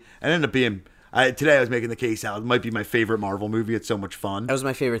movie. And it ended up being, today I was making the case out. It might be my favorite Marvel movie. It's so much fun. That was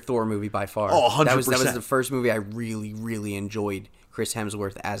my favorite Thor movie by far. Oh, 100%. That was the first movie I really, really enjoyed Chris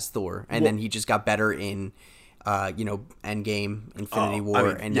Hemsworth as Thor. And then he just got better in, Endgame, Infinity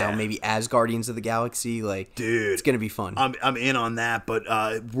War, and now maybe as Guardians of the Galaxy. Like, dude, it's going to be fun. I'm in on that. But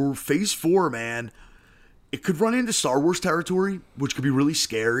we're Phase 4, man. It could run into Star Wars territory, which could be really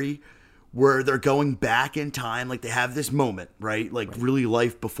scary, where they're going back in time. Like, they have this moment, right? Like, really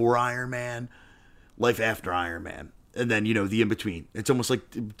life before Iron Man, life after Iron Man, and then, the in-between. It's almost like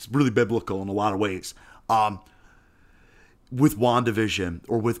it's really biblical in a lot of ways. With WandaVision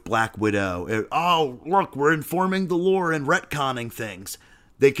or with Black Widow, look, we're informing the lore and retconning things.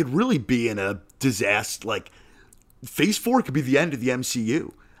 They could really be in a disaster. Like, Phase 4 could be the end of the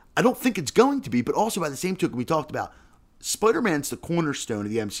MCU. I don't think it's going to be, but also by the same token we talked about, Spider-Man's the cornerstone of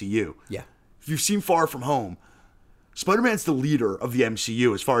the MCU. Yeah. If you've seen Far From Home, Spider-Man's the leader of the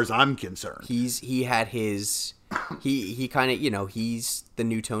MCU as far as I'm concerned. He kind of, he's the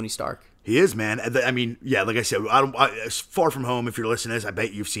new Tony Stark. He is, man. I mean, yeah, like I said, Far From Home, if you're listening to this, I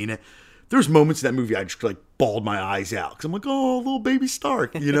bet you've seen it. there's moments in that movie I just like bawled my eyes out because I'm like, oh, little baby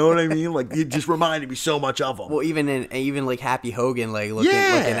Stark, you know what I mean? Like it just reminded me so much of him. Well, even like Happy Hogan, like looking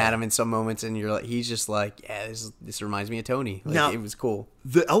at him in some moments, and you're like, he's just like, yeah, this reminds me of Tony. Like, now, it was cool.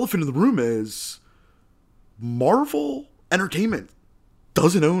 The elephant in the room is Marvel Entertainment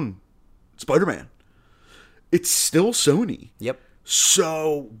doesn't own Spider-Man. It's still Sony. Yep.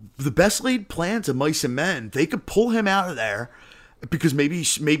 So the best laid plans of Mice and Men, they could pull him out of there because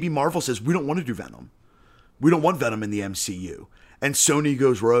maybe Marvel says, we don't want to do Venom. We don't want Venom in the MCU. And Sony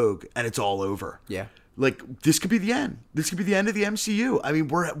goes rogue and it's all over. Yeah. Like, this could be the end. This could be the end of the MCU. I mean,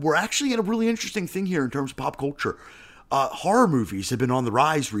 we're actually in a really interesting thing here in terms of pop culture. Horror movies have been on the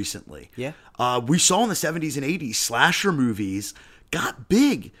rise recently. Yeah. We saw in the 70s and 80s, slasher movies got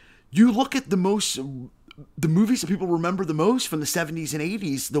big. You look at the movies that people remember the most from the 70s and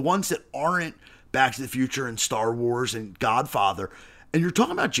 80s, the ones that aren't Back to the Future and Star Wars and Godfather. And you're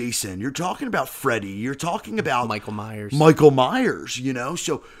talking about Jason, you're talking about Freddy, you're talking about Michael Myers, you know?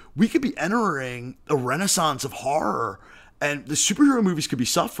 So we could be entering a renaissance of horror, and the superhero movies could be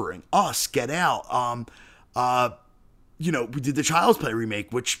suffering. Us, Get Out, you know, we did the Child's Play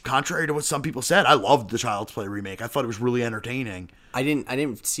remake, which, contrary to what some people said, I loved the Child's Play remake. I thought it was really entertaining. I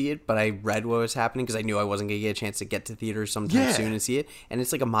didn't see it, but I read what was happening because I knew I wasn't going to get a chance to get to theaters sometime soon and see it. And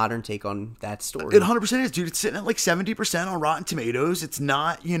it's like a modern take on that story. It 100% is, dude. It's sitting at like 70% on Rotten Tomatoes. It's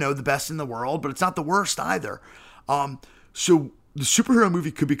not, you know, the best in the world, but it's not the worst either. So the superhero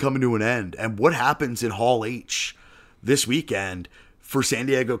movie could be coming to an end. And what happens in Hall H this weekend for San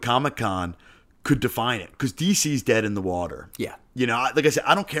Diego Comic-Con could define it, because DC's dead in the water. Yeah. You know, like I said,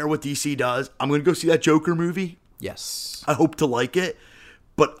 I don't care what DC does. I'm going to go see that Joker movie. Yes. I hope to like it.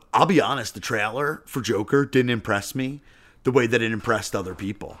 But I'll be honest, the trailer for Joker didn't impress me the way that it impressed other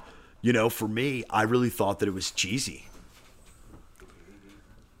people. You know, for me, I really thought that it was cheesy.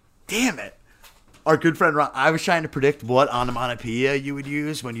 Damn it. Our good friend Ron, I was trying to predict what onomatopoeia you would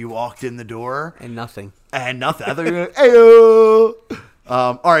use when you walked in the door. And nothing. I thought you were going, ayo!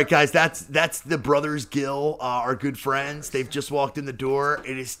 All right, guys, that's the Brothers Gill, our good friends. They've just walked in the door.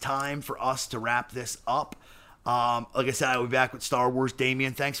 It is time for us to wrap this up. Like I said, I'll be back with Star Wars.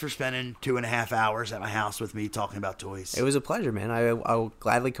 Damien, thanks for spending 2.5 hours at my house with me talking about toys. It was a pleasure, man. I will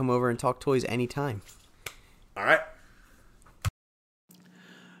gladly come over and talk toys anytime. All right.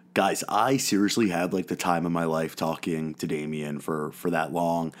 Guys, I seriously had like the time of my life talking to Damien for that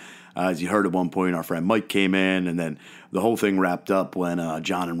long. As you heard at one point, our friend Mike came in, and then the whole thing wrapped up when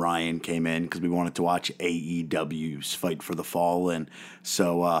John and Ryan came in because we wanted to watch AEW's Fight for the Fallen.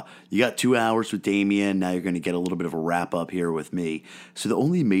 So you got 2 hours with Damien. Now you're going to get a little bit of a wrap up here with me. So the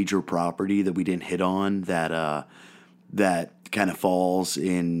only major property that we didn't hit on that kind of falls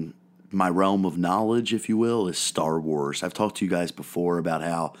in my realm of knowledge, if you will, is Star Wars. I've talked to you guys before about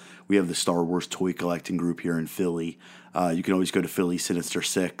how we have the Star Wars toy collecting group here in Philly. You can always go to Philly Sinister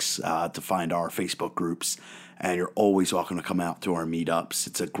 6 to find our Facebook groups, and you're always welcome to come out to our meetups.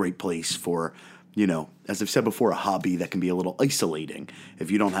 It's a great place for, you know, as I've said before, a hobby that can be a little isolating.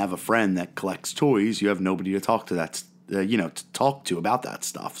 If you don't have a friend that collects toys, you have nobody to talk to about that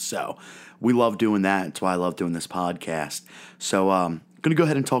stuff. So we love doing that. That's why I love doing this podcast. So I'm going to go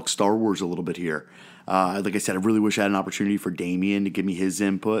ahead and talk Star Wars a little bit here. Like I said, I really wish I had an opportunity for Damien to give me his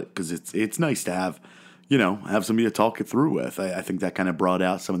input, because it's nice to have somebody to talk it through with. I think that kind of brought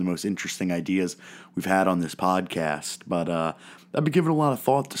out some of the most interesting ideas we've had on this podcast. But I've been giving a lot of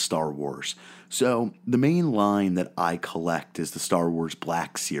thought to Star Wars. So the main line that I collect is the Star Wars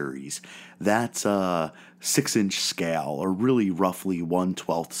Black Series. That's a 6-inch scale, or really roughly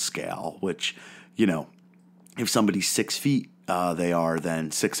 1/12 scale, which, you know, if somebody's 6 feet, they are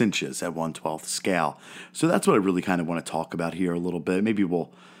then 6 inches at 1/12 scale. So that's what I really kind of want to talk about here a little bit. Maybe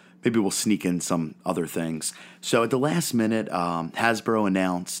we'll sneak in some other things. So at the last minute, Hasbro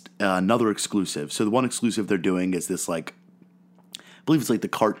announced another exclusive. So the one exclusive they're doing is this, like, I believe it's like the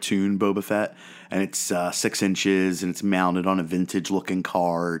cartoon Boba Fett, and it's 6 inches, and it's mounted on a vintage-looking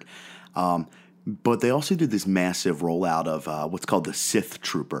card. But they also did this massive rollout of what's called the Sith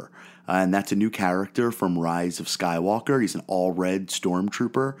Trooper. And that's a new character from Rise of Skywalker. He's an all-red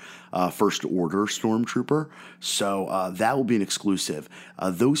stormtrooper, First Order stormtrooper. So that will be an exclusive.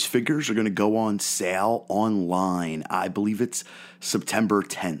 Those figures are going to go on sale online. I believe it's September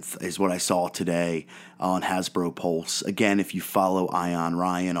 10th is what I saw today on Hasbro Pulse. Again, if you follow Ion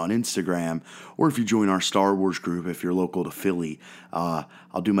Ryan on Instagram, or if you join our Star Wars group if you're local to Philly,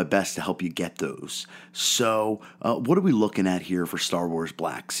 I'll do my best to help you get those. So what are we looking at here for Star Wars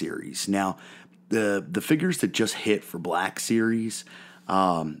Black Series? Now, the figures that just hit for Black Series,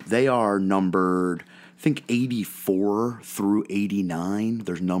 they are numbered think 84 through 89.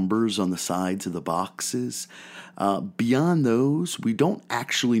 There's numbers on the sides of the boxes. Beyond those, we don't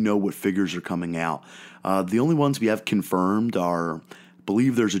actually know what figures are coming out. The only ones we have confirmed are, I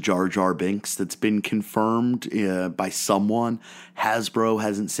believe there's a Jar Jar Binks that's been confirmed by someone. Hasbro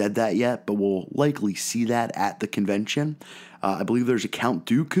hasn't said that yet, but we'll likely see that at the convention. I believe there's a Count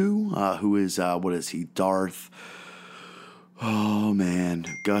Dooku, who is, what is he, Darth... Oh man,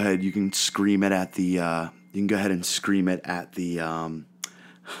 go ahead. You can scream it at the. You can go ahead and scream it at the.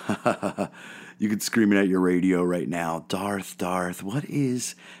 You can scream it at your radio right now. Darth. What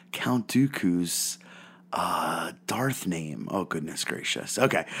is Count Dooku's Darth name? Oh goodness gracious.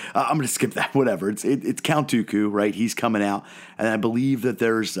 Okay, I'm gonna skip that. Whatever. It's Count Dooku, right? He's coming out, and I believe that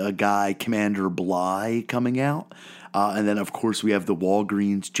there's a guy, Commander Bly, coming out. And then, of course, we have the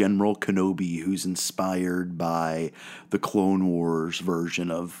Walgreens General Kenobi, who's inspired by the Clone Wars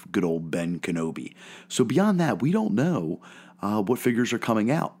version of good old Ben Kenobi. So beyond that, we don't know what figures are coming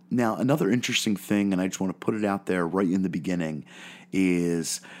out. Now, another interesting thing, and I just want to put it out there right in the beginning,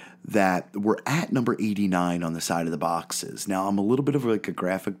 is that we're at number 89 on the side of the boxes. Now, I'm a little bit of like a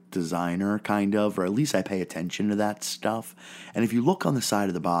graphic designer, kind of, or at least I pay attention to that stuff. And if you look on the side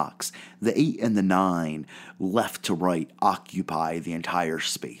of the box, the 8 and the 9, left to right, occupy the entire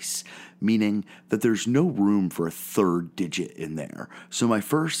space, meaning that there's no room for a third digit in there. So my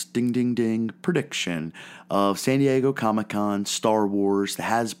first ding prediction of San Diego Comic-Con, Star Wars, the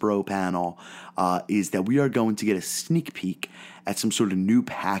Hasbro panel, is that we are going to get a sneak peek at some sort of new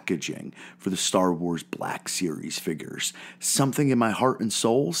packaging for the Star Wars Black Series figures. Something in my heart and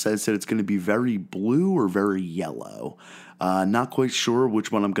soul says that it's going to be very blue or very yellow. Not quite sure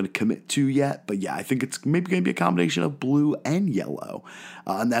which one I'm going to commit to yet, but yeah, I think it's maybe going to be a combination of blue and yellow.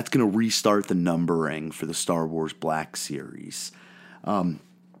 And that's going to restart the numbering for the Star Wars Black Series.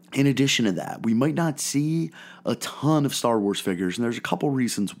 In addition to that, we might not see a ton of Star Wars figures, and there's a couple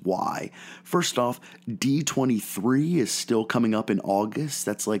reasons why. First off, D23 is still coming up in August.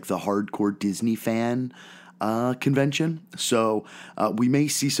 That's like the hardcore Disney fan convention. So we may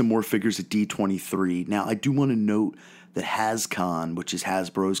see some more figures at D23. Now, I do want to note that HasCon, which is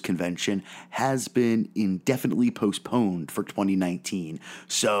Hasbro's convention, has been indefinitely postponed for 2019.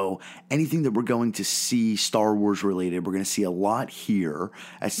 So anything that we're going to see Star Wars related, we're going to see a lot here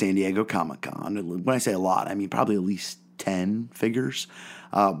at San Diego Comic-Con. When I say a lot, I mean probably at least 10 figures.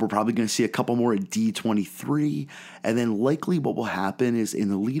 We're probably going to see a couple more at D23, and then likely what will happen is in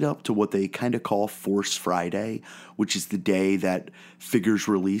the lead up to what they kind of call Force Friday, which is the day that figures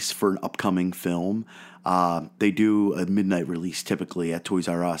release for an upcoming film. They do a midnight release typically at Toys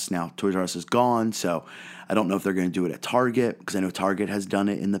R Us. Now, Toys R Us is gone, so I don't know if they're going to do it at Target, because I know Target has done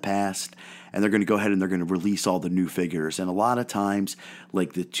it in the past, and they're going to go ahead and they're going to release all the new figures. And a lot of times,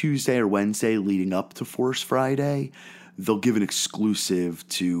 like the Tuesday or Wednesday leading up to Force Friday, they'll give an exclusive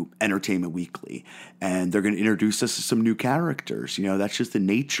to Entertainment Weekly, and they're going to introduce us to some new characters. You know, that's just the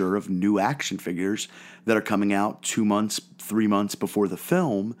nature of new action figures that are coming out 2 months, 3 months before the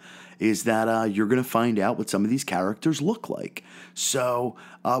film, is that you're going to find out what some of these characters look like. So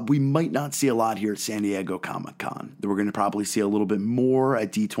we might not see a lot here at San Diego Comic-Con. We're going to probably see a little bit more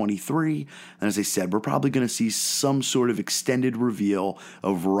at D23. And as I said, we're probably going to see some sort of extended reveal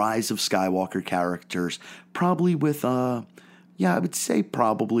of Rise of Skywalker characters, probably with, I would say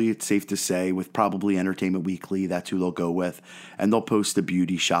probably, it's safe to say, with probably Entertainment Weekly. That's who they'll go with. And they'll post the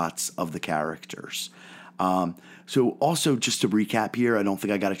beauty shots of the characters. So also, just to recap here, I don't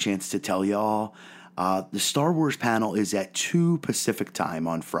think I got a chance to tell y'all, the Star Wars panel is at 2 Pacific time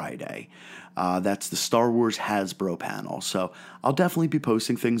on Friday. That's the Star Wars Hasbro panel. So I'll definitely be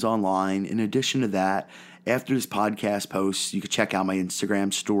posting things online. In addition to that, after this podcast posts, you can check out my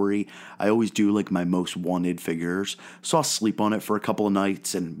Instagram story. I always do like my most wanted figures. So I'll sleep on it for a couple of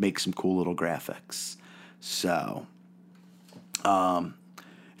nights and make some cool little graphics. So,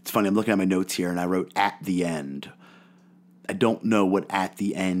 it's funny, I'm looking at my notes here and I wrote "at the end." I don't know what "at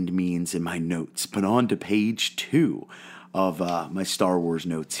the end" means in my notes, but on to page 2 of my Star Wars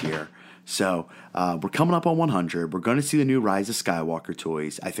notes here. So we're coming up on 100. We're going to see the new Rise of Skywalker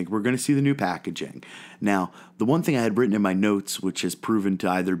toys. I think we're going to see the new packaging. Now, the one thing I had written in my notes, which has proven to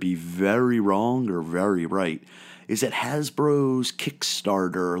either be very wrong or very right, is that Hasbro's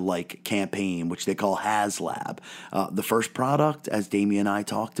Kickstarter-like campaign, which they call HasLab, the first product, as Damien and I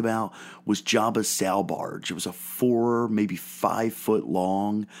talked about, was Jabba's sail barge. It was a 4, maybe 5 foot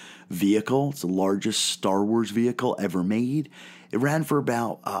long vehicle. It's the largest Star Wars vehicle ever made. It ran for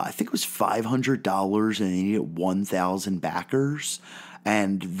about, I think it was $500, and they needed 1,000 backers.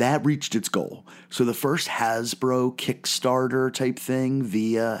 and that reached its goal. So the first Hasbro Kickstarter type thing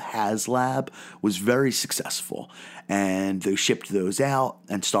via HasLab was very successful, and they shipped those out,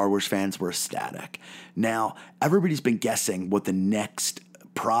 and Star Wars fans were ecstatic. Now, everybody's been guessing what the next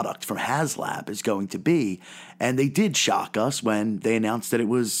product from HasLab is going to be, and they did shock us when they announced that it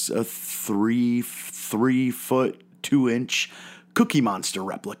was a 3 foot 2-inch Cookie Monster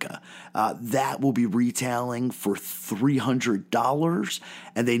replica. That will be retailing for $300,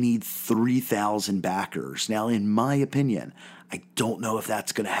 and they need 3,000 backers. Now, in my opinion, I don't know if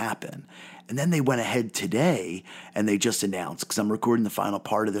that's going to happen. And then they went ahead today and they just announced, because I'm recording the final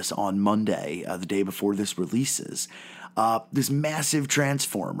part of this on Monday, the day before this releases, this massive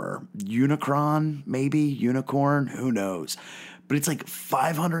Transformer, Unicron, maybe, Unicorn, who knows. But it's like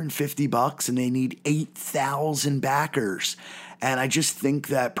 $550 and they need 8,000 backers. And I just think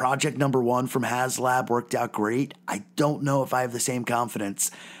that project number 1 from HasLab worked out great. I don't know if I have the same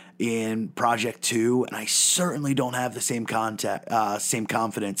confidence in project 2, and I certainly don't have the same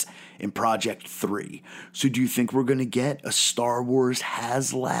confidence in project 3. So do you think we're going to get a Star Wars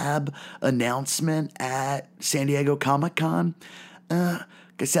HasLab announcement at San Diego Comic-Con? Like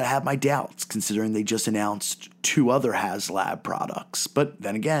I said, I have my doubts, considering they just announced 2 other HasLab products. But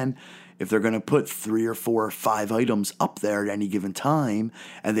then again, if they're going to put 3 or 4 or 5 items up there at any given time,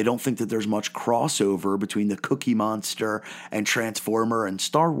 and they don't think that there's much crossover between the Cookie Monster and Transformer and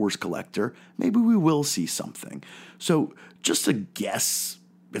Star Wars Collector, maybe we will see something. So just a guess,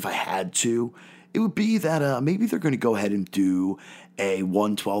 if I had to, it would be that maybe they're going to go ahead and do a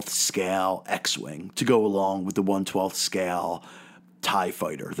 1/12 scale X-Wing to go along with the 1/12 scale TIE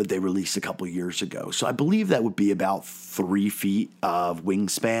Fighter that they released a couple years ago. So I believe that would be about 3 feet of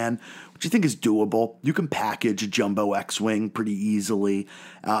wingspan, which I think is doable. You can package a jumbo X-Wing pretty easily,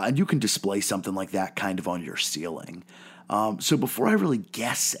 and you can display something like that kind of on your ceiling. So before I really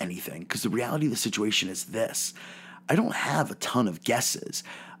guess anything, because the reality of the situation is this, I don't have a ton of guesses.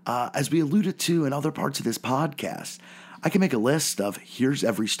 As we alluded to in other parts of this podcast, I can make a list of here's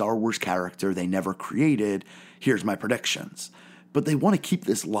every Star Wars character they never created, here's my predictions. But they want to keep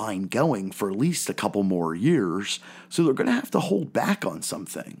this line going for at least a couple more years, so they're going to have to hold back on some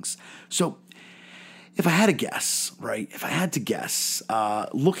things. So if I had to guess, right,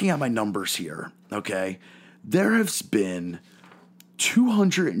 looking at my numbers here, okay, there has been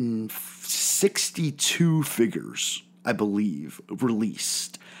 262 figures, I believe,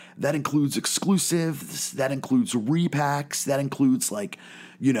 released. That includes exclusives, that includes repacks, that includes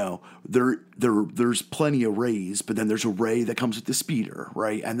there's plenty of Rays, but then there's a Ray that comes with the speeder,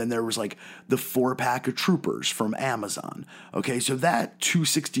 right? And then there was the 4-pack of Troopers from Amazon. Okay, so that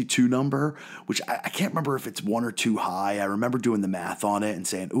 262 number, which I can't remember if it's 1 or 2 high. I remember doing the math on it and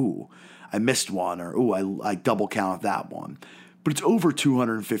saying, ooh, I missed one, or ooh, I double counted that one. But it's over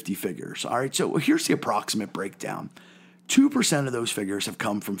 250 figures. All right, so here's the approximate breakdown. 2% of those figures have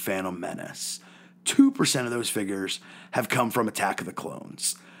come from Phantom Menace. 2% of those figures have come from Attack of the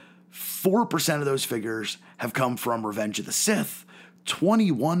Clones. 4% of those figures have come from Revenge of the Sith.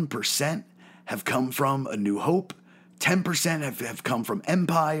 21% have come from A New Hope. 10% have come from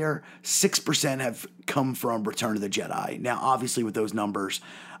Empire. 6% have come from Return of the Jedi. Now, obviously, with those numbers,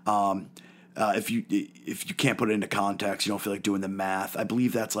 if you can't put it into context, you don't feel like doing the math, I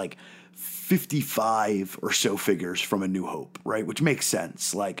believe that's 55 or so figures from A New Hope, right? Which makes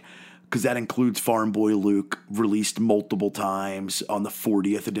sense, because that includes Farm Boy Luke, released multiple times on the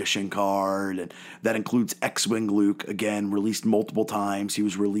 40th edition card, and that includes X-Wing Luke, again, released multiple times. He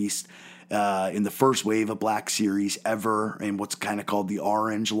was released in the first wave of Black Series ever, in what's kind of called the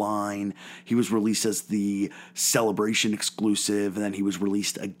Orange line. He was released as the Celebration exclusive, and then he was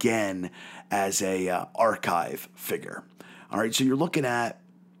released again as a archive figure. All right, so you're looking at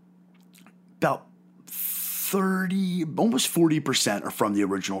about 30, almost 40% are from the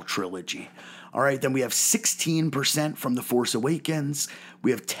original trilogy. All right, then we have 16% from The Force Awakens.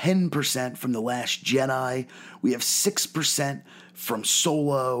 We have 10% from The Last Jedi. We have 6% from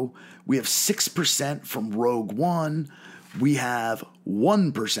Solo. We have 6% from Rogue One. We have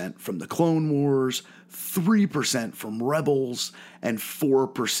 1% from the Clone Wars, 3% from Rebels, and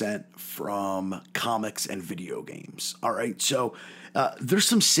 4% from comics and video games. All right, so there's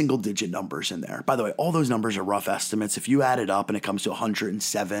some single-digit numbers in there. By the way, all those numbers are rough estimates. If you add it up and it comes to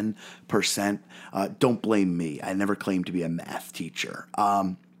 107%, don't blame me. I never claimed to be a math teacher.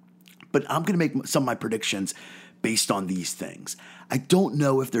 But I'm going to make some of my predictions based on these things. I don't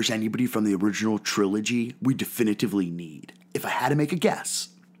know if there's anybody from the original trilogy we definitively need. If I had to make a guess,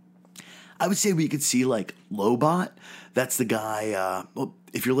 I would say we could see like Lobot. That's the guy, well,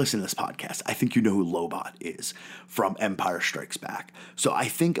 if you're listening to this podcast, I think you know who Lobot is from Empire Strikes Back. So I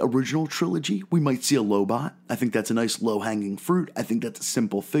think original trilogy, we might see a Lobot. I think that's a nice low-hanging fruit. I think that's a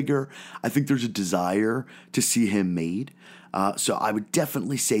simple figure. I think there's a desire to see him made. So I would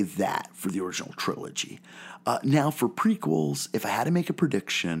definitely say that for the original trilogy. Now for prequels, if I had to make a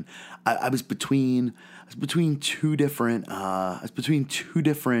prediction, I was between two different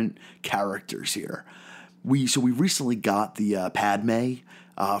characters here. We recently got the Padme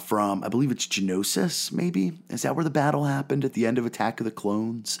from, I believe it's Geonosis, maybe? Is that where the battle happened at the end of Attack of the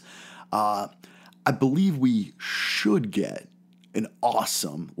Clones? I believe we should get an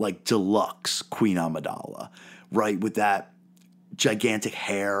awesome, like, deluxe Queen Amidala, right? With that gigantic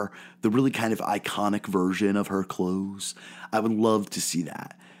hair, the really kind of iconic version of her clothes. I would love to see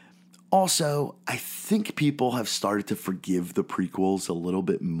that. Also, I think people have started to forgive the prequels a little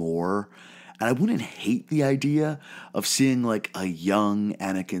bit more. And I wouldn't hate the idea of seeing like a young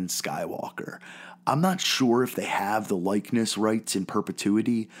Anakin Skywalker. I'm not sure if they have the likeness rights in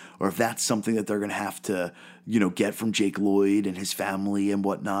perpetuity or if that's something that they're going to have to, get from Jake Lloyd and his family and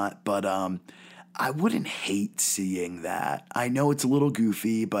whatnot. But I wouldn't hate seeing that. I know it's a little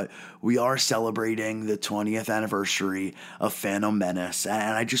goofy, but we are celebrating the 20th anniversary of Phantom Menace.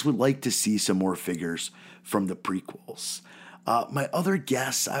 And I just would like to see some more figures from the prequels. My other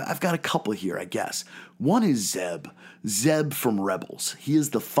guess, I've got a couple here, I guess. One is Zeb. Zeb from Rebels. He is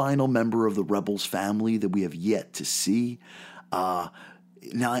the final member of the Rebels family that we have yet to see.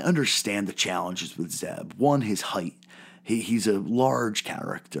 Now, I understand the challenges with Zeb. One, his height. He's a large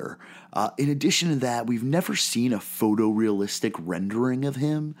character. In addition to that, we've never seen a photorealistic rendering of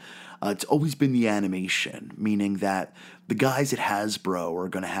him. It's always been the animation, meaning that the guys at Hasbro are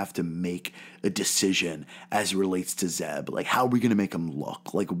going to have to make a decision as it relates to Zeb. Like, how are we going to make him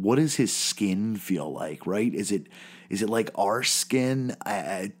look? Like, what does his skin feel like, right? Is it like our skin,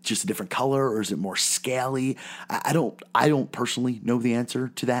 just a different color, or is it more scaly? I don't personally know the answer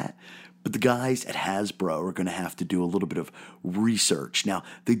to that. But the guys at Hasbro are going to have to do a little bit of research. Now,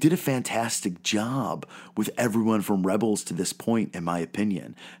 they did a fantastic job with everyone from Rebels to this point, in my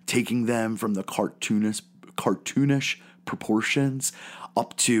opinion, taking them from the cartoonish proportions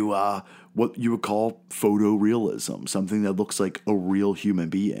up to what you would call photorealism, something that looks like a real human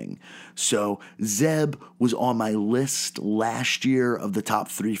being. So Zeb was on my list last year of the top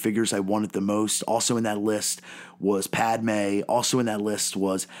 3 figures I wanted the most. Also in that list was Padme. Also in that list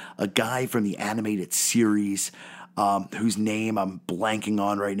was a guy from the animated series whose name I'm blanking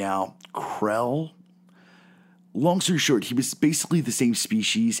on right now, Krell. Long story short, he was basically the same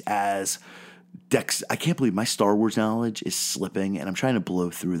species as Dex. I can't believe my Star Wars knowledge is slipping, and I'm trying to blow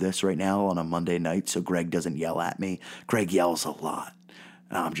through this right now on a Monday night so Greg doesn't yell at me. Greg yells a lot.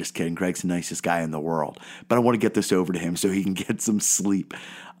 No, I'm just kidding. Greg's the nicest guy in the world. But I want to get this over to him so he can get some sleep.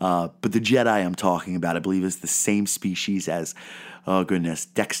 But the Jedi I'm talking about, I believe, is the same species as, oh goodness,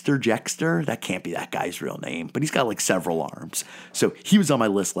 Dexter Jettster? That can't be that guy's real name. But he's got like several arms. So he was on my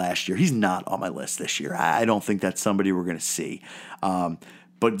list last year. He's not on my list this year. I don't think that's somebody we're going to see.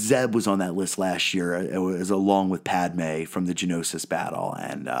 But Zeb was on that list last year. It was along with Padme from the Geonosis battle.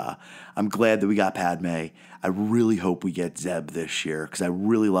 And I'm glad that we got Padme. I really hope we get Zeb this year because I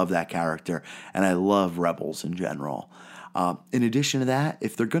really love that character. And I love Rebels in general. In addition to that,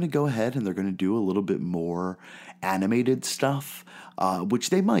 if they're going to go ahead and they're going to do a little bit more animated stuff,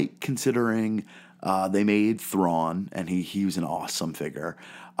 which they might, considering they made Thrawn, and he was an awesome figure.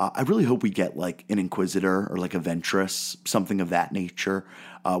 I really hope we get like an Inquisitor or like a Ventress, something of that nature.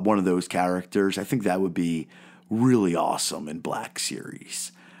 One of those characters. I think that would be really awesome in Black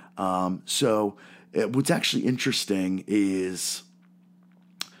Series. So what's actually interesting is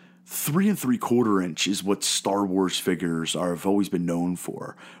 3 3/4 inch is what Star Wars figures have always been known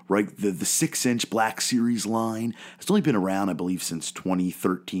for, right? The 6-inch Black Series line has only been around, I believe, since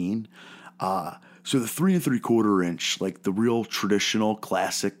 2013. So the 3 3/4 inch, like the real traditional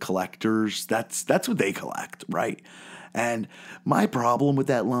classic collectors, that's what they collect, right? And my problem with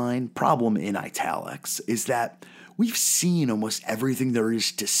that line, problem in italics, is that we've seen almost everything there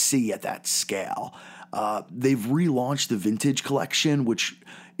is to see at that scale. They've relaunched the Vintage Collection, which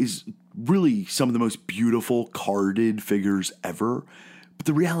is really some of the most beautiful carded figures ever. But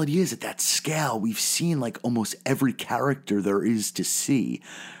the reality is, at that scale, we've seen like almost every character there is to see.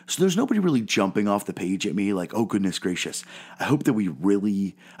 So there's nobody really jumping off the page at me like, oh goodness gracious, I hope that we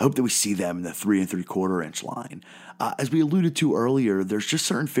see them in the 3 3/4 inch line. As we alluded to earlier, there's just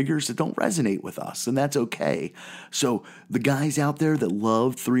certain figures that don't resonate with us, and that's okay. So the guys out there that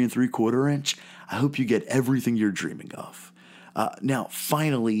love 3 3/4 inch, I hope you get everything you're dreaming of. Now,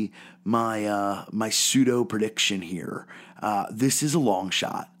 finally, my pseudo prediction here. This is a long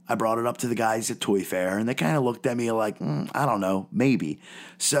shot. I brought it up to the guys at Toy Fair, and they kind of looked at me like, I don't know, maybe.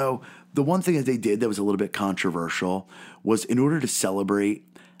 So the one thing that they did that was a little bit controversial was, in order to celebrate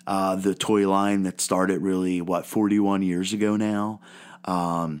the toy line that started really, 41 years ago now,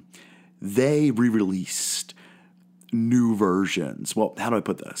 they re-released new versions. Well, how do I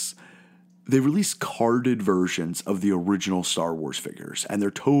put this? They released carded versions of the original Star Wars figures, and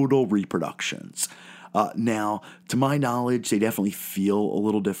they're total reproductions. Now, to my knowledge, they definitely feel a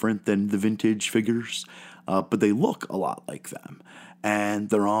little different than the vintage figures, but they look a lot like them. And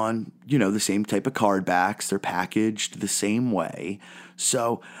they're on, the same type of card backs. They're packaged the same way.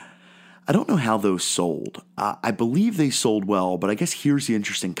 So I don't know how those sold. I believe they sold well, but I guess here's the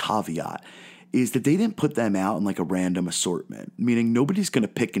interesting caveat, is that they didn't put them out in like a random assortment, meaning nobody's going to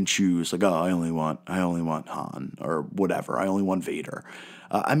pick and choose like, oh, I only want Han or whatever. I only want Vader.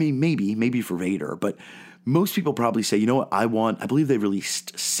 Maybe for Vader, but most people probably say, you know what, I believe they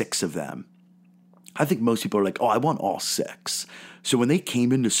released 6 of them. I think most people are like, oh, I want all 6. So when they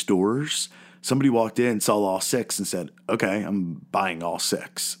came into stores, somebody walked in, saw all 6 and said, okay, I'm buying all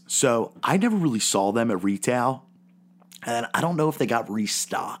 6. So I never really saw them at retail, and I don't know if they got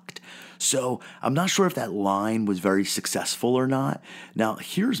restocked. So I'm not sure if that line was very successful or not. Now,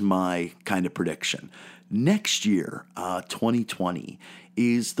 here's my kind of prediction. Next year, 2020,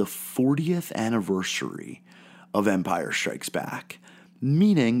 is the 40th anniversary of Empire Strikes Back.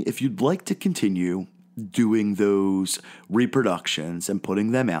 Meaning, if you'd like to continue doing those reproductions and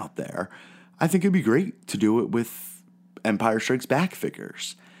putting them out there, I think it'd be great to do it with Empire Strikes Back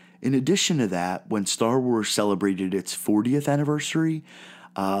figures. In addition to that, when Star Wars celebrated its 40th anniversary,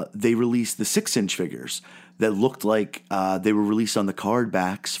 they released the 6-inch figures that looked like they were released on the card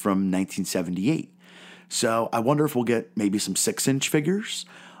backs from 1978. So I wonder if we'll get maybe some 6-inch figures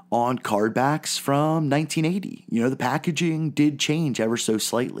on card backs from 1980. The packaging did change ever so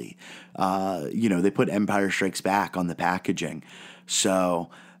slightly. They put Empire Strikes Back on the packaging. So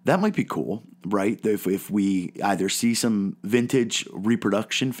that might be cool, right? If we either see some vintage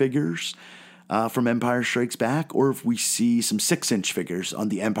reproduction figures from Empire Strikes Back, or if we see some 6-inch figures on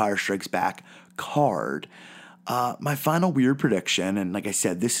the Empire Strikes Back card. My final weird prediction, and like I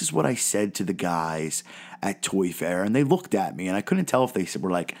said, this is what I said to the guys at Toy Fair, and they looked at me, and I couldn't tell if they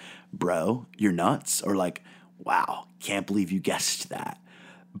were like, bro, you're nuts, or like, wow, can't believe you guessed that.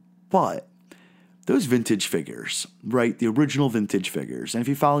 But those vintage figures, right, the original vintage figures, and if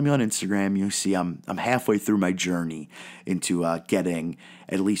you follow me on Instagram, you'll see I'm halfway through my journey into getting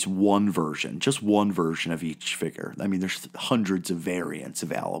at least just one version of each figure. I mean, there's hundreds of variants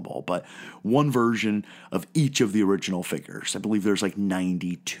available, but one version of each of the original figures. I believe there's like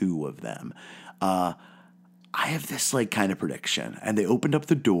 92 of them. I have this like kind of prediction, and they opened up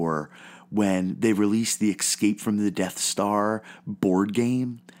the door when they released the Escape from the Death Star board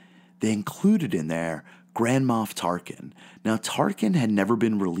game. They included in there Grand Moff Tarkin. Now, Tarkin had never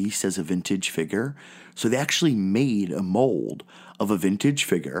been released as a vintage figure, so they actually made a mold of a vintage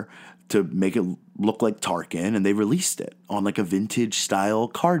figure to make it look like Tarkin, and they released it on like a vintage style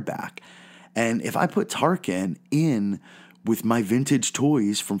card back. And if I put Tarkin in with my vintage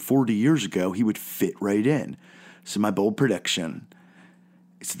toys from 40 years ago, he would fit right in. So my bold prediction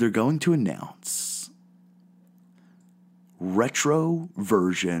is that they're going to announce retro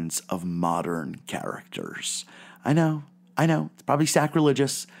versions of modern characters. I know, it's probably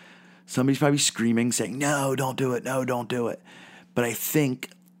sacrilegious. Somebody's probably screaming, saying, no, don't do it, no, don't do it. But I think,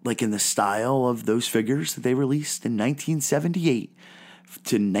 like in the style of those figures that they released in 1978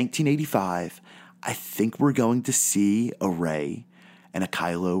 to 1985, I think we're going to see a Rey and a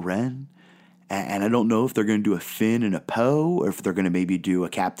Kylo Ren. And I don't know if they're going to do a Finn and a Poe, or if they're going to maybe do a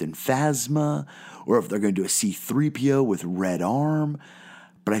Captain Phasma, or if they're going to do a C-3PO with red arm.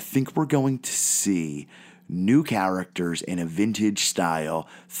 But I think we're going to see new characters in a vintage style,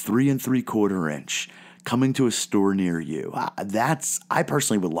 3 3/4 inch, coming to a store near you. I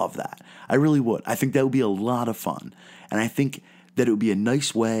personally would love that. I really would. I think that would be a lot of fun. And I think that it would be a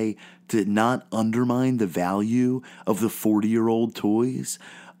nice way to not undermine the value of the 40-year-old toys,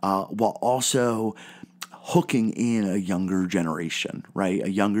 while also hooking in a younger generation, right?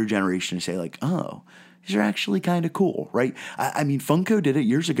 A younger generation to say like, oh, these are actually kind of cool, right? I mean, Funko did it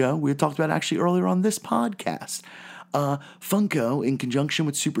years ago. We had talked about it actually earlier on this podcast. Funko, in conjunction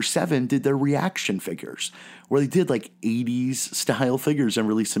with Super 7, did their reaction figures, where they did like 80s style figures and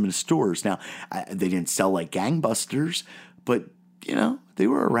released them in stores. Now, they didn't sell like gangbusters, but, they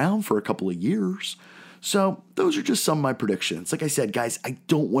were around for a couple of years. So those are just some of my predictions. Like I said, guys, I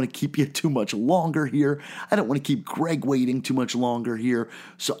don't want to keep you too much longer here. I don't want to keep Greg waiting too much longer here.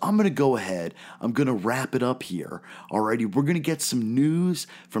 So I'm going to go ahead. I'm going to wrap it up here. Alrighty, we're going to get some news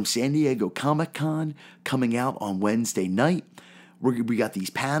from San Diego Comic-Con coming out on Wednesday night. We got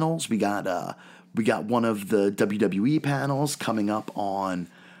these panels. We got one of the WWE panels coming up on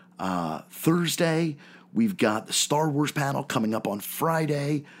Thursday. We've got the Star Wars panel coming up on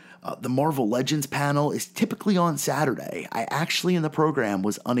Friday. The Marvel Legends panel is typically on Saturday. I actually in the program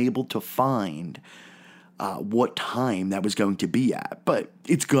was unable to find what time that was going to be at, but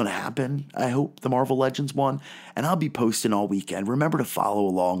it's going to happen. I hope the Marvel Legends one, and I'll be posting all weekend. Remember to follow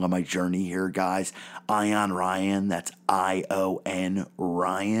along on my journey here, guys. Ion Ryan, that's ION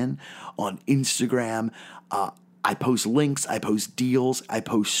Ryan on Instagram. I post links, I post deals, I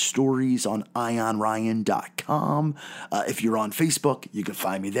post stories on ionryan.com. If you're on Facebook, you can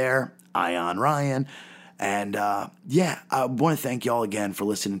find me there, Ion Ryan. And I want to thank y'all again for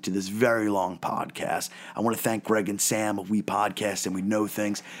listening to this very long podcast. I want to thank Greg and Sam of We Podcast and We Know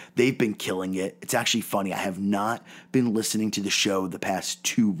Things. They've been killing it. It's actually funny. I have not been listening to the show the past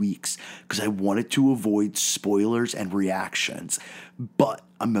 2 weeks because I wanted to avoid spoilers and reactions. But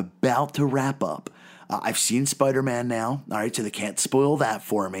I'm about to wrap up. I've seen Spider-Man now, all right, so they can't spoil that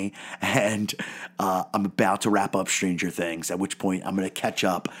for me. And I'm about to wrap up Stranger Things, at which point I'm going to catch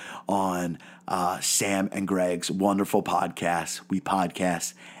up on Sam and Greg's wonderful podcast, We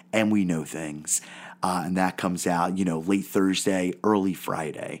Podcast and We Know Things. And that comes out, late Thursday, early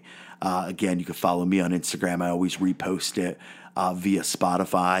Friday. Again, you can follow me on Instagram. I always repost it via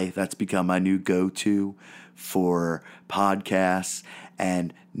Spotify. That's become my new go-to for podcasts.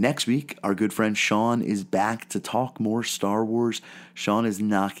 And next week, our good friend Sean is back to talk more Star Wars. Sean is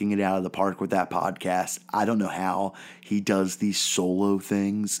knocking it out of the park with that podcast. I don't know how he does these solo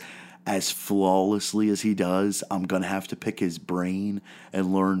things as flawlessly as he does. I'm going to have to pick his brain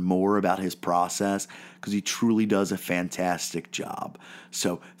and learn more about his process because he truly does a fantastic job.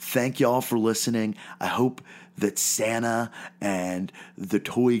 So thank y'all for listening. I hope that Santa and the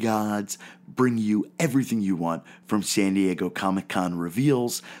toy gods bring you everything you want from San Diego Comic-Con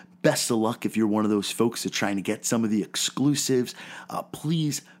reveals. Best of luck if you're one of those folks that's trying to get some of the exclusives.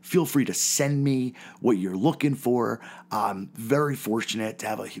 Please feel free to send me what you're looking for. I'm very fortunate to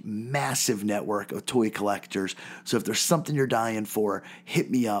have a massive network of toy collectors. So if there's something you're dying for,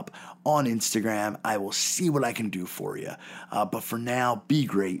 hit me up on Instagram. I will see what I can do for you. But for now, be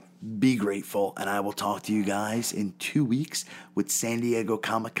great, be grateful, and I will talk to you guys in 2 weeks with San Diego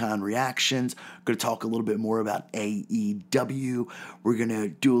Comic-Con reactions. We're going to talk a little bit more about AEW. We're going to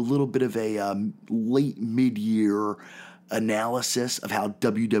do a little bit of a late mid-year analysis of how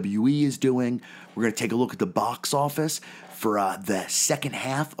WWE is doing. We're going to take a look at the box office for the second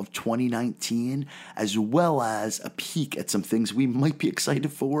half of 2019, as well as a peek at some things we might be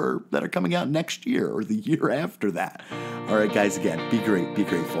excited for that are coming out next year or the year after that. All right, guys, again, be great, be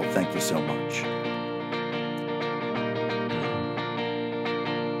grateful. Thank you so much.